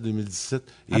 2007, 2017.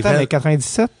 Attends, mais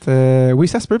 97, oui,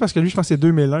 ça se peut parce que lui, je pense que c'est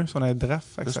 2001, son draft.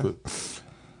 Ça se peut.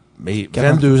 Mais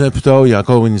 22 ans plus tard, il y a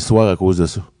encore une histoire à cause de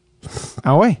ça.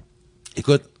 Ah ouais?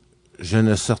 Écoute, je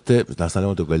ne sortais... Dans ce temps-là,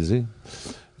 on était alcoolisé.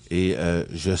 Et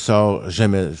je sors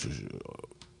jamais...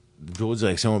 bureau de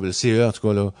direction, le CE, en tout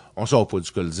cas, là, on sort pas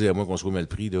du Colisée, à moins qu'on se remette le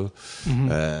prix, là.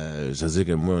 Ça veut dire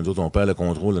que moi, nous autres, on perd le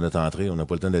contrôle de notre entrée, on n'a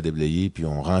pas le temps de la déblayer, puis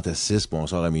on rentre à 6, puis on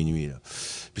sort à minuit, là.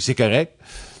 Puis c'est correct.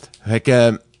 Fait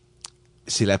que,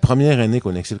 c'est la première année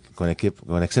qu'on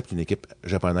accepte une équipe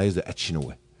japonaise de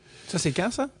Hachinohe. Ça, c'est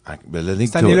quand, ça?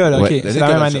 Cette année-là, là, OK. C'est la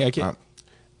même année, OK.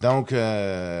 Donc,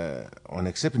 on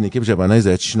accepte une équipe japonaise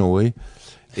de Hachinohe,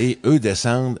 et eux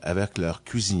descendent avec leur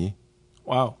cuisinier.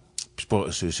 Wow.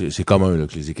 C'est commun là,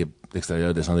 que les équipes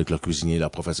d'extérieur descendent avec leurs cuisiniers, leurs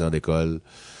professeurs d'école.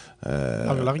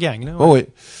 Leur gang, là. Ouais. Oh oui.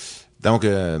 Donc,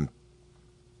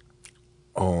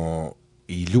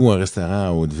 ils louent un restaurant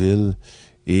à Hauteville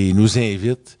et ils nous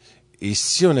invitent. Et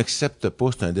si on n'accepte pas,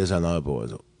 c'est un déshonneur pour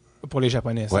eux autres. Pour les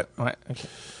Japonais, ça. Ouais. Okay.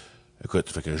 Écoute,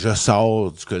 fait que je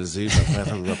sors du Colisée, je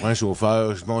prends un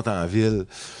chauffeur, je monte en ville,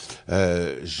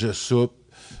 je soupe.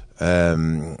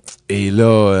 Et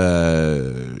là,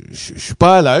 je suis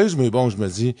pas à l'aise, mais bon, je me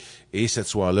dis, et cette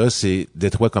soir-là, c'est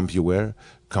Detroit CompuWare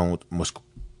contre Moscou.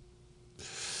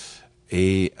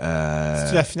 Et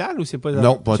c'est-tu la finale ou c'est pas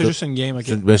non, pas c'est juste une game, OK.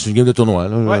 C'est une game de tournoi,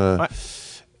 là. Ouais.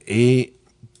 Et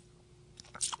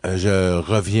je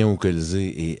reviens au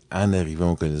Colisée et en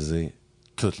arrivant au Colisée,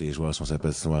 tous les joueurs sont sur la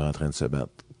patinoire en train de se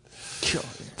battre.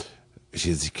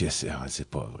 J'ai dit que c'est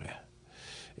pas vrai.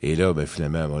 Et là, ben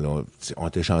finalement, on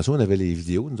était chanceux, on avait les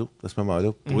vidéos, nous autres, à ce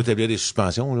moment-là, pour établir des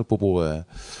suspensions, là, pas pour...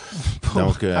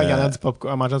 donc, en regardant du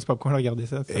popcorn, en mangeant du popcorn, regarder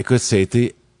ça. Écoute, ça a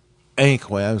été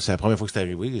incroyable. C'est la première fois que c'est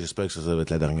arrivé. J'espère que ça va être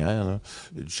la dernière, là.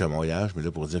 Du chamoyage, mais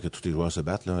là, pour dire que tous les joueurs se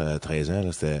battent, là, à 13 ans,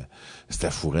 là, c'était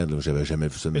fou raide, là. J'avais jamais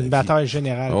vu ça de ma vie. Une bataille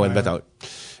générale. Ouais, une bataille.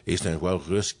 Et c'est un joueur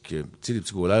russe que, tu sais, les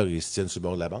petits goalers, ils se tiennent sur le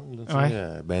bord de la bande,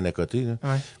 là, bien à côté, là.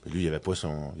 Ouais. Mais lui, il avait pas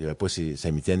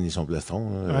sa mitaine, ni son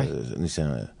plastron, là, ni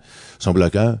son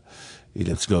bloqueur. Et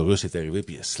le petit gars russe est arrivé,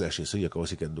 puis il a slashé ça, il a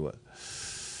cassé 4 doigts.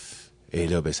 Et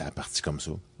là, ben, ça a parti comme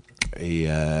ça. Et,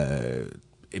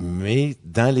 mais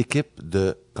dans l'équipe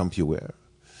de CompuWare,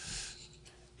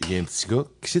 il y a un petit gars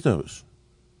qui c'est un russe.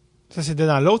 Ça, c'était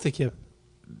dans l'autre équipe.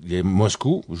 Il y a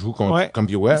Moscou, joue contre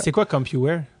CompuWare. C'est quoi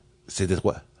CompuWare? C'est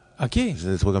Détroit. OK. C'est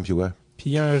Détroit CompuWare.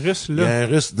 Puis il y a un russe là. Il y a un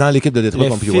russe dans l'équipe de Détroit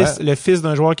CompuWare. Le fils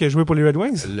d'un joueur qui a joué pour les Red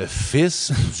Wings? Le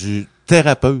fils du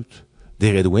thérapeute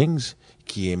des Red Wings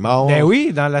qui est mort. Ben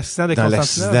oui, dans l'accident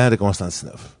de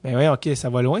Constantinov. Ben oui, OK, ça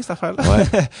va loin cette affaire-là. Ouais.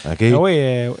 OK. Ben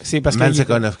oui, c'est parce que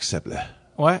Mansekonov qui s'appelait.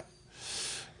 Ouais.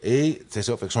 Et c'est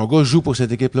ça, fait que son gars joue pour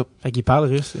cette équipe-là. Fait qu'il parle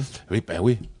russe. Oui, ben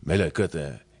oui. Mais là, écoute,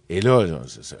 et là,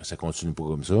 ça continue pas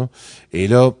comme ça. Et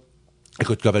là,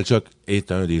 écoute, Kovalchuk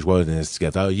est un des joueurs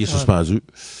d'investigateurs. Il est suspendu.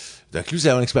 Donc lui,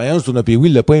 c'est une expérience du tournoi Pee-Wee,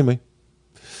 il l'a pas aimé.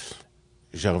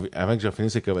 Avant que je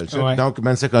finisse avec Kovalchuk. Ouais. Donc,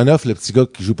 Mansekonov, le petit gars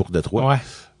qui joue pour Détroit. Ouais.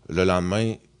 Le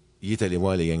lendemain, il est allé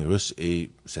voir les gangs russes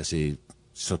et ça s'est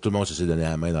tout le monde s'est donné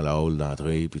la main dans la hall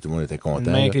d'entrée, puis tout le monde était content.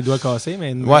 Une main avec là. les doigts cassés,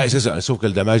 mais Ouais, c'est ça. Sauf que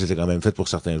le dommage était quand même fait pour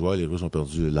certains joueurs. Les Russes ont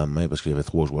perdu le lendemain parce qu'il y avait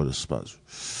 3 joueurs de suspendus.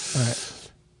 Ouais.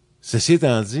 Ceci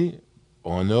étant dit,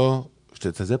 je te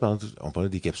disais, on parlait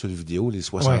des capsules vidéo, les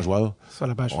 60 joueurs. Sur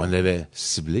la page. On avait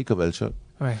ciblé Kovalchuk.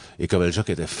 Ouais. Et Kovalchuk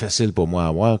était facile pour moi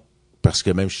à voir parce que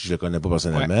même si je le connais pas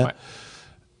personnellement,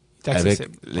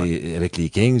 avec les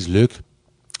Kings, Luc,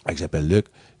 que j'appelle Luc,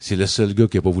 c'est le seul gars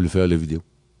qui a pas voulu faire la vidéo.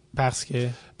 Parce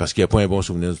qu'il a pas un bon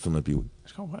souvenir du tournoi Pee-Wee.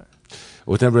 Je comprends.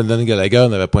 Autant Brendan Gallagher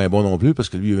n'avait pas un bon non plus parce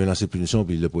que lui, il avait lancé punition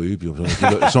puis il l'a pas eu puis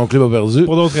son club a perdu.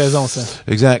 Pour d'autres raisons, ça.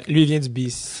 Exact. Lui, il vient du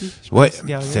BC. Ouais.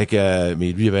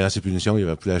 Mais lui, il avait lancé punition, il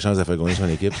avait plus la chance de faire gagner son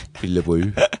équipe puis il l'a pas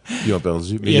eu. Puis ils ont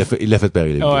perdu. Mais il l'a fait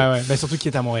pareil. Ouais. Ben, surtout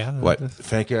qu'il est à Montréal. Ouais.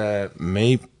 Fait que,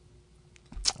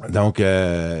 donc,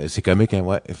 c'est comique, hein,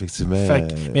 ouais, effectivement.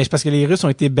 Mais c'est parce que les Russes ont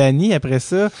été bannis après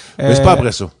ça. Mais c'est pas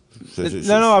après ça.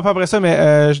 Non, pas après ça,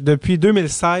 mais depuis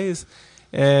 2016,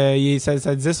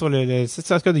 ça disait sur le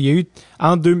site, en tout cas, il y a eu,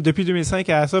 depuis 2005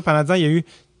 à ça, pendant 10 ans, il y a eu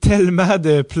tellement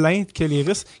de plaintes que les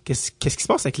Russes... Qu'est-ce qui se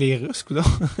passe avec les Russes, coudonc?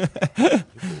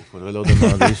 Faudrait leur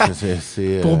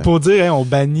demander. Pour dire, hein, on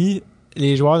bannit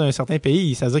les joueurs d'un certain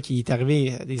pays, ça veut dire qu'il est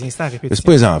arrivé des instants à répétition. Mais c'est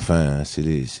pas les enfants, hein,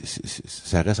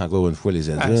 ça reste encore une fois les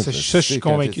adultes. Je suis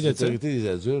convaincu de ça. L'autorité des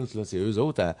adultes, là, c'est eux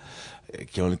autres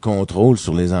qui ont le contrôle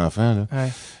sur les enfants. Là. Ouais.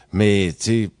 Mais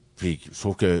tu sais,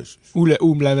 sauf que ou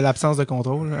l'absence de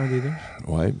contrôle, un des deux.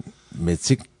 Ouais, mais tu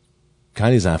sais, quand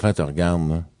les enfants te regardent,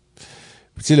 là,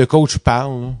 tu sais, le coach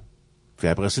parle, là, puis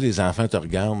après ça, les enfants te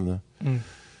regardent, là,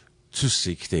 tu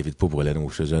sais qu'ils t'invitent pas pour aller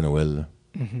chez eux à Noël. Là.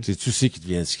 Tu sais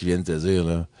ce qu'ils viennent te dire,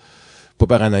 là. Pas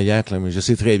paranoïaque, là, mais je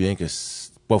sais très bien que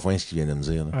c'est pas fin ce qu'ils viennent de me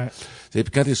dire. Là. Ouais.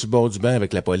 Puis quand t'es sur le bord du banc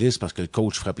avec la police parce que le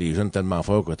coach frappe les jeunes tellement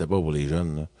fort que t'es pas pour les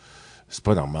jeunes, là, c'est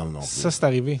pas normal non plus. Ça, c'est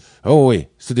arrivé. Oh oui,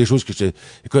 c'est des choses que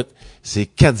Écoute, c'est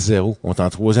 4-0, on est en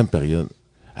 3e période.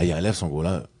 Ah, il enlève son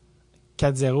goaler.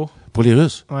 4-0. Pour les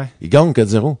Russes. Ouais. Il gagne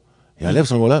 4-0. Il enlève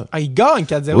son goaler. Ah, il gagne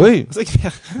 4-0? Oui. C'est ça qu'il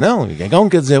fait. Non, il gagne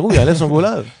 4-0, il enlève son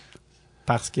goaler.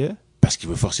 Parce que? Parce qu'il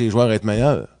veut forcer les joueurs à être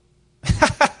meilleurs.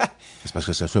 C'est parce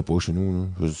que ça se fait pas chez nous.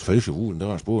 Là. Fallait chez vous, ne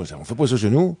dérange pas. On fait pas ça chez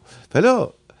nous. Fait là,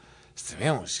 c'était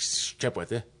bien, je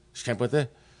capotais.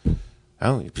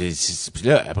 Ah oui, puis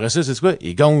là, après ça, c'est quoi?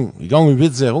 Il gagne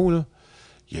 8-0, là.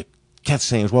 Il y a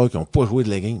 4-5 joueurs qui n'ont pas joué de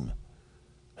la game.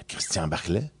 Christian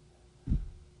Barclay.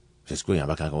 C'est quoi? Il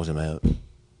embarque en cause de meilleur.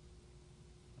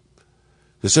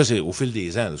 C'est ça, c'est au fil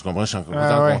des ans. Là, tu comprends?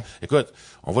 Ouais. Écoute,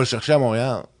 on va le chercher à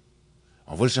Montréal.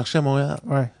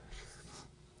 Ouais.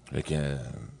 Fait que,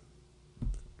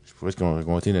 je pourrais te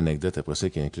raconter une anecdote après ça,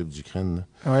 qu'il y a un club d'Ukraine.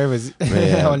 Là. Ouais, vas-y.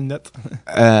 On le note.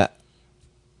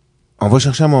 On va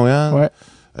chercher à Montréal. Ouais.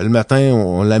 Le matin,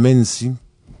 on l'amène ici.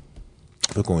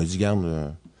 Fait qu'on lui dit,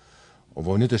 garde, on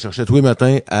va venir te chercher tous les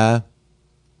matins à,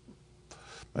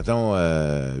 mettons,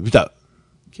 8 heures.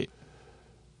 OK.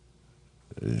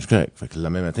 C'est correct. Fait que le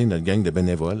lendemain matin, notre gang de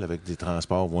bénévoles avec des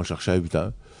transports vont le chercher à 8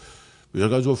 heures. Puis je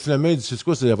regarde, finalement, il dit, c'est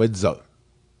quoi, ça va être 10 heures.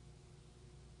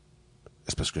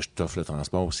 C'est parce que je t'offre le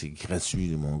transport, c'est gratuit,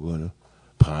 là, mon gars, là.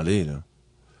 Prends-les, là.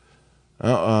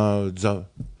 10 heures.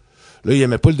 Là, il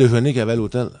aimait pas le déjeuner qu'il y avait à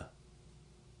l'hôtel.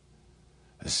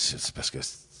 C'est parce que...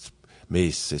 Mais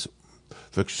c'est ça.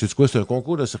 Fait que c'est quoi? C'est un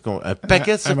concours de circonstances. Un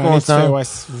paquet de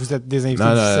circonstances. Vous êtes des invités.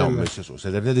 Non, mais c'est ça. Ça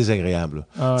devenait désagréable.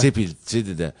 Ah, tu sais, puis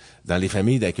dans les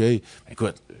familles d'accueil,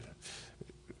 écoute,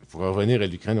 pour revenir à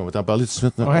l'Ukraine, on va t'en parler tout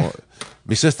de suite. Ouais.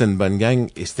 Mais ça, c'était une bonne gang,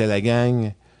 et c'était la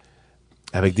gang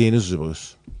avec Denis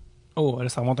Zubrus. Oh, là,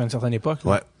 ça remonte à une certaine époque.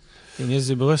 Là. Ouais. Denis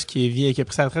Zubrus qui a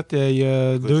pris sa retraite il y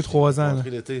a 2-3 ans.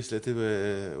 L'été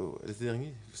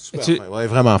dernier. Super fin. Ouais,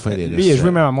 vraiment fin. Lui, il a joué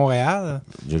même à Montréal.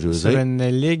 Sur une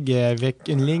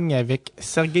ligne avec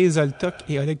Sergei Zoltok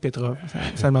et Oleg Petrov.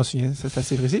 Ça, je m'en souviens. C'est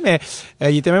assez précis. Mais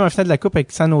il était même en finale de la Coupe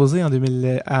avec San Jose en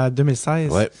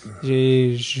 2016. Ouais.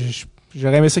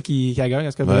 J'aurais aimé ça qu'il gagne. En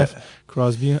tout cas, bref.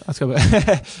 Crosby. En tout cas,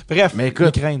 bref. Mais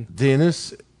écoute, l'Ukraine.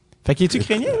 Denis. Fait qu'il est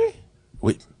ukrainien, oui?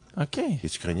 Oui. OK. Il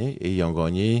est ukrainien et ils ont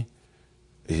gagné.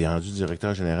 Il est rendu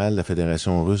directeur général de la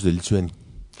Fédération russe de Lituanie.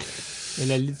 Et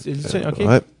la Lituanie, OK.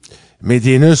 Ouais. Mais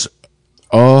Denis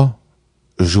a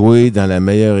joué dans la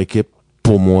meilleure équipe,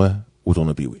 pour moi, au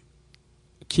tournoi Pee-Wee.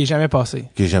 Qui est jamais passé.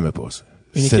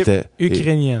 Une équipe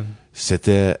ukrainienne.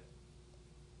 C'était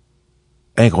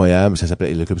incroyable.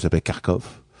 Le club s'appelait Kharkov.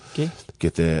 OK. Qui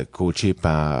était coaché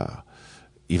par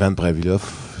Ivan Pravilov.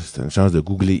 C'était une chance de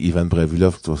googler Ivan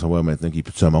Pravilov. Tu vas savoir maintenant qu'il est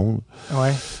plus de ce monde.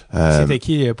 Ouais. C'était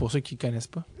qui, pour ceux qui ne connaissent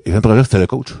pas? Ivan Pravilov, c'était le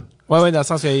coach. Ouais, dans le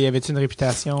sens qu'il y avait une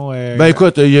réputation... Ben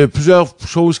écoute, il y a plusieurs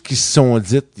choses qui se sont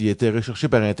dites. Il a été recherché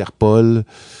par Interpol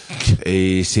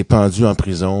et s'est pendu en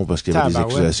prison parce qu'il y avait des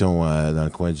accusations dans le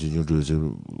coin du New Jersey,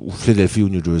 ou Philadelphie ou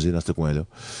New Jersey, dans ce coin-là.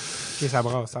 Ok, ça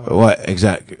brasse. Ouais,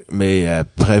 exact. Mais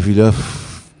Pravila,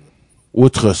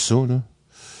 outre ça, là,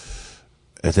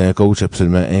 était un coach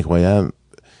absolument incroyable.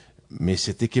 Mais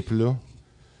cette équipe-là,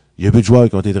 il y a peu de joueurs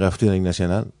qui ont été draftés dans la Ligue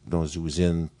nationale, dont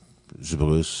Zuzin,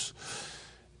 Zubrus.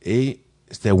 Et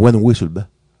c'était one-way sur le banc.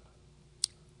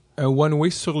 Un one-way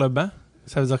sur le banc?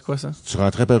 Ça veut dire quoi, ça? Tu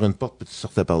rentrais par une porte, puis tu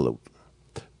sortais par l'autre.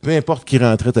 Peu importe qui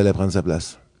rentrait, t'allais prendre sa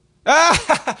place. Ah!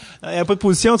 Il n'y a pas de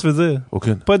position, tu veux dire?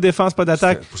 Aucune. Pas de défense, pas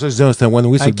d'attaque. Pour ça, je disais, c'était un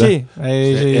one-way sur le banc.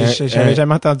 OK. J'avais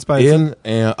jamais entendu parler de ça. In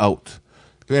et un out.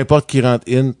 Peu importe qui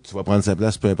rentre in, tu vas prendre sa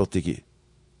place, peu importe t'es qui.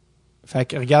 Fait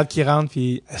que regarde qui rentre,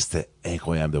 puis... C'était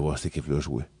incroyable de voir cette équipe-là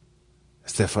jouer.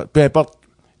 C'était peu importe,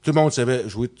 tout le monde savait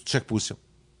jouer chaque position.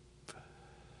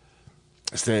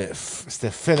 C'était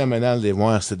phénoménal de les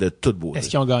voir, c'était de toute beauté. Est-ce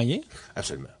qu'ils ont gagné?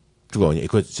 Absolument. Tout gagné.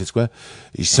 Écoute, tu sais quoi?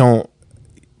 Puis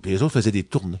les autres faisaient des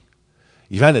tournées.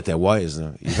 Ivan était wise,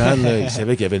 là. Ivan, là, il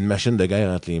savait qu'il y avait une machine de guerre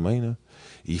entre les mains, là.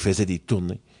 Il faisait des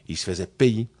tournées. Il se faisait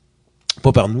payer.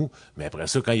 Pas par nous, mais après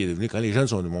ça, quand les jeunes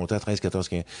sont montés à 13, 14,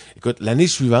 15. Écoute, l'année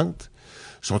suivante,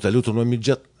 ils sont allés au tournoi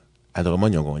midget. À Drummond,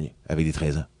 ils ont gagné, avec des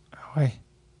 13 ans. Ah ouais.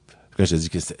 Quand je te dis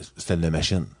que c'était une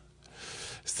machine.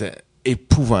 C'était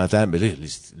épouvantable. Mais là,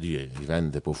 Ivan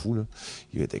n'était pas fou, là.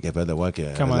 Il était capable d'avoir de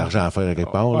l'argent à faire à quelque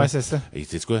part. Ouais, là. c'est ça. Et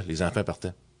tu sais quoi? Les enfants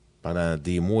partaient. Pendant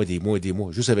des mois,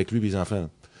 juste avec lui et les enfants.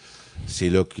 C'est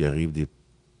là qu'il arrive des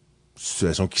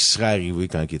situations qui seraient arrivées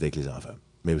quand il était avec les enfants.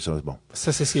 Mais ça, c'est bon.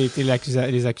 Ça, c'est ce qui a été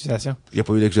les accusations. Il n'y a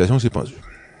pas eu d'accusation, c'est pendu.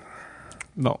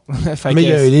 Bon. Mais il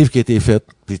y a un livre qui a été fait,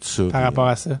 puis tout ça. Par rapport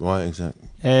à ça. Ouais, exact.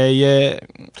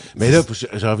 Mais là,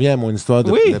 je reviens à mon histoire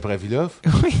de Pravilov.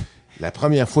 Oui. La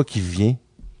première fois qu'il vient,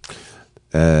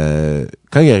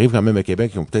 quand il arrive quand même à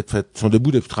Québec, ils sont debout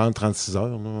depuis 36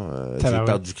 heures, là. Ils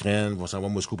partent d'Ukraine, vont s'en aller à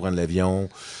Moscou prendre l'avion,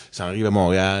 ils s'en arrivent à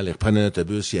Montréal, ils reprennent un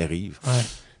autobus, ils arrivent. Ouais.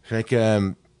 Fait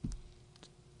que,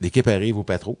 l'équipe arrive au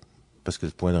Patro, parce que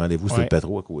le point de rendez-vous, c'était le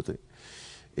Patro à côté.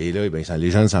 Et là, ben,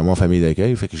 les gens s'en vont en famille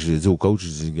d'accueil. Fait que je l'ai dit au coach, je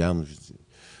dis, regarde,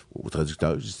 au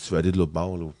traducteur, je dis, tu veux aller de l'autre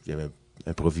bord, là. Il y avait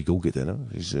un Provigo qui était là.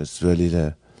 Je dis, si tu veux aller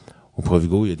là, au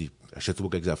Provigo, il y a achète-toi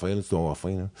quelques affaires, là, tu dois avoir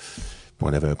faim, là. Puis on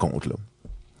avait un compte, là.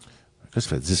 Là, ça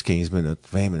fait 10, 15 minutes,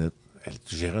 20 minutes.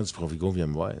 Le gérant du Provigo vient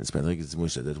me voir. Il dit, Patrick, il dit, moi,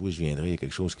 je viendrai, il y a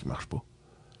quelque chose qui marche pas.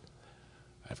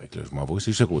 Fait que là, je m'en vais,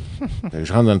 c'est juste à côté. Fait que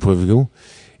je rentre dans le Provigo.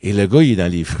 Et le gars, il est dans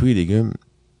les fruits et légumes.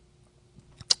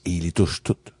 Et il les touche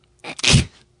toutes.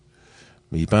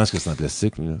 Mais il pense que c'est en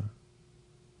plastique, là.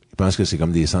 Il pense que c'est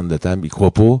comme des centres de table. Il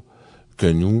croit pas que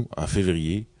nous, en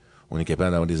février, on est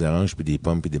capable d'avoir des oranges, puis des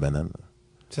pommes, puis des bananes.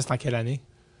 Ça, c'est en quelle année?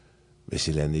 Mais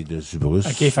c'est l'année de Zubrus.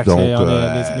 OK, fait que on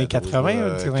a les années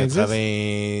 80, 90?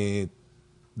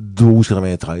 92,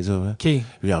 93, ça, ouais. OK.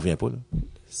 Il en revient pas, là.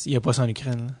 Il n'y a pas ça en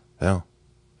Ukraine, là. Non.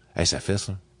 Hey, ça fesse,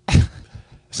 là.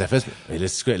 Ça fesse. Mais là,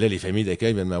 c'est quoi? Là, les familles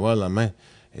d'accueil viennent me voir le lendemain.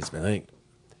 Ils disent, Patrick,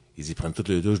 ils prennent toutes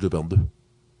les douches 2 par 2.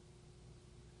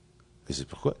 Et c'est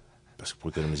pourquoi? Parce que pour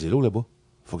économiser l'eau là-bas,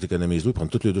 il faut que tu économises l'eau et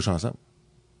prendre toutes les douches ensemble.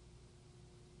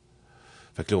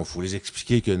 Fait que là, il faut les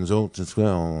expliquer que nous autres, tu sais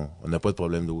quoi, on n'a pas de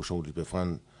problème d'eau chaude. Ils peuvent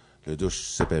prendre les douches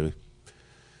séparées.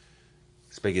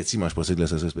 Spaghetti, ils ne mangent pas ça de la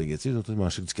sauce spaghetti, ils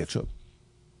mangent ça du ketchup.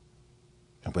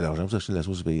 Ils n'ont pas d'argent pour s'acheter de la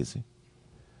sauce spaghetti.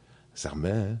 Ça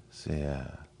remet, hein? C'est.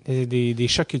 Des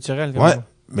chocs culturels, comme ouais, ça.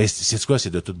 Mais c'est quoi? C'est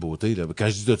de toute beauté, là. Quand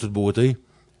je dis de toute beauté,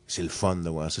 c'est le fun,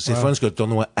 là. Ouais. C'est le fun ce que le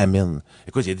tournoi amène.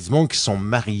 Écoute, il y a des monde qui sont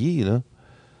mariés, là,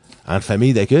 entre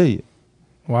familles d'accueil.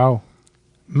 Wow.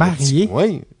 Mariés?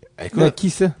 Oui. Écoute. Qui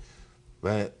ça?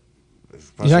 Ben,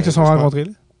 les gens qui se sont rencontrés,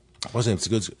 là? Je pense que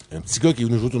c'est un petit gars qui est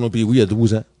venu jouer au tournoi Pee Wee il y a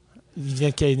 12 ans. Il vient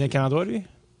de quel endroit, lui?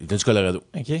 Il vient du Colorado.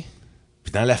 OK.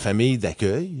 Puis dans la famille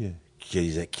d'accueil, qui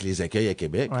les accueille à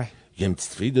Québec, il y a une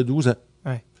petite fille de 12 ans.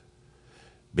 Ouais.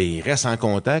 Ben, ils restent en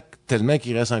contact, tellement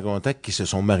qu'ils restent en contact qu'ils se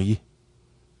sont mariés.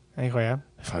 Incroyable.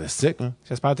 Fantastique, hein?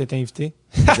 J'espère que t'es invité.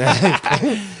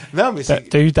 Non, mais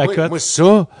t'as eu ta cote. Moi,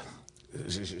 ça,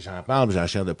 j'en parle, j'en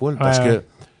chair de poule, parce que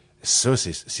ça,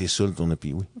 c'est ça le tournoi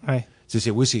Pee Wee. Ouais. C'est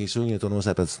sûr, il y a un tournoi sur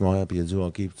la patinoire, puis il y a du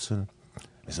hockey, puis tout ça. Là.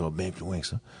 Mais ça va bien plus loin que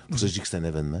ça. Pour ça, je dis que c'est un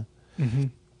événement. Mm-hmm.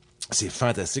 C'est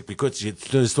fantastique. Puis écoute, j'ai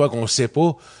toute une histoire qu'on sait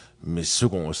pas, mais ce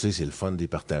qu'on sait, c'est le fun de les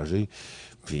partager.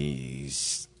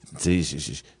 Puis, tu sais,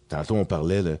 tantôt, on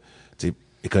parlait, là,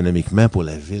 économiquement pour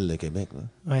la ville de Québec.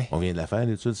 Là. Ouais. On vient de la faire,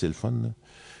 l'étude, c'est le fun. Là.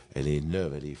 Elle est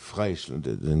neuve, elle est fraîche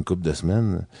d'une couple de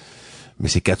semaines. Là. Mais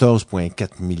c'est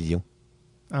 14,4 millions.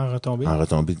 En retombée? En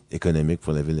retombée économique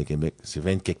pour la ville de Québec. C'est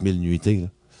 24 000 nuitées. Là.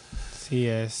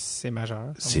 c'est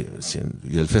majeur.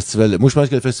 Il y a le festival. Moi, je pense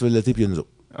qu'il y a le festival de l'été, puis il y a nous autres.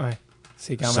 Ouais.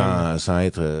 C'est quand même. Sans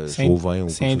être chauvin ou quoi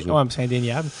que ce soit. Ouais, c'est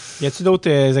indéniable. Y a-t-il d'autres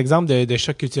exemples de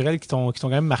chocs culturels qui t'ont quand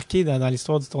même marqué dans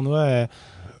l'histoire du tournoi?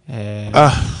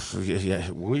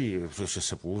 Oui, je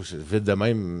sais pas, c'est vite de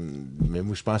même, mais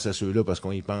moi je pense à ceux-là parce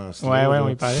qu'on y pense. Ouais, on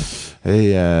y parlait.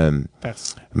 Et,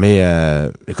 mais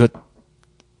écoute,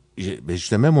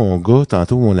 justement mon gars,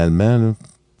 tantôt mon Allemand, là,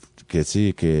 qu'il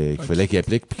fallait qu'il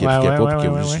applique, puis qu'il appliquait pas, puis qu'il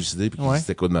voulait se suicider, puis qu'il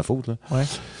c'était quoi de ma faute, là. Ouais.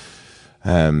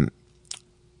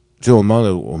 Tu sais, on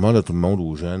demande à tout le monde,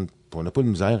 aux jeunes, puis on n'a pas de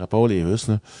misère, à part les Russes,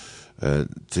 là,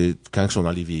 quand ils sont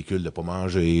dans les véhicules, de pas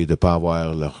manger, de pas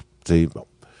avoir leur, tu sais, bon.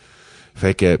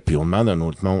 Fait que, puis on demande à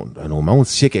nos mondes,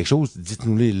 s'il y a quelque chose,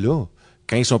 dites-nous-les là.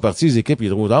 Quand ils sont partis, les équipes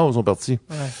Hydro-D'Or sont partis.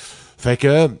 Ouais. Fait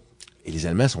que, et les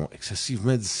Allemands sont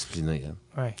excessivement disciplinés, hein.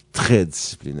 Ouais. Très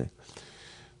disciplinés.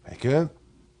 Fait que,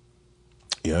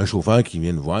 il y a un chauffeur qui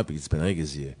vient nous voir, puis il dit, Pénéric,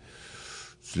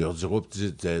 tu leur diras,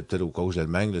 peut-être au coach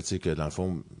d'Allemagne, là, tu sais, que dans le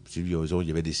fond, il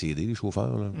y avait des CD, les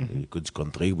chauffeurs, là. Ils écoutent du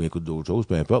country ou ils écoutent d'autres choses,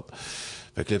 peu importe.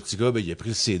 Fait que le petit gars, ben, il a pris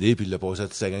le CD puis il l'a passé à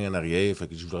toute sa gang en arrière. Fait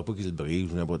que je voudrais pas qu'il le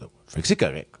brise ou n'importe quoi. Fait que c'est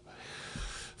correct.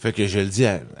 Fait que je le dis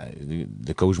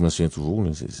le coach, je me souviens toujours,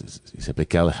 là, il s'appelait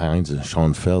Karl-Heinz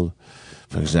Schoenfeld.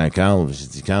 Fait que je dis à Karl, j'ai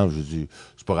dit,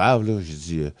 c'est pas grave, là. J'ai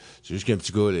dit, c'est juste qu'un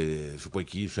petit gars, là, je sais pas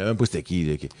qui, je savais même pas c'était qui,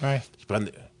 là, qui prennent,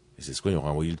 c'est quoi, ils ont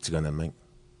renvoyé le petit gars en Allemagne.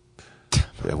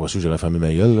 Après ça, j'aurais fermé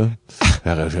ma gueule, là.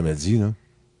 Elle aurait jamais dit, là.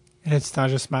 Là, tu t'en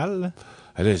juste mal, là.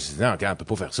 Là, je dis, non, on peut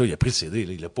pas faire ça. Il a pris le CD,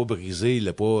 là. Il l'a pas brisé, il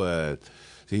l'a pas,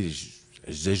 je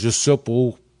disais juste ça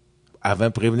pour, avant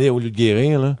de prévenir au lieu de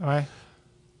guérir, là. Ouais.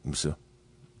 Comme ça. Le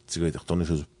petit gars était retourné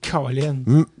chez eux. Colin.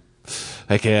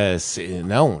 Fait que,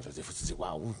 non. Des fois, tu te dis,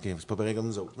 waouh, c'est pas pareil comme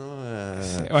nous autres, là.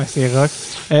 Ouais, c'est rock.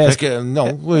 Fait que,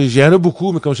 non. Oui, j'y en a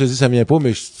beaucoup, mais comme je te dis, ça vient pas,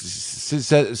 mais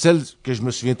celle que je me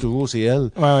souviens toujours, c'est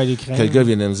elle. Ouais, les crèmes. Quel gars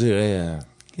vient de me dire,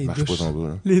 les marche douches. pas ton gars,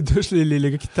 là. Les douches,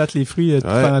 les gars qui tâtent les fruits tout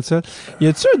pendant ça. Y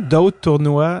a-tu d'autres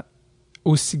tournois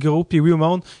aussi gros, puis oui, au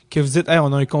monde, que vous dites, hey,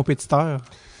 on a un compétiteur?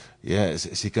 Yeah,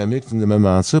 c'est comique que tu me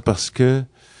demandes ça parce que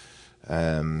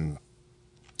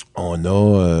on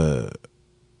a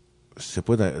c'est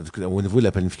pas au niveau de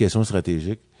la planification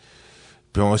stratégique.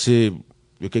 Puis il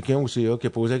y a quelqu'un au CA qui a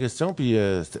posé la question, puis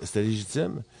c'était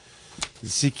légitime.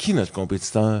 C'est qui notre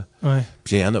compétiteur? Ouais.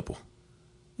 Puis il n'y en a pas.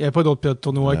 Il n'y a pas d'autres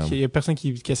tournois, il n'y a personne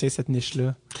qui essaie cette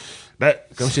niche-là. Ben,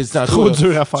 comme je t'ai dit tantôt, trop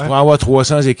dur à faire. Tu pourrais avoir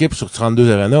 300 équipes sur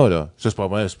 32 arénas, là. Ça, c'est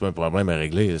pas un problème à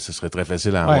régler. Ce serait très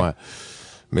facile à avoir.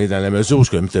 Mais dans la mesure où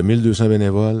tu as 1200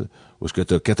 bénévoles, où tu as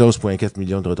 14,4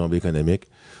 millions de retombées économiques,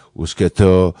 où tu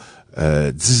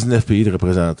as 19 pays de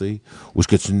représentés, où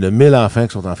tu as 1000 enfants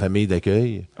qui sont en famille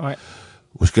d'accueil,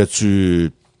 où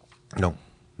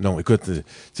Non, écoute,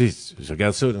 tu sais, je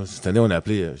regarde ça, là. Cette année, on a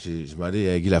appelé, j'ai demandé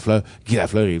à Guy Lafleur. Guy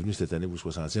Lafleur est venu cette année au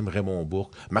 60e, Raymond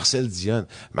Bourque, Marcel Dionne.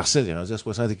 Marcel est rendu à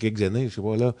 60 et quelques années, je sais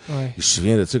pas, là. Ouais. Je me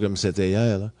souviens de ça comme c'était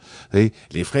hier, là. Et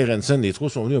les frères Hanson, les trois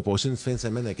sont venus, ont passé une fin de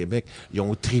semaine à Québec. Ils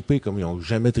ont tripé comme ils ont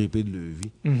jamais tripé de leur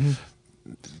vie. Mm-hmm.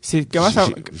 Comment ça...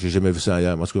 J'ai jamais vu ça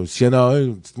ailleurs. En tout cas, s'il y en a un,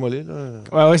 dites-moi les, là.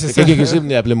 Ouais, c'est ça. Quelqu'un qui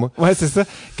venez appelez-moi. Ouais, c'est ça.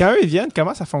 Quand eux, ils viennent,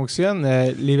 comment ça fonctionne?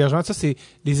 L'hébergement, ça, c'est,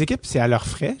 les équipes, c'est à leurs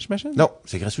frais, j'imagine? Non,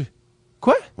 c'est gratuit.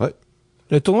 Quoi? Ouais.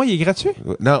 Le tournoi, il est gratuit?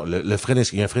 Non, le frais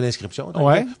il y a un frais d'inscription.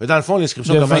 Ouais. Mais dans le fond,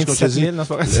 l'inscription commence comme je te dis. 000, non,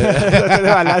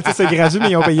 c'est gratuit, mais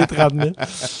ils ont payé 30 000.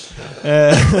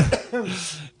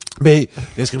 Mais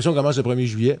l'inscription commence le 1er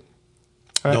juillet.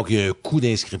 Ouais. Donc, il y a un coût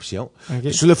d'inscription.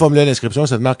 Okay. Sur le formulaire d'inscription,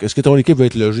 ça te marque est-ce que ton équipe va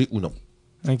être logée ou non.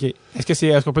 OK.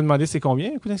 Est-ce qu'on peut demander c'est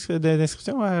combien le coût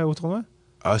d'inscription au tournoi?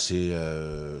 Ah, j'ai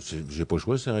pas le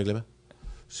choix, c'est un règlement.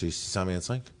 C'est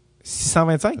 625.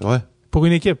 625? Ouais. Pour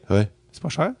une équipe? Ouais. C'est pas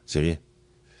cher? C'est rien.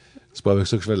 C'est pas avec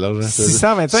ça que je fais de l'argent.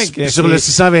 625? Sur le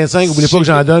 625, n'oubliez pas que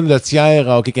j'en donne le tiers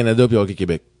à Hockey Canada puis à Hockey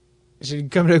Québec. J'ai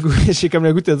comme le goût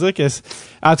de te dire que,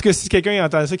 en tout cas, si quelqu'un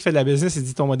entend ça qui fait de la business, il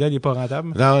dit ton modèle n'est pas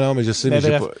rentable. Non, mais je sais, mais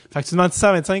j'ai pas. Fait que tu demandes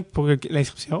 625 pour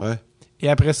l'inscription. Ouais. Et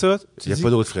après ça, il n'y a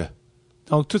pas d'autres frais.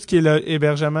 Donc, tout ce qui est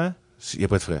l'hébergement. Il n'y a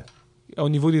pas de frais. Au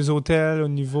niveau des hôtels, au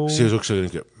niveau. C'est eux qui s'en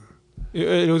occupent.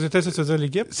 Les hôtels, ça veut dire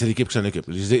l'équipe? C'est l'équipe qui s'en occupe.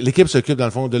 L'équipe s'occupe, dans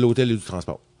le fond, de l'hôtel et du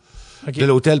transport. Okay. De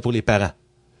l'hôtel pour les parents.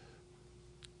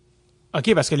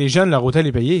 OK, parce que les jeunes, leur hôtel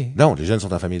est payé. Non, les jeunes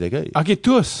sont en famille d'accueil. OK,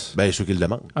 tous. Ben, ceux qui le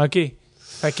demandent. OK.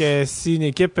 Fait que si une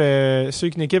équipe, ceux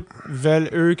qui une équipe veulent,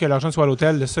 eux, que leur jeune soit à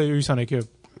l'hôtel, de ça, eux, ils s'en occupent.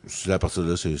 À partir de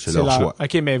là, c'est leur choix.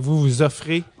 OK, mais vous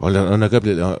offrez. On occupe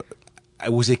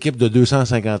aux équipes de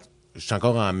 250. Je suis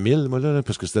encore en 1000, moi, là,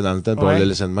 parce que c'était dans le temps, on l'a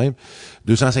laissé de même.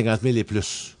 250 000 et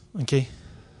plus. OK.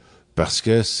 Parce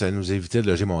que ça nous évitait de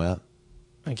loger Montréal.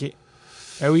 OK.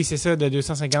 Ben oui, c'est ça, de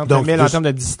 250 Donc, 000 en termes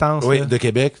de distance. Oui, là. de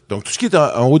Québec. Donc, tout ce qui est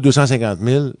en haut de 250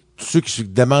 000, tous ceux qui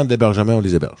demandent d'hébergement, on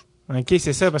les héberge. OK,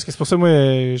 c'est ça, parce que c'est pour ça, moi,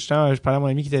 justement, je parlais à mon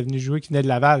ami qui était venu jouer, qui venait de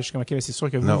Laval. Je suis comme, OK, mais c'est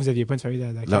sûr que vous aviez pas une famille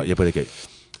d'accueil. Non, il n'y a pas d'accueil.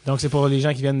 Donc, c'est pour les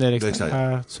gens qui viennent de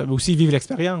l'extérieur. Ça va aussi vivre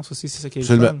l'expérience aussi, c'est ça qui est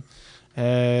le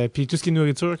fun. Puis tout ce qui est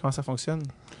nourriture, comment ça fonctionne?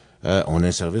 On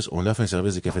offre un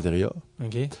service de cafétéria.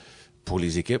 OK. Pour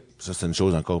les équipes. Ça, c'est une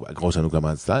chose encore grâce à nos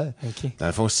commanditaires. OK. Dans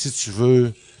le fond, si tu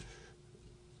veux...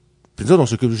 Puis nous autres, on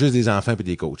s'occupe juste des enfants et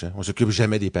des coachs. Hein. On s'occupe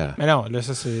jamais des parents. Mais non, là,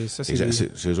 c'est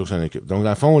exact, c'est eux autres qui s'en occupent. Donc, dans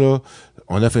le fond, là,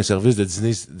 on offre un service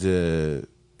de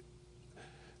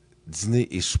dîner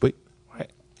et souper. Ouais.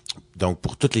 Donc,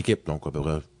 pour toute l'équipe. Donc, à peu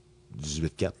près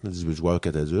 18 joueurs,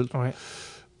 4 adultes. Ouais.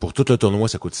 Pour tout le tournoi,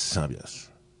 ça coûte 600$.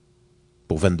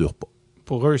 Pour 22 repas.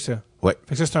 Pour eux, ça. Ouais.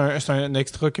 Fait que ça, c'est un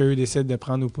extra qu'eux décident de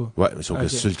prendre ou pas. Ouais, mais sauf que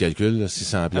si tu le calcules,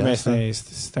 600$. Ah, ben,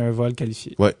 c'est un vol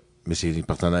qualifié. Ouais. Mais c'est les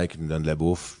partenaires qui nous donnent de la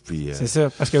bouffe. Puis, c'est ça.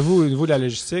 Parce que vous, au niveau de la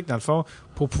logistique, dans le fond,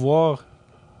 pour pouvoir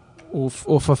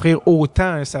offrir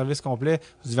autant un service complet,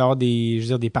 vous devez avoir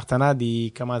des partenaires,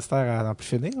 des commanditaires à n'en plus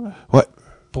finir, là. Ouais.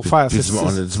 Pour faire puis du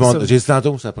monde. J'ai dit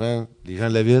tantôt, ça prend des gens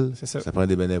de la ville, ça prend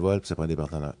des bénévoles, puis ça prend des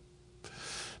partenaires.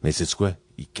 Mais c'est quoi?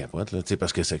 Ils capotent, là, tu sais,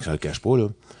 parce que ça le cache pas, là.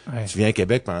 Ouais. Tu viens à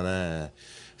Québec pendant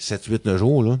 7, 8, 9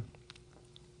 jours, là.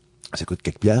 Ça coûte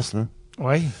quelques piastres, là.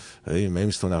 Oui. Oui,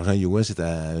 même si ton argent US est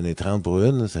à 1,30 pour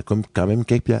une, ça coûte quand même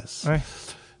quelques piastres. Ouais.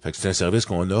 Fait que c'est un service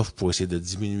qu'on offre pour essayer de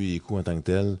diminuer les coûts en tant que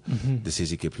tel de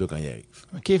ces équipes-là quand ils arrivent.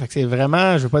 OK, fait que c'est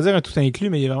vraiment, je veux pas dire un tout inclus,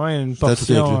 mais il y a vraiment une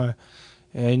portion,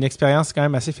 une expérience quand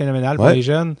même assez phénoménale pour les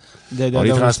jeunes. On les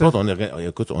transporte,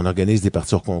 on organise des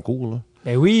parties hors concours, là.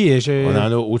 Ben oui, on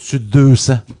en a au-dessus de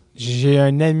 200. J'ai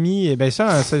un ami, ben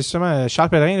ça, c'est justement Charles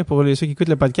Pellerin, là, pour ceux qui écoutent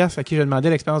le podcast, à qui je demandais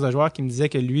l'expérience de joueur, qui me disait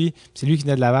que lui, c'est lui qui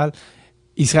venait de Laval,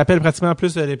 il se rappelle pratiquement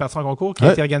plus des parties en concours qui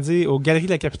a été organisé aux Galeries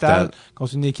de la Capitale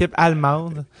contre une équipe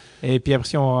allemande. Et puis après,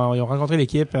 ils ont rencontré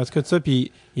l'équipe, en tout cas tout ça,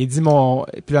 puis il dit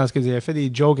puis là, il a fait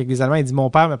des jokes avec les Allemands, il dit mon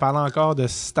père me parlait encore de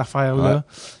cette affaire-là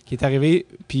qui est arrivée,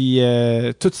 puis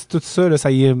tout ça, là,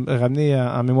 ça y est ramené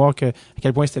en mémoire à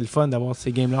quel point c'était le fun d'avoir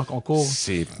ces games-là en concours.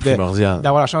 C'est primordial.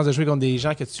 D'avoir la chance de jouer contre des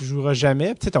gens que tu joueras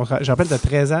jamais. Tu sais, je rappelle, t'as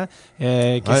 13 ans,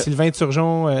 que Sylvain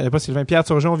Turgeon, pas Sylvain, Pierre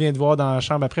Turgeon vient te voir dans la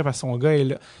chambre après parce que son gars est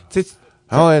là. Tu sais,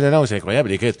 ah ouais, non, c'est incroyable.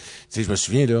 Écoute, tu sais, je me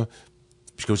souviens, là,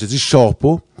 puis comme je te dis, je sors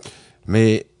pas,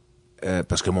 mais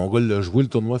parce que mon gars l'a joué le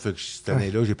tournoi, fait que cette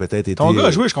année-là, j'ai peut-être été... Ton gars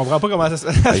a joué, je comprends pas comment ça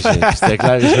se fait. C'était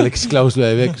clair, il fallait qu'il se classe là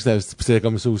avec, c'était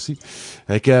comme ça aussi.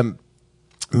 Fait que,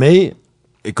 mais,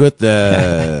 écoute,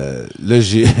 là,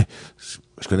 je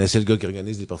connaissais le gars qui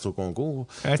organise des parties au concours.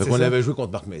 Fait qu'on avait joué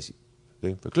contre Marc Messier.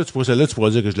 Fait que là, tu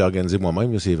pourras dire que je l'ai organisé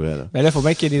moi-même, là, c'est vrai, là. Ben là, faut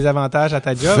bien qu'il y ait des avantages à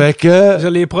ta job. Fait que...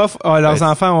 Les profs, leurs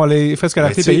enfants ont les frais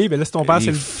scolarités payés, ben là, si ton père, c'est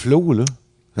le flow, là.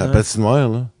 La patinoire,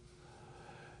 là.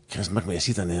 Chris Marc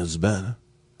Messier t'en a du banc,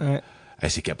 là. Ouais.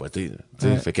 C'est capoté,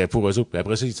 là. Fait que pour eux autres, puis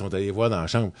après ça, ils sont allés voir dans la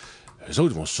chambre. Eux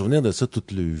autres, ils vont se souvenir de ça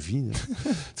toute leur vie, là.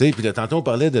 Tu sais, puis tantôt, on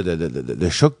parlait de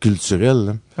choc culturel,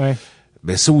 là. Ouais.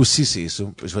 Ben, ça aussi, c'est ça.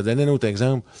 Je vais donner un autre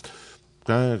exemple.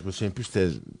 Quand, je me souviens plus, c'était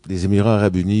les Émirats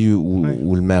Arabes Unis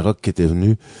ou le Maroc qui était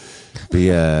venu. Puis,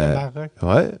 le Maroc.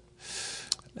 Ouais.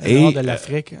 Le nord de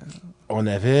l'Afrique.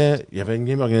 Il y avait une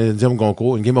game organisée en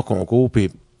concours, une game hors concours, puis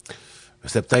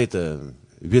c'était peut-être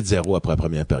 8-0 après la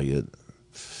première période.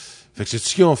 Fait que c'est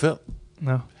ce qu'ils ont fait.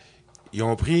 Non.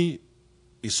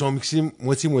 Ils se sont mixés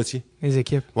moitié-moitié. Les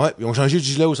équipes. Ouais, ils ont changé de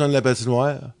gilet au centre de la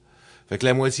patinoire. Fait que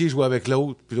la moitié jouait avec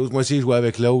l'autre, puis l'autre moitié jouait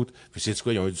avec l'autre. Puis c'est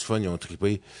quoi, ils ont eu du fun, ils ont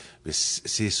trippé. Mais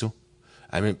c'est ça.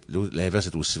 Ah, même, l'inverse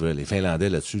est aussi vrai. Les Finlandais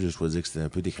là-dessus, je dois dire que c'était un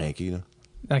peu décrinqué, là.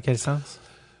 Dans quel sens?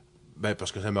 Ben,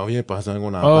 parce que ça me revient pendant qu'on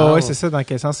en parle. Oh, oui, c'est ça. Dans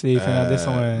quel sens les Finlandais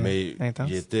sont mais intenses?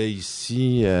 Ils étaient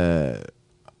ici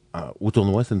au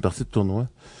tournoi, c'était une partie de tournoi.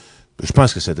 Je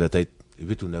pense que ça devait être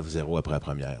 8 ou 9-0 après la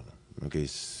première. Là. Okay.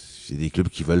 C'est des clubs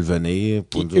qui veulent venir.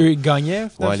 Eux, ils gagnaient?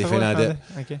 Ouais, les Finlandais.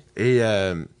 Okay. Et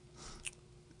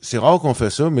c'est rare qu'on fait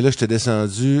ça, mais là, j'étais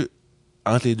descendu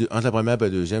entre la première et la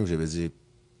deuxième, j'avais dit...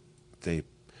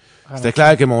 C'était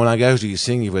clair que mon langage des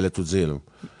signes, il voulait tout dire. Là.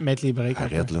 Mettre les breaks.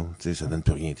 Arrête, là. Tu sais, ça donne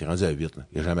plus rien. T'es rendu à 8, là.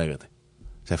 Il a jamais arrêté.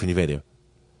 Ça finit 21.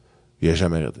 Il a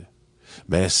jamais arrêté.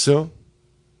 Ben, ça,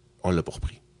 on l'a pas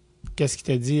repris. Qu'est-ce qu'il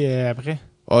t'a dit après?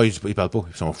 Ah, il parle pas.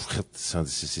 Ils sont frites.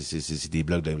 C'est des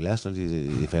blocs de glace, là,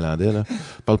 les Finlandais, là.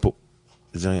 Ils parlent pas.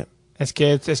 Ils disent rien. Est-ce qu'il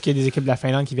y a des équipes de la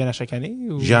Finlande qui viennent à chaque année?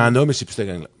 Ou... J'en ai, mais c'est plus cette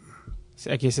gang-là.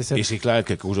 OK, c'est ça. Et c'est clair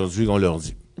qu'aujourd'hui, on leur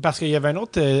dit. Parce qu'il y avait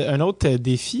un autre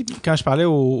défi quand je parlais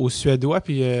aux Suédois,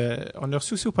 puis on a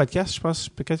reçu aussi au podcast, je pense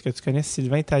peut-être que tu connais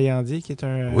Sylvain Taillandier, qui est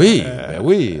un... Oui.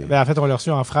 En fait, on l'a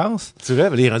reçu en France. Tu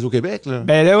rêves, il est rendu au Québec, là.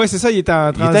 Ben là, oui, c'est ça, il était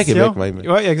en transition. Il était à Québec,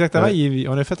 même. Oui, exactement. Ouais.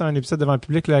 On a fait un épisode devant le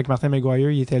public là, avec Martin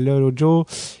Maguire, il était là l'autre jour.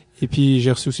 Et puis,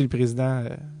 j'ai reçu aussi le président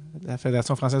de la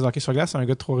Fédération française de hockey sur glace, c'est un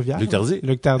gars de Trois-Rivières. Luc Tardy.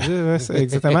 Luc Tardy, ouais, c'est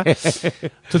exactement.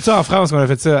 Tout ça en France, on a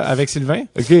fait ça avec Sylvain.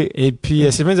 OK. Et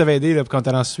puis, Sylvain nous avait aidé là, quand on était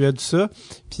allé en Suède, tout ça.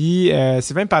 Puis,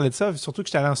 Sylvain me parlait de ça, surtout que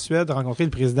j'étais allé en Suède rencontrer le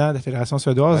président de la Fédération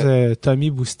suédoise, Tommy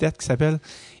Boustet, qui s'appelle.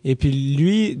 Et puis,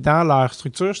 lui, dans leur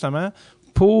structure, justement,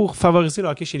 pour favoriser le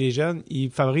hockey chez les jeunes,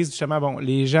 ils favorisent justement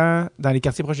les gens dans les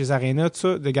quartiers proches des arénas, tout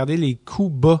ça, de garder les coûts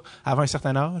bas avant un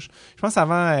certain âge. Je pense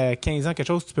avant 15 ans, quelque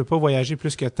chose, tu peux pas voyager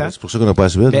plus que tant. C'est pour ça qu'on n'a pas à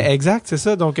Suède. Ben, exact, c'est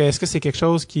ça. Donc, est-ce que c'est quelque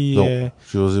chose qui... Non.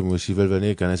 José, moi, s'ils veulent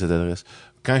venir, ils connaissent cette adresse.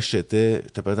 Quand je t'ai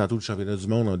parlé tantôt du championnat du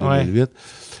monde en 2008,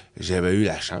 j'avais eu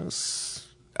la chance.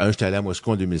 J'étais allé à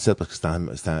Moscou en 2007 parce que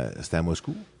c'était à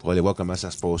Moscou pour aller voir comment ça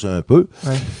se passait un peu.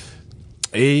 Ouais.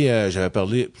 Et j'avais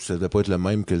parlé, ça devait pas être le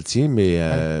même que le tien, mais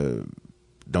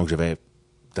donc j'avais,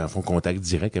 dans le fond, contact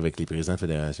direct avec les présidents de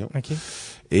fédération. Okay.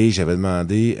 Et j'avais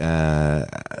demandé à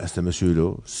ce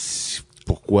monsieur-là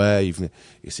pourquoi il venait.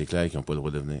 Et c'est clair qu'ils n'ont pas le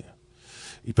droit de venir.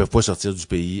 Ils peuvent pas sortir du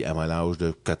pays avant l'âge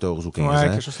de 14 ou 15 ans.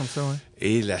 Quelque chose comme ça, ouais.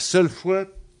 Et la seule fois,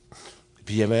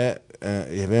 puis il y avait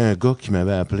un gars qui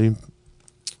m'avait appelé.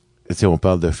 Tu sais, on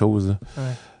parle de choses, là. Ouais.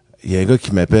 Il y a un gars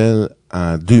qui m'appelle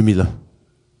en 2001.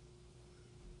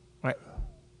 Ouais.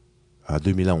 En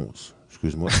 2011,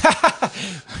 excuse-moi.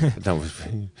 Non,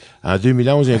 en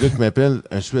 2011, il y a un gars qui m'appelle,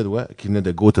 un Suédois, qui venait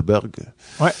de Göteborg.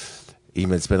 Ouais. Et il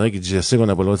m'a dit, Patrick, il dit, je sais qu'on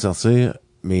n'a pas le droit de sortir,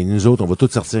 mais nous autres, on va tous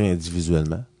sortir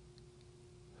individuellement.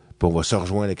 Puis on va se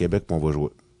rejoindre à Québec, puis on va jouer.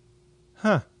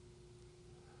 Huh.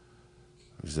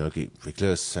 Je disais, OK. Fait que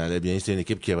là, ça allait bien. C'était une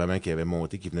équipe qui avait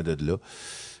monté, qui venait de là.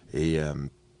 Et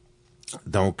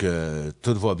donc,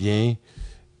 tout va bien.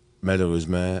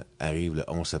 Malheureusement, arrive le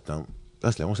 11 septembre.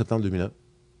 Ah, c'est le 11 septembre 2001.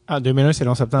 Ah, 2001, c'est le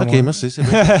 11 septembre. OK, ouais. merci, c'est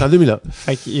vrai. C'est en 2001.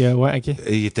 Fait que, ouais, OK.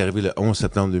 Et il est arrivé le 11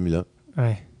 septembre 2001.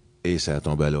 Ouais. Et ça a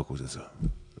tombé à l'eau à cause de ça.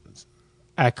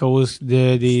 À cause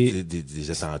des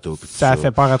attentats. Puis tout ça a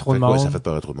fait peur à trop de monde. Ouais, ça a fait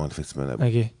peur à trop de monde, effectivement. Là-bas.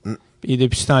 OK. Et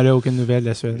depuis ce temps-là, aucune nouvelle de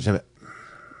la Suède. Jamais.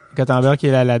 Gothenburg, qui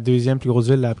est la deuxième plus grosse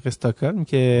ville après Stockholm,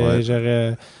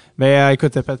 j'aurais... Mais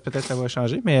écoute, peut-être ça va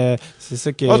changer, mais c'est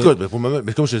ça que... En tout cas, pour le moment,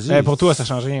 mais comme je te dis... pour toi, ça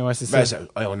change rien, ouais, c'est ça.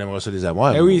 On aimerait ça les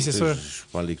avoir. Oui, c'est sûr. Je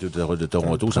parle des clubs de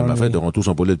Toronto, ça m'a fait. Toronto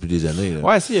sont pas là depuis des années. Là.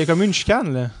 Ouais, si, il y a comme une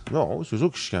chicane, là. Non, c'est eux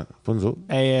autres qui chicanent, pas nous autres.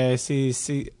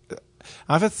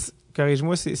 En fait,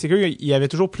 corrige-moi, c'est qu'il y avait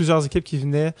toujours plusieurs équipes qui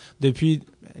venaient depuis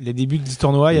le début du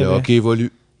tournoi. Le hockey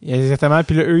évolue. Exactement.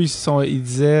 Puis là, eux, ils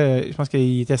disaient, je pense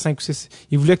qu'ils étaient 5 ou 6.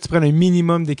 Ils voulaient que tu prennes un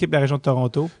minimum d'équipes de la région de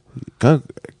Toronto. Quand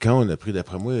on a pris,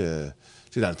 d'après moi, tu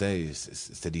sais, dans le temps,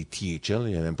 c'était des THL.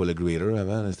 Il n'y avait même pas le Greater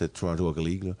avant. Là, c'était Toronto Hockey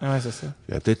League. Là. Ouais, c'est ça.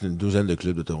 Il y avait peut-être une douzaine de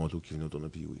clubs de Toronto qui venaient au tournoi,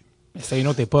 puis oui. Mais c'était une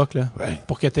autre époque, là. Ouais.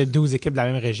 Pour que tu aies 12 équipes de la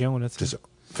même région, là. C'est ça.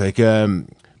 Fait que,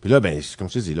 puis là, ben, comme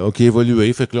je te dis, là, OK,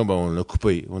 évolué. Fait que là, ben, on a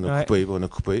coupé.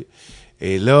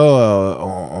 Et là,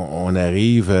 on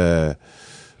arrive,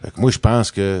 fait que moi, je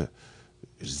pense que,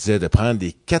 je disais, de prendre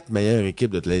les 4 meilleures équipes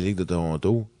de la Ligue de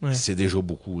Toronto, c'est déjà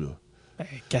beaucoup, là.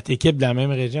 4 équipes de la même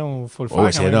région, faut le faire.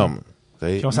 Oui, c'est énorme.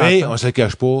 Mais on se le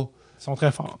cache pas. Ils sont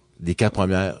très forts. Les 4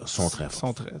 premières sont très forts. Ils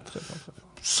sont très, très forts.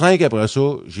 5 après ça,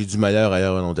 j'ai du meilleur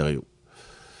ailleurs en Ontario.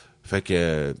 Fait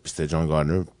que, puis c'était John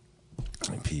Gardner.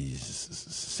 Puis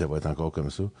ça va être encore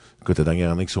comme ça. Écoute, la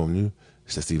dernière année qu'ils sont venus,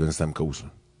 c'était Steven Stamkos, là.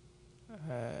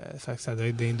 Ça doit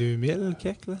être dans 2000,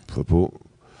 quelque, là. Je sais pas.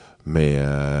 Mais,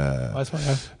 ouais, c'est pas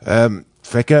grave.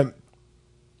 fait que,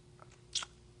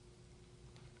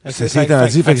 c'est étant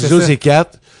dit, fait que les autres, c'est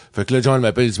 4. Fait que là, John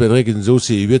m'appelle, il dit, Patrick, nous autres,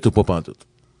 c'est 8 ou pas pantoute.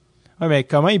 Ouais, mais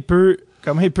comment il peut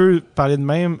parler de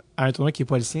même à un tournoi qui est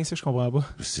pas le sien, ça, je comprends pas.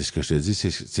 C'est ce que je te dis,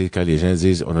 c'est quand les gens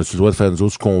disent, on a-tu le droit de faire nous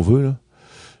autres ce qu'on veut, là?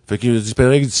 Fait qu'il dit,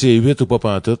 Patrick, c'est 8 ou pas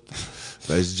pantoute.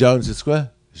 Ben, je dis, John, sais-tu quoi?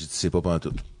 J'ai dit, c'est pas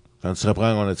pantoute. Quand tu seras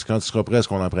prêt à ce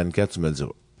qu'on en prenne 4, tu me le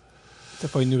diras. T'as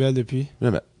pas une nouvelle depuis?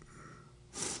 Jamais.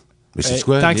 Mais c'est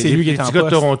quoi? Tant que c'est lui qui est en poste. Les gars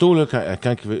de Toronto, là,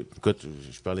 quand il veut, écoute,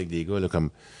 je parlais avec des gars, là, comme,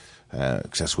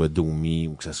 que ça soit Domi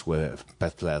ou que ça soit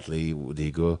Pat Flatley ou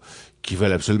des gars qui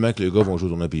veulent absolument que les gars vont jouer au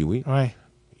tournoi Pee-Wee. Ouais.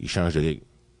 Ils changent de ligue.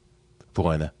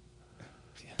 Pour un an.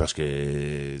 Parce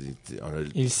que, on a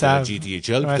ils savent. Le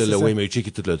GTHL, puis le OMHA qui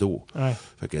est tout le tour. Ouais.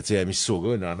 Fait que, tu sais, à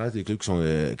Mississauga, normalement, des clubs qui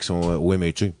sont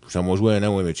OMHA. Ça m'a joué un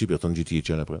an au OMHA, puis ils retournent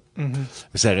GTHL après. Mais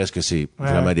ça reste que c'est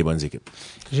vraiment des bonnes équipes.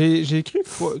 J'ai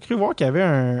cru voir qu'il y avait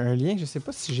un lien, je sais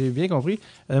pas si j'ai bien compris.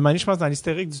 Un moment donné, je pense, dans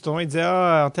l'historique du tournoi, il disait,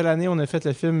 en telle année, on a fait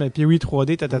le film Pee-Wee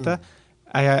 3D,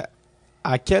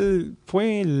 à quel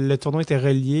point le tournoi était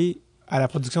relié à la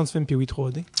production du film Pee-wee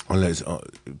 3D?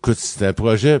 Écoute, c'était un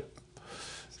projet...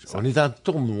 On est en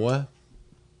tournoi,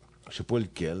 je sais pas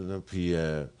lequel, là, puis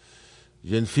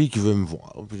il y a une fille qui veut me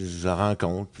voir, puis je la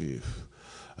rencontre, puis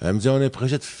elle me dit, on a un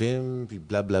projet de film, puis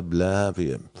blablabla,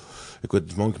 puis écoute,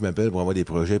 du monde qui m'appelle pour avoir des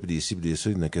projets, puis des ci, puis des ça,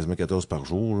 il y en a quasiment 14 par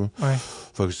jour, là. Ouais.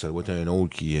 Fait que ça doit être un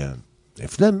autre qui... et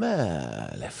finalement,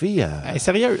 la fille... Elle est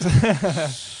sérieuse.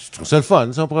 Je trouve ça le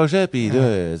fun, son projet, puis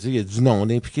là, tu sais, il y a du nom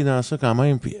impliqué dans ça quand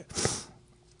même, puis...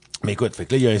 Mais écoute, fait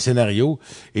que là, il y a un scénario,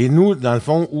 et nous, dans le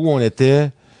fond, où on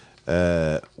était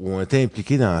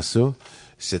impliqués dans ça,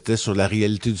 c'était sur la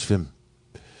réalité du film.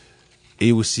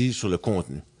 Et aussi sur le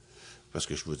contenu. Parce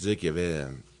que je peux te dire qu'il y avait...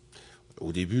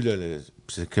 au début, là,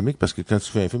 c'est comique parce que quand tu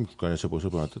fais un film, je connaissais pas ça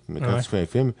pendant tout, mais quand tu fais un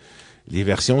film, les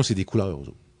versions, c'est des couleurs.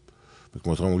 Fait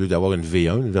que, au lieu d'avoir une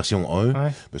V1, une version 1,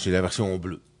 ben, c'est la version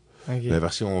bleue. Okay. La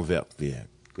version verte. Puis,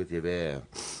 écoute, il y avait...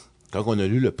 Quand on a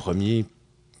lu la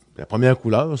première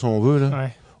couleur, si on veut, là,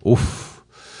 ouf!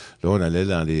 Là, on allait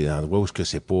dans des endroits où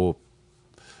c'est pas...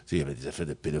 Il y avait des effets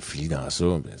de pédophilie dans ça.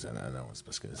 Mais ça non, c'est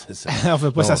parce que c'est ça. On ne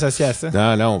peut pas s'associer à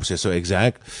ça. Non, c'est ça,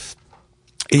 exact.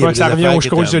 Et quoi que ça revient au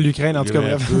coach de l'Ukraine, en tout cas,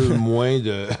 bref. Un peu moins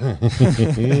de...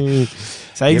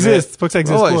 Ça existe, c'est pas que ça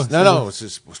existe pas. Non,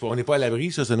 on n'est pas à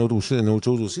l'abri, ça, c'est une autre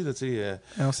chose aussi, là, tu sais.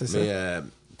 Non, c'est ça. Mais,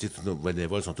 tu sais, tous nos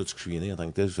bénévoles sont tous screenés en tant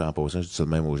que tel. En passant, je dis ça de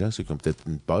même aux gens, ceux qui ont peut-être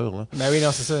une peur, là. Ben oui,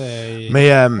 non, c'est ça.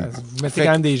 Mais, vous mettez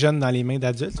quand même des jeunes dans les mains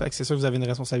d'adultes, fait que c'est sûr que vous avez une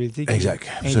responsabilité. Exact,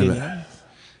 absolument.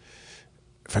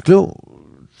 Fait que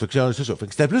là, c'est ça. Fait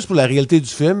que c'était plus pour la réalité du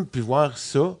film, puis voir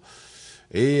ça.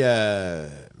 Et,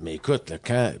 mais écoute, là,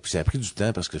 puis ça a pris du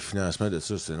temps parce que le financement de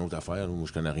ça, c'est une autre affaire. Moi,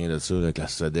 je connais rien de ça, avec la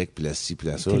SODEC, puis la ci, puis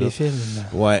la ça. Téléfilm.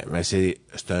 Ouais, mais c'est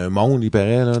un monde, il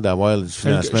paraît, là, d'avoir du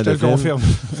financement de film. Je te le confirme.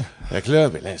 Fait que là,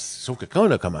 ben là, sauf que quand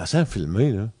on a commencé à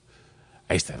filmer, là,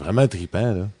 c'était vraiment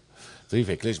trippant, là. Tu sais,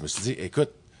 fait que là, je me suis dit,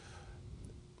 écoute,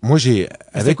 moi,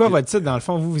 c'était quoi votre titre, dans le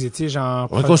fond? Vous étiez genre...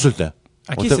 Un consultant.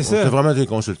 OK, c'est ça. On était vraiment des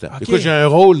consultants. Okay. Écoute, j'ai un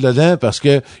rôle dedans parce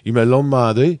que ils me l'ont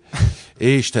demandé.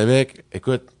 Et j'étais avec,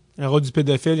 écoute... Un rôle du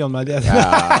pédophile, ils ont demandé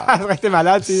à... T'es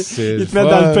malade, ils te mettent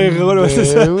dans le pire rôle, c'est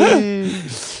ça. Oui.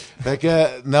 Fait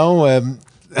que, non,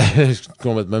 je suis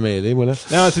complètement mêlé, moi, là.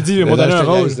 Non, tu dis, ils m'ont donné un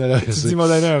rôle. Tu dis, ils m'ont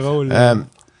donné un rôle.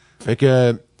 Fait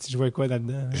que... Tu jouais quoi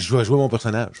là-dedans? Je jouais mon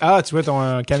personnage. Ah, tu jouais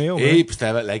ton caméo. Et puis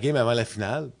c'était la game avant la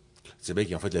finale. C'est bien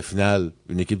qu'ils ont fait la finale,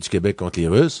 une équipe du Québec contre les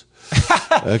Russes.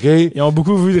 OK? Ils ont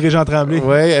beaucoup vu de Régent Tremblay.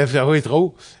 Oui,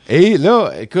 trop. Et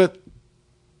là, écoute,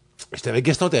 j'étais avec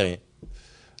Gaston Terrien.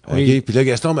 Oui. OK? Puis là,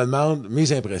 Gaston me demande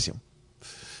mes impressions.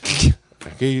 OK?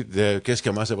 Qu'est-ce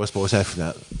comment ça va se passer à la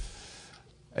finale?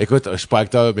 Écoute, je suis pas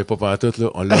acteur, mais pas pantoute, là.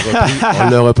 On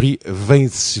l'a repris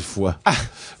 26 fois. Je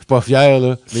suis pas fier,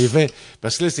 là. Mais 20.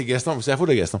 Parce que là, c'est Gaston. C'est la faute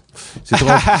de Gaston. C'est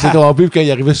trompé, quand il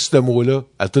arrivait sur ce mot-là,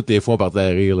 à toutes les fois, on partait à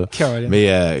rire, là. Carrément.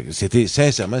 Mais,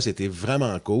 sincèrement, c'était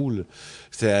vraiment cool.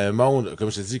 C'était un monde,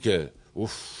 comme je te dis que,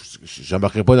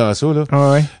 j'embarquerai pas dans ça, là.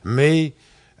 Ouais. Mais,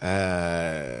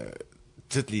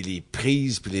 toutes les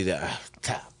prises, puis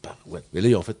ouais. Mais là,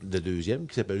 ils ont fait le deuxième,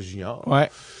 qui s'appelle Junior. Ouais.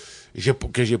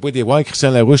 Que j'ai pas été voir.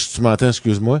 Christian Larouche, si tu m'entends,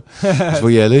 excuse-moi. Je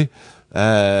vais y aller.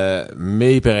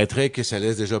 Mais il paraîtrait que ça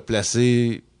laisse déjà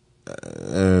placer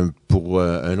pour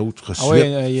un autre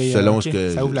suite, selon ce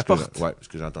que... Ça ouvre la porte. Ce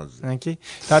que j'ai entendu. OK.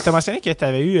 T'as mentionné que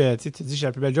t'avais eu, tu dis, j'ai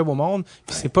la plus belle job au monde,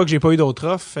 puis c'est pas que j'ai pas eu d'autres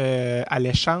offres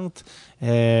alléchantes,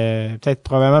 peut-être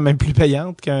probablement même plus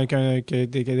payantes que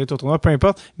des autres tournois, peu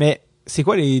importe, mais c'est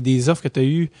quoi des offres que tu as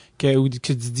eues où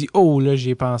que tu dis, oh là, j'y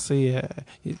ai pensé,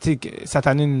 ça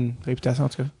t'a donné une réputation en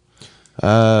tout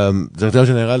cas? Directeur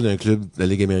général d'un club de la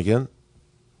Ligue américaine.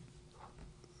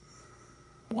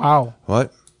 Wow! Ouais.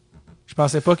 Je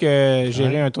pensais pas que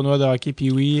gérer un tournoi de hockey,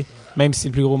 puis oui, même si c'est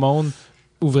le plus gros monde,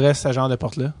 ouvrait ce genre de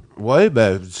porte-là. Ouais,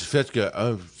 ben, du fait que,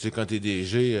 tu sais, quand t'es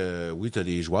DG, oui, t'as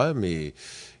des joueurs, mais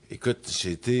écoute,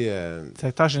 j'étais...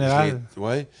 Directeur général?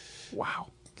 Ouais. Wow!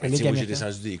 Moi, j'ai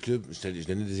descendu des clubs, je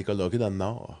donnais des écoles de hockey dans le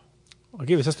Nord. OK,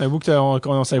 mais ça, c'est un bout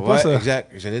qu'on savait pas, ça. Exact.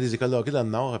 Je donnais des écoles de hockey dans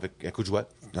le Nord à Coupe-Jouette.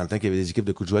 Dans le temps qu'il y avait des équipes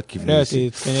de Coupe-Jouette qui venaient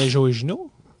ici. Tu connais Joey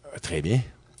Junot? Très bien.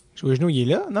 Joey Junot, il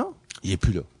est là, non? Il est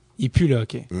plus là. Il est plus là,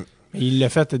 OK. Mais il l'a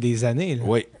fait des années, là.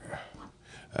 Oui.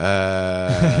 On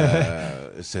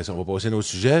va passer à nos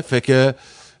sujets. Fait que,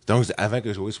 donc, avant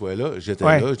que Joey soit là, j'étais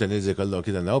là, je donnais des écoles de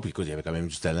hockey dans le Nord, puis écoute, il y avait quand même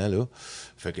du talent, là.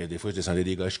 Fait que des fois, je descendais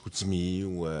des gars à Chicoutimi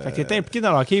ou... Fait que t'étais impliqué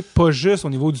dans le hockey, pas juste au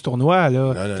niveau du tournoi,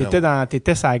 là. Non.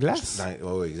 T'étais sur la glace?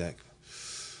 Oui, exact.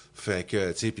 Fait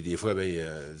que, tu sais, puis des fois, ben,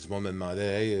 du monde me demandait,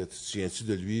 hey, tu te souviens-tu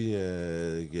de lui,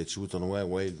 es-tu au tournoi?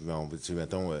 Ouais, bon, tu sais,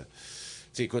 mettons, tu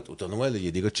sais, écoute, au tournoi, il y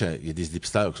a des gars il y a des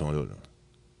dépisteurs qui sont là.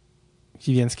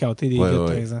 Qui viennent scouter des gars de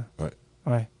 13 ans. Ouais.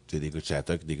 Ouais. Tu sais, des gars de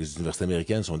Shattuck, des gars des universités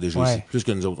américaines sont déjà Ouais. ici. Plus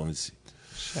que nous autres, on est ici.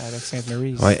 Avec St.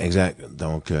 Mary's. Oui, exact.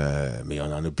 Donc, mais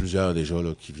on en a plusieurs déjà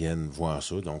là, qui viennent voir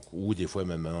ça. Donc, ou des fois,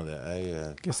 même, hey,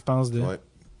 Qu'est-ce que tu penses de... ouais.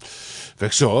 Fait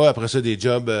que ça, après ça, des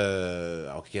jobs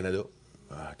Hockey Canada,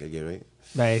 à Calgary.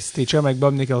 Ben, si t'es chum avec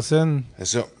Bob Nicholson, C'est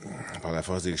ça. Par la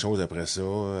force des choses, après ça,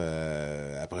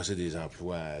 des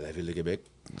emplois à la Ville de Québec,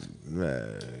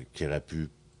 qui auraient pu...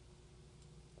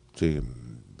 Tu sais,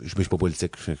 je suis pas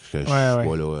politique, je suis pas là, je suis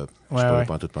pas là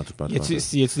pantoute.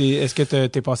 est-ce que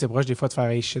t'es passé proche des fois de faire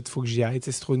hey shit, faut que j'y aille,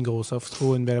 c'est trop une grosse offre,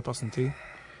 trop une belle opportunité?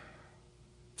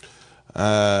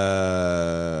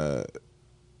 Comme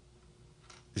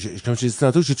je t'ai dit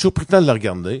tantôt, j'ai toujours pris le temps de le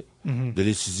regarder, de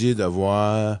l'étudier, de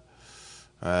voir.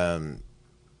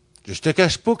 Je te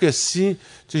cache pas que si,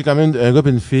 tu sais, j'ai quand même un gars et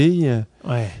une fille,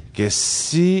 que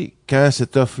si, quand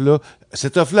cette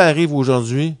offre-là arrive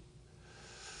aujourd'hui,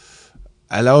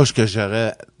 à l'âge que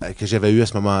j'avais eu à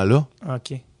ce moment-là,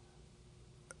 OK. il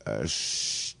y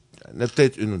en a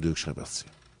peut-être une ou deux que je serais parti.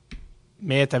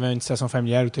 Mais t'avais une situation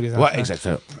familiale où t'as les enfants. Ouais,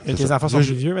 exactement. Et tes enfants sont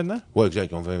plus vieux maintenant? Ouais,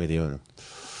 exact, ils ont 20 21 là.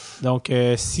 Donc,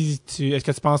 est-ce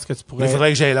que tu penses que tu pourrais... Il faudrait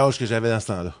que j'aie l'âge que j'avais dans ce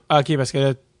temps-là. Ah, OK, parce que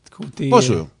là, côté... Pas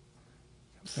sûr.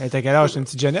 T'as quel âge? T'as une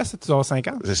petite jeunesse? Tu dois avoir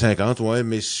 50? J'ai 50, ouais,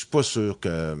 mais je suis pas sûr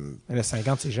que... Mais là,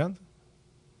 50, c'est jeune.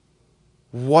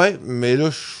 Ouais, mais là,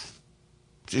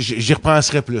 j'y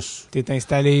repenserais plus. T'es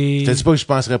installé... Je te dis pas que je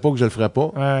penserais pas que je le ferais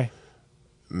pas, Ouais.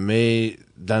 mais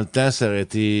dans le temps, ça aurait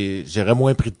été... J'aurais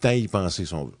moins pris de temps à y penser,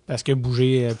 si on veut. Parce que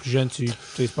bouger plus jeune,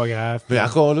 c'est pas grave. Mais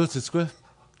encore là, tu sais quoi?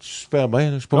 Je suis super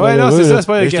bien, là. Je suis pas Ouais, non, malheureux, c'est ça, là. c'est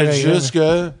pas Mais je te correct, dis là. juste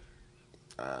que...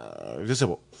 je sais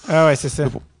pas. Ah ouais, c'est ça. Je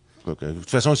sais pas. Donc, de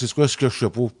toute façon, c'est quoi ce que je sais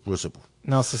pas? Je sais pas.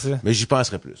 Non, c'est ça. Mais j'y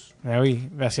penserais plus. Ah oui,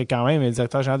 parce que quand même, le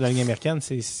directeur général de la Ligue américaine,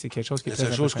 c'est quelque chose qui est C'est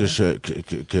très quelque chose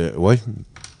important. ouais.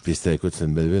 Puis écoute, c'est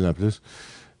une belle ville en plus.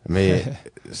 Mais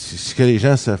ce que les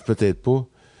gens savent peut-être pas,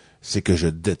 c'est que je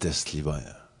déteste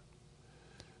l'hiver.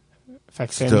 Fait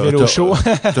que c'est une ville au chaud.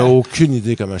 T'as aucune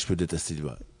idée comment je peux détester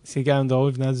l'hiver. C'est quand même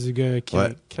drôle venant du gars qui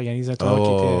organise un tournoi qui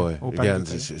était au parc. Regarde,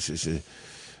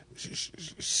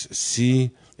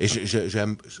 si... Et je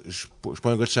suis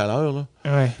pas un gars de chaleur, là.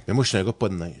 Ouais. Mais moi, je suis un gars pas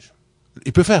de neige.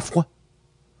 Il peut faire froid,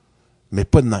 mais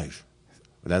pas de neige.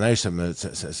 La neige, ça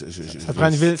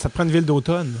te prend une ville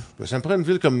d'automne. Ça me prend une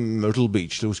ville comme Myrtle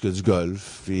Beach, là, où il y a du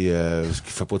golf, puis où il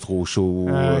fait pas trop chaud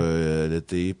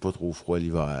l'été, pas trop froid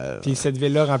l'hiver. Puis cette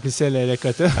ville-là remplissait le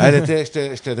quota.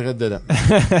 J'étais direct dedans.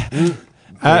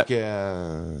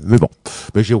 Mais bon,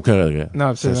 j'ai aucun regret. Non,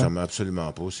 absolument. Sincèrement,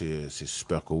 absolument pas. C'est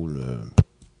super cool.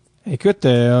 Écoute,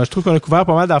 je trouve qu'on a couvert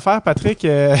pas mal d'affaires, Patrick,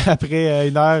 après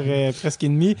une heure presque et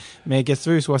demie. Mais qu'est-ce que tu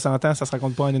veux, 60 ans, ça se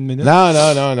raconte pas en une minute.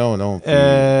 Non.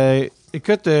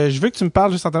 Écoute, je veux que tu me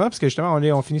parles juste en temps parce que justement,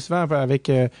 on finit souvent avec,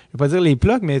 je vais pas dire les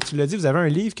plugs, mais tu l'as dit, vous avez un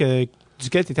livre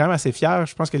duquel tu es quand même assez fier.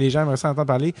 Je pense que les gens aimeraient ça entendre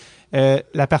parler.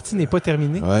 La partie n'est pas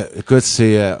terminée. Ouais, écoute,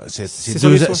 c'est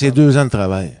 2 ans de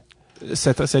travail.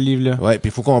 Ce livre-là. Ouais, puis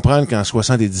il faut comprendre qu'en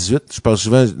 78, je parle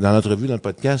souvent, dans l'entrevue, dans le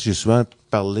podcast, j'ai souvent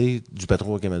parlé du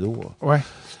Patro à Camado. Ouais.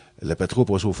 Le Patro a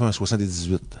passé au feu en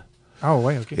 78. Ah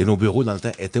ouais, OK. Et nos bureaux, dans le temps,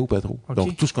 étaient au Patro. Okay.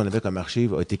 Donc, tout ce qu'on avait comme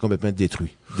archive a été complètement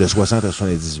détruit, de 60 à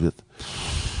 78.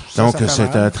 Donc,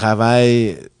 c'est un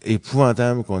travail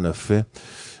épouvantable qu'on a fait.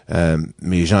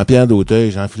 Mais Jean-Pierre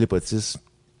Dauteuil, Jean-Philippe Otis,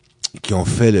 qui ont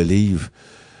fait le livre,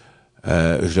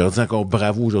 je leur dis encore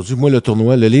bravo aujourd'hui. Moi,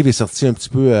 le livre est sorti un petit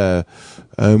peu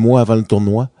un mois avant le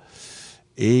tournoi.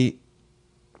 Et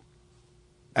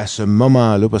à ce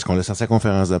moment-là, parce qu'on l'a sorti à la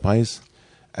conférence de presse,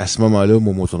 à ce moment-là,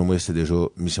 mon tournoi, c'était déjà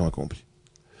mission accomplie.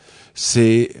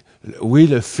 Oui,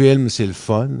 le film, c'est le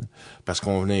fun, parce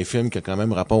qu'on a un film qui a quand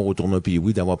même rapport au tournoi, puis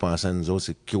oui, d'avoir pensé à nous autres,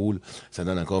 c'est cool. Ça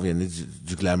donne encore,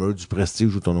 du glamour, du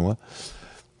prestige au tournoi.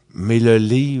 Mais le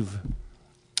livre,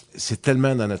 c'est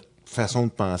tellement dans notre façon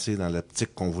de penser, dans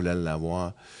l'optique qu'on voulait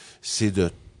l'avoir, c'est de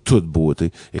toute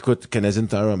beauté. Écoute, Canadian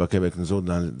Tower embarqué avec nous autres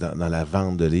dans la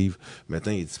vente de livres.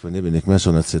 Maintenant, il est disponible uniquement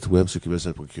sur notre site web, ceux qui veulent se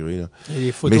le procurer. Là. Il y a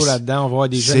des photos là-dedans, on voit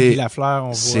des jeunes qui Lafleur, on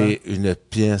voit... C'est une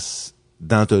pièce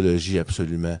d'anthologie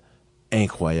absolument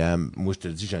incroyable. Moi, je te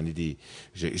le dis, j'en ai des...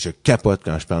 Je capote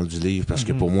quand je parle du livre, parce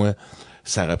que pour moi,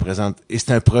 ça représente... Et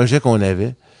c'est un projet qu'on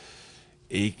avait,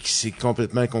 et qui s'est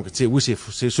complètement concrétisé. Oui, c'est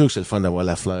sûr que c'est le fun d'avoir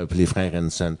Lafleur et les frères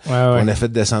Henson. Ouais. On a fait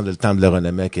descendre le Temple de la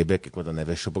Renommée à Québec. Écoute, on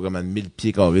avait, je sais pas comment, 1000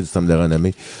 pieds carrés du Temple de la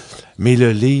Renommée. Mais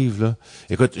le livre, là,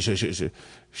 écoute,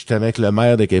 j'étais avec le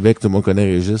maire de Québec, tout le monde connaît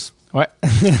Régis. Ouais.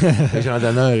 J'en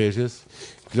donnais un Régis.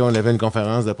 Puis là, on avait une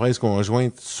conférence de presse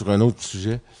conjointe sur un autre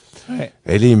sujet. Ouais.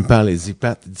 Et là, il me parle, il dit,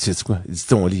 Pat, sais-tu quoi? Il dit,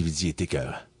 ton livre, il dit, il est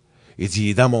écœurant. Il dit, il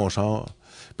est dans mon char.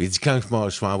 Puis il dit, quand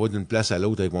je m'envoie d'une place à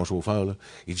l'autre avec mon chauffeur, là,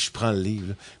 il dit, je prends le livre.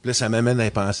 Là. Puis là, ça m'amène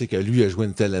à penser que lui a joué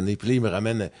une telle année. Puis là, il me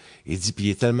ramène, il dit, puis il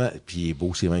est tellement, puis il est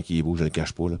beau, c'est vrai qu'il est beau, je le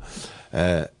cache pas,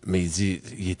 là. Mais il dit,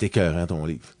 il est écœurant, ton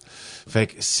livre. Fait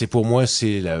que c'est pour moi,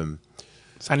 c'est le...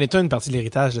 Ça en est une partie de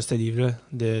l'héritage de ce livre-là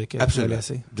que tu as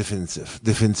laissé.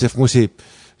 Définitif. Moi,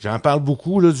 j'en parle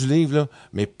beaucoup, là, du livre, là,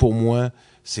 mais pour moi,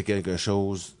 c'est quelque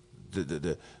chose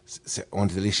on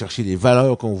est allé chercher les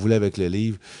valeurs qu'on voulait avec le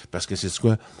livre, parce que c'est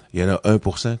quoi? Il y en a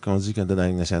 1% qu'on dit qu'on est dans la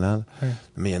Ligue nationale,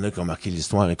 mais il y en a qui ont marqué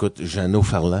l'histoire. Écoute, Jeannot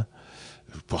Farland,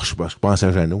 je pense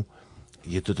à Jeannot,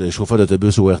 il est tout chauffeur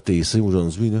d'autobus au RTC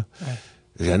aujourd'hui, là.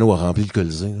 Jeannot a rempli le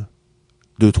Colisée, là.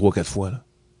 2, 3, 4 fois, là.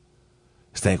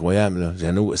 C'était incroyable, là.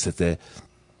 Jeannot,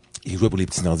 il jouait pour les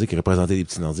Petits Nordiques, il représentait les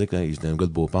Petits Nordiques, hein. Il était un gars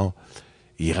de Beauport.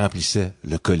 Il remplissait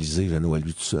le Colisée, Jeannot, à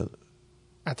lui tout seul.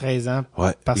 À 13 ans.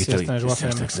 Ouais. Parce que c'était un joueur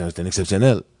fermé. C'était un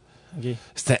exceptionnel. Okay.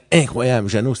 C'était incroyable.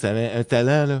 Jeannot, c'était un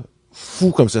talent, là,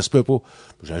 fou comme ça se peut pas.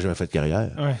 J'en ai jamais fait de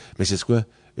carrière. Ouais. Mais c'est quoi?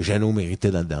 Jeannot méritait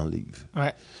dans le livre.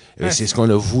 Ouais. Et c'est ce qu'on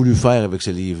a voulu faire avec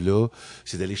ce livre-là.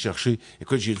 C'est d'aller chercher.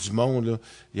 Écoute, j'ai du monde, là.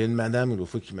 Il y a une madame,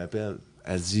 l'autre fois, qui m'appelle.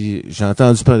 Elle dit, j'ai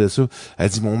entendu parler de ça. Elle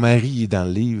dit, mon mari, il est dans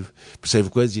le livre. Puis savez-vous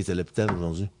quoi? Elle dit, il est à l'hôpital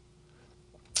aujourd'hui.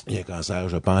 Il a un cancer,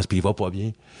 je pense, puis il va pas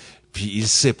bien. Puis il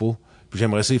sait pas. Puis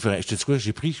j'aimerais ça, je te dis quoi?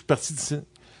 Je suis parti d'ici.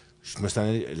 Je me suis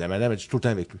allé, la madame, elle dit, tout le temps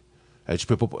avec lui. Elle dit, je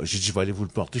peux pas. J'ai dit, je vais aller vous le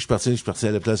porter. Je suis parti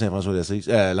à l'hôpital Saint-François-d'Assise,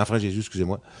 l'Enfant Jésus,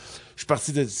 excusez-moi. Je suis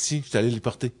parti d'ici, je suis allé le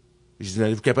porter. J'ai dit,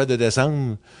 êtes-vous capable de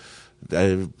descendre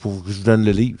pour que je vous donne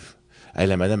le livre?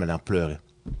 La madame, elle en pleurait.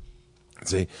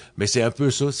 T'sais, mais c'est un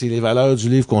peu ça, c'est les valeurs du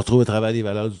livre qu'on trouve à travers les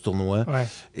valeurs du tournoi. Ouais.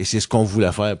 Et c'est ce qu'on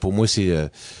voulait faire. Pour moi,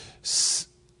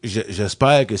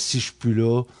 j'espère que si je suis plus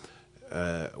là,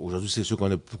 aujourd'hui, c'est sûr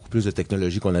qu'on a beaucoup plus de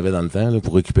technologie qu'on avait dans le temps, là,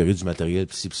 pour récupérer du matériel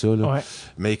pis ci pis ça, là. Ouais.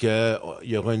 Mais que il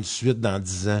y aura une suite dans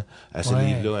 10 ans à ce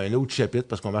livre-là, un autre chapitre,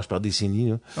 parce qu'on marche par décennies,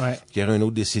 là. Ouais. Qu'il y aura une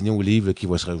autre décennie au livre là, qui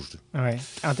va se rajouter. Ouais.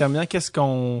 En terminant, qu'est-ce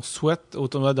qu'on souhaite au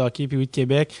tournoi de hockey Pee-Wee de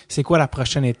Québec? C'est quoi la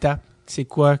prochaine étape? C'est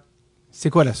quoi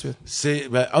la suite?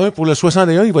 Pour le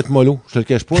 61, il va être mollo. Je te le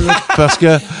cache pas, là. Parce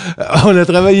que, on a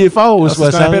travaillé fort au 60.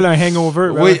 C'est ce qu'on appelle un hangover.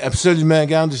 Oui, absolument.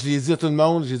 Regarde, je l'ai dit à tout le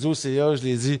monde. J'ai dit au CA, je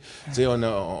l'ai dit. Tu sais, on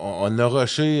a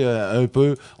rushé un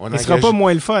peu. Il sera pas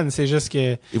moins le fun. C'est juste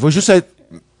que... Il va juste être,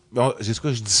 bon, c'est ce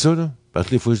que je dis ça, là. Parce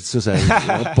que les fois que je dis ça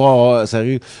arrive. Pas, ça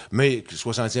arrive. Mais le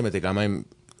 60e était quand même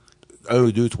 1,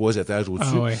 2, 3 étages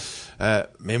au-dessus. Ah ouais.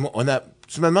 Mais moi,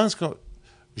 tu me demandes ce que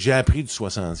j'ai appris du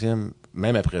 60e,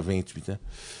 même après 28 ans.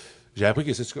 J'ai appris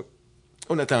que c'est ce que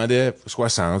on attendait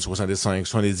 60, 65,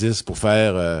 70 pour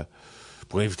faire,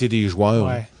 pour inviter des joueurs.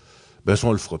 Ouais. Ben, ça,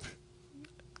 on le fera plus.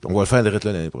 On va le faire direct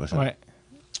là l'année prochaine. Ouais.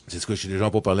 C'est ce que je suis déjà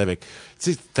pour parler avec.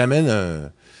 Tu sais, t'amènes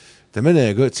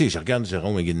un gars, tu sais, je regarde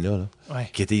Jérôme McGinley, là,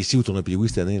 qui était ici au tournoi Pee-Wee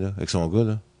cette année, là, avec son gars,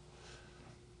 là.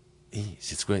 Et,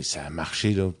 c'est quoi, ça a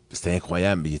marché, là. C'était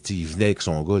incroyable. Il venait avec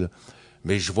son gars, là.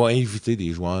 Mais je vais inviter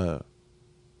des joueurs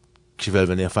qui veulent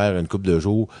venir faire une couple de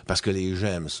jours parce que les gens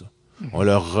aiment ça. On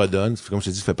leur redonne. Comme je te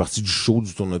dis, ça fait partie du show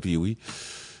du tournoi Pee-Wee.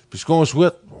 Puis ce qu'on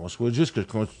souhaite, juste que...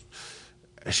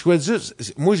 Je souhaite juste...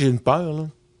 Moi, j'ai une peur, là.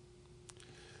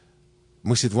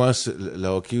 Moi, c'est de voir le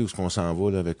hockey où on s'en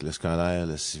va, là, avec le scolaire,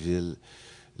 le civil,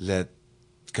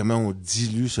 comment on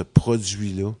dilue ce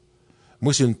produit-là.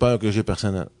 Moi, c'est une peur que j'ai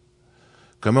personnelle.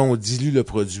 Comment on dilue le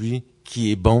produit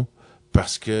qui est bon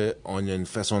parce que on a une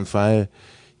façon de faire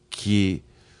qui est,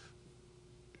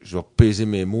 je vais peser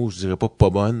mes mots, je dirais pas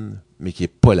bonne, mais qui est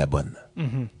pas la bonne.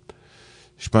 Mm-hmm.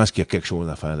 Je pense qu'il y a quelque chose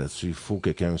à faire là-dessus. Il faut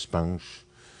que quelqu'un se penche.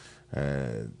 Tu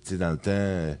sais, dans le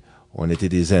temps, on était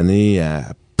des années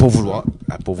à pas vouloir,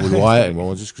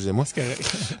 mon Dieu, excusez-moi,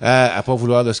 à pas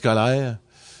vouloir le scolaire.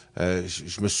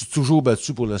 Je me suis toujours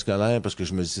battu pour le scolaire parce que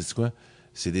je me dis, c'est quoi?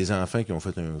 C'est des enfants qui ont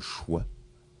fait un choix.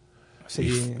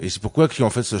 Et c'est pourquoi ils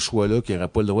ont fait ce choix-là, qu'ils n'auraient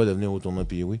pas le droit de venir au tournoi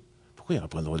Pee-Wee? Pourquoi ils n'auraient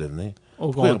pas le droit de venir?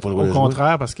 Au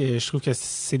contraire, parce que je trouve que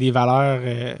c'est des valeurs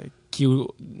qui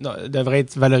devraient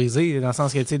être valorisées, dans le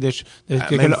sens que, tu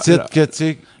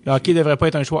sais, le hockey devrait pas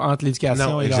être un choix entre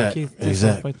l'éducation et le hockey.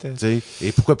 Exact.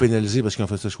 Et pourquoi pénaliser parce qu'ils ont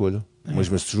fait ce choix-là? Moi,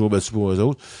 je me suis toujours battu pour eux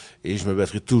autres, et je me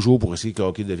battrai toujours pour essayer que le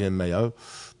hockey devienne meilleur.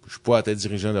 Je suis pas à la tête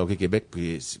dirigeant de Hockey Québec,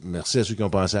 puis merci à ceux qui ont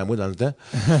pensé à moi dans le temps,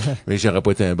 mais j'aurais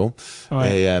pas été un bon.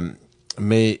 Ouais.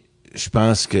 Mais je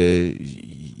pense que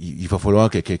il va falloir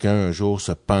que quelqu'un un jour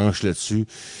se penche là-dessus,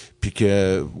 puis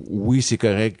que oui, c'est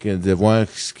correct de voir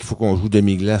qu'il faut qu'on joue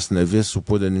demi-glace, novice ou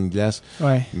pas demi-glace.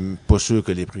 Ouais. Pas sûr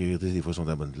que les priorités des fois sont à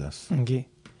la bonne place. OK.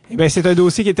 Eh ben, c'est un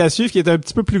dossier qui est à suivre, qui est un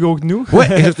petit peu plus gros que nous. Ouais,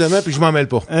 exactement, puis je m'en mêle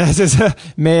pas. C'est ça.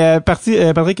 Mais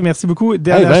Patrick, merci beaucoup.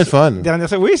 Ben fun. Dernière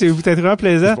fois. Oui, c'est peut-être vraiment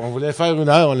plaisant. On voulait faire 1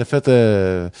 heure, on l'a fait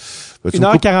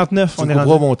 1h49, on est rendu.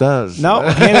 Pas au montage. Non,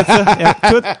 rien de ça.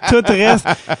 Tout reste.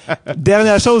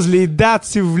 Dernière chose, les dates,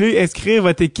 si vous voulez inscrire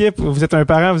votre équipe, vous êtes un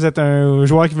parent, vous êtes un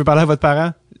joueur qui veut parler à votre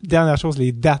parent. Dernière chose,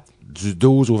 les dates. Du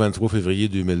 12 au 23 février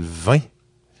 2020.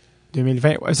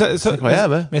 2020. Ouais, ça, c'est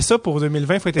incroyable, hein? Mais ça, pour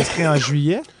 2020, il faut être inscrit en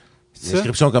juillet.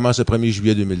 L'inscription commence le 1er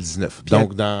juillet 2019. Puis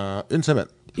donc, dans une semaine.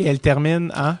 Et elle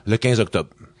termine le 15 octobre.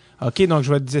 OK, donc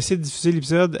je vais essayer de diffuser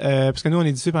l'épisode, parce que nous, on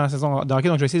est diffusé pendant la saison de hockey,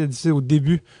 donc je vais essayer de diffuser au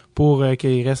début pour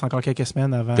qu'il reste encore quelques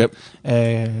semaines avant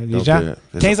les donc, gens.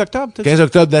 15 octobre, 15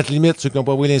 octobre, date limite. Ceux qui n'ont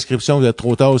pas envoyé l'inscription, vous êtes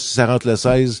trop tard. Si ça rentre le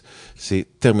 16, c'est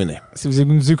terminé. Si vous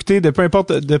nous écoutez de peu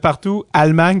importe, de partout,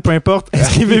 Allemagne, peu importe,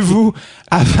 inscrivez-vous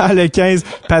avant le 15.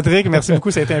 Patrick, merci beaucoup,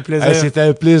 ça a été un plaisir. C'était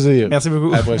un plaisir. Merci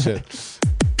beaucoup. À la prochaine.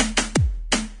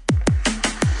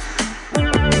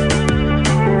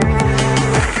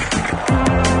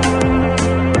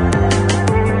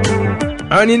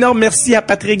 Un énorme merci à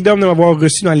Patrick Dom de m'avoir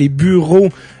reçu dans les bureaux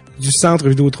du Centre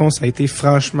Vidéotron. Ça a été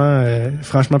franchement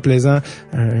plaisant.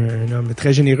 Un homme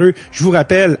très généreux. Je vous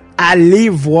rappelle, allez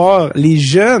voir les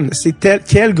jeunes. C'est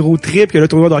quel gros trip que le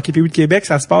tournoi de hockey P8 de Québec.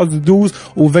 Ça se passe du 12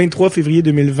 au 23 février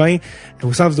 2020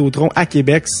 au Centre Vidéotron à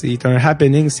Québec. C'est un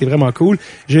happening. C'est vraiment cool.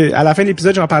 À la fin de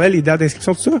l'épisode, j'en parlais, les dates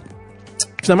d'inscription, tout ça.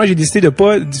 Finalement, j'ai décidé de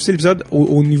pas diffuser l'épisode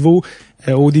au niveau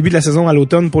au début de la saison à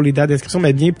l'automne pour les dates d'inscription,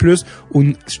 mais bien plus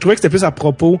je trouvais que c'était plus à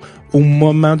propos au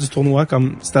moment du tournoi,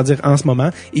 c'est-à-dire en ce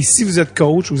moment. Et si vous êtes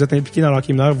coach ou vous êtes impliqué dans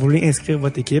l'hockey mineur, vous voulez inscrire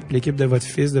votre équipe, l'équipe de votre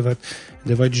fils, de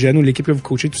votre jeune ou l'équipe que vous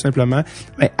coachez tout simplement,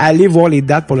 allez voir les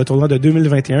dates pour le tournoi de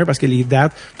 2021 parce que les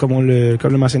dates, comme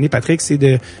l'a mentionné Patrick, c'est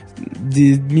des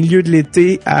milieux de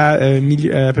l'été à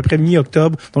peu près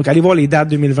mi-octobre. Donc allez voir les dates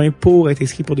 2020 pour être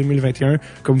inscrit pour 2021.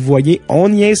 Comme vous voyez, on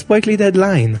niaise pas avec les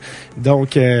deadlines.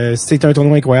 Donc c'est un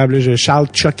tournoi incroyable. Charles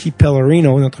Chucky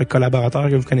Pellerino, notre collaborateur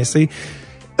que vous connaissez,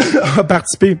 a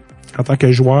participé en tant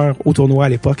que joueur au tournoi à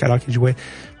l'époque alors qu'il jouait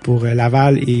pour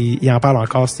Laval et il en parle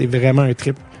encore. C'est vraiment un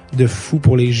trip de fou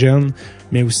pour les jeunes,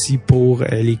 mais aussi pour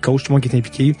les coachs, tout le monde qui est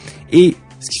impliqué. Et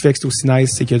ce qui fait que c'est aussi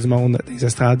nice, c'est qu'il y a du monde des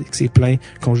estrades, que c'est plein,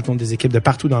 qu'on joue contre des équipes de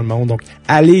partout dans le monde. Donc,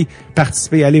 allez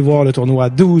participer, allez voir le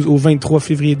tournoi 12 au 23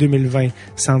 février 2020,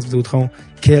 Centre Vidéotron.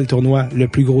 Quel tournoi? Le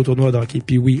plus gros tournoi de hockey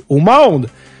Pee-wee au monde!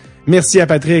 Merci à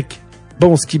Patrick.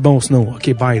 Bon ski, bon snow.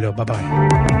 OK, bye là, bye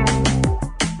bye.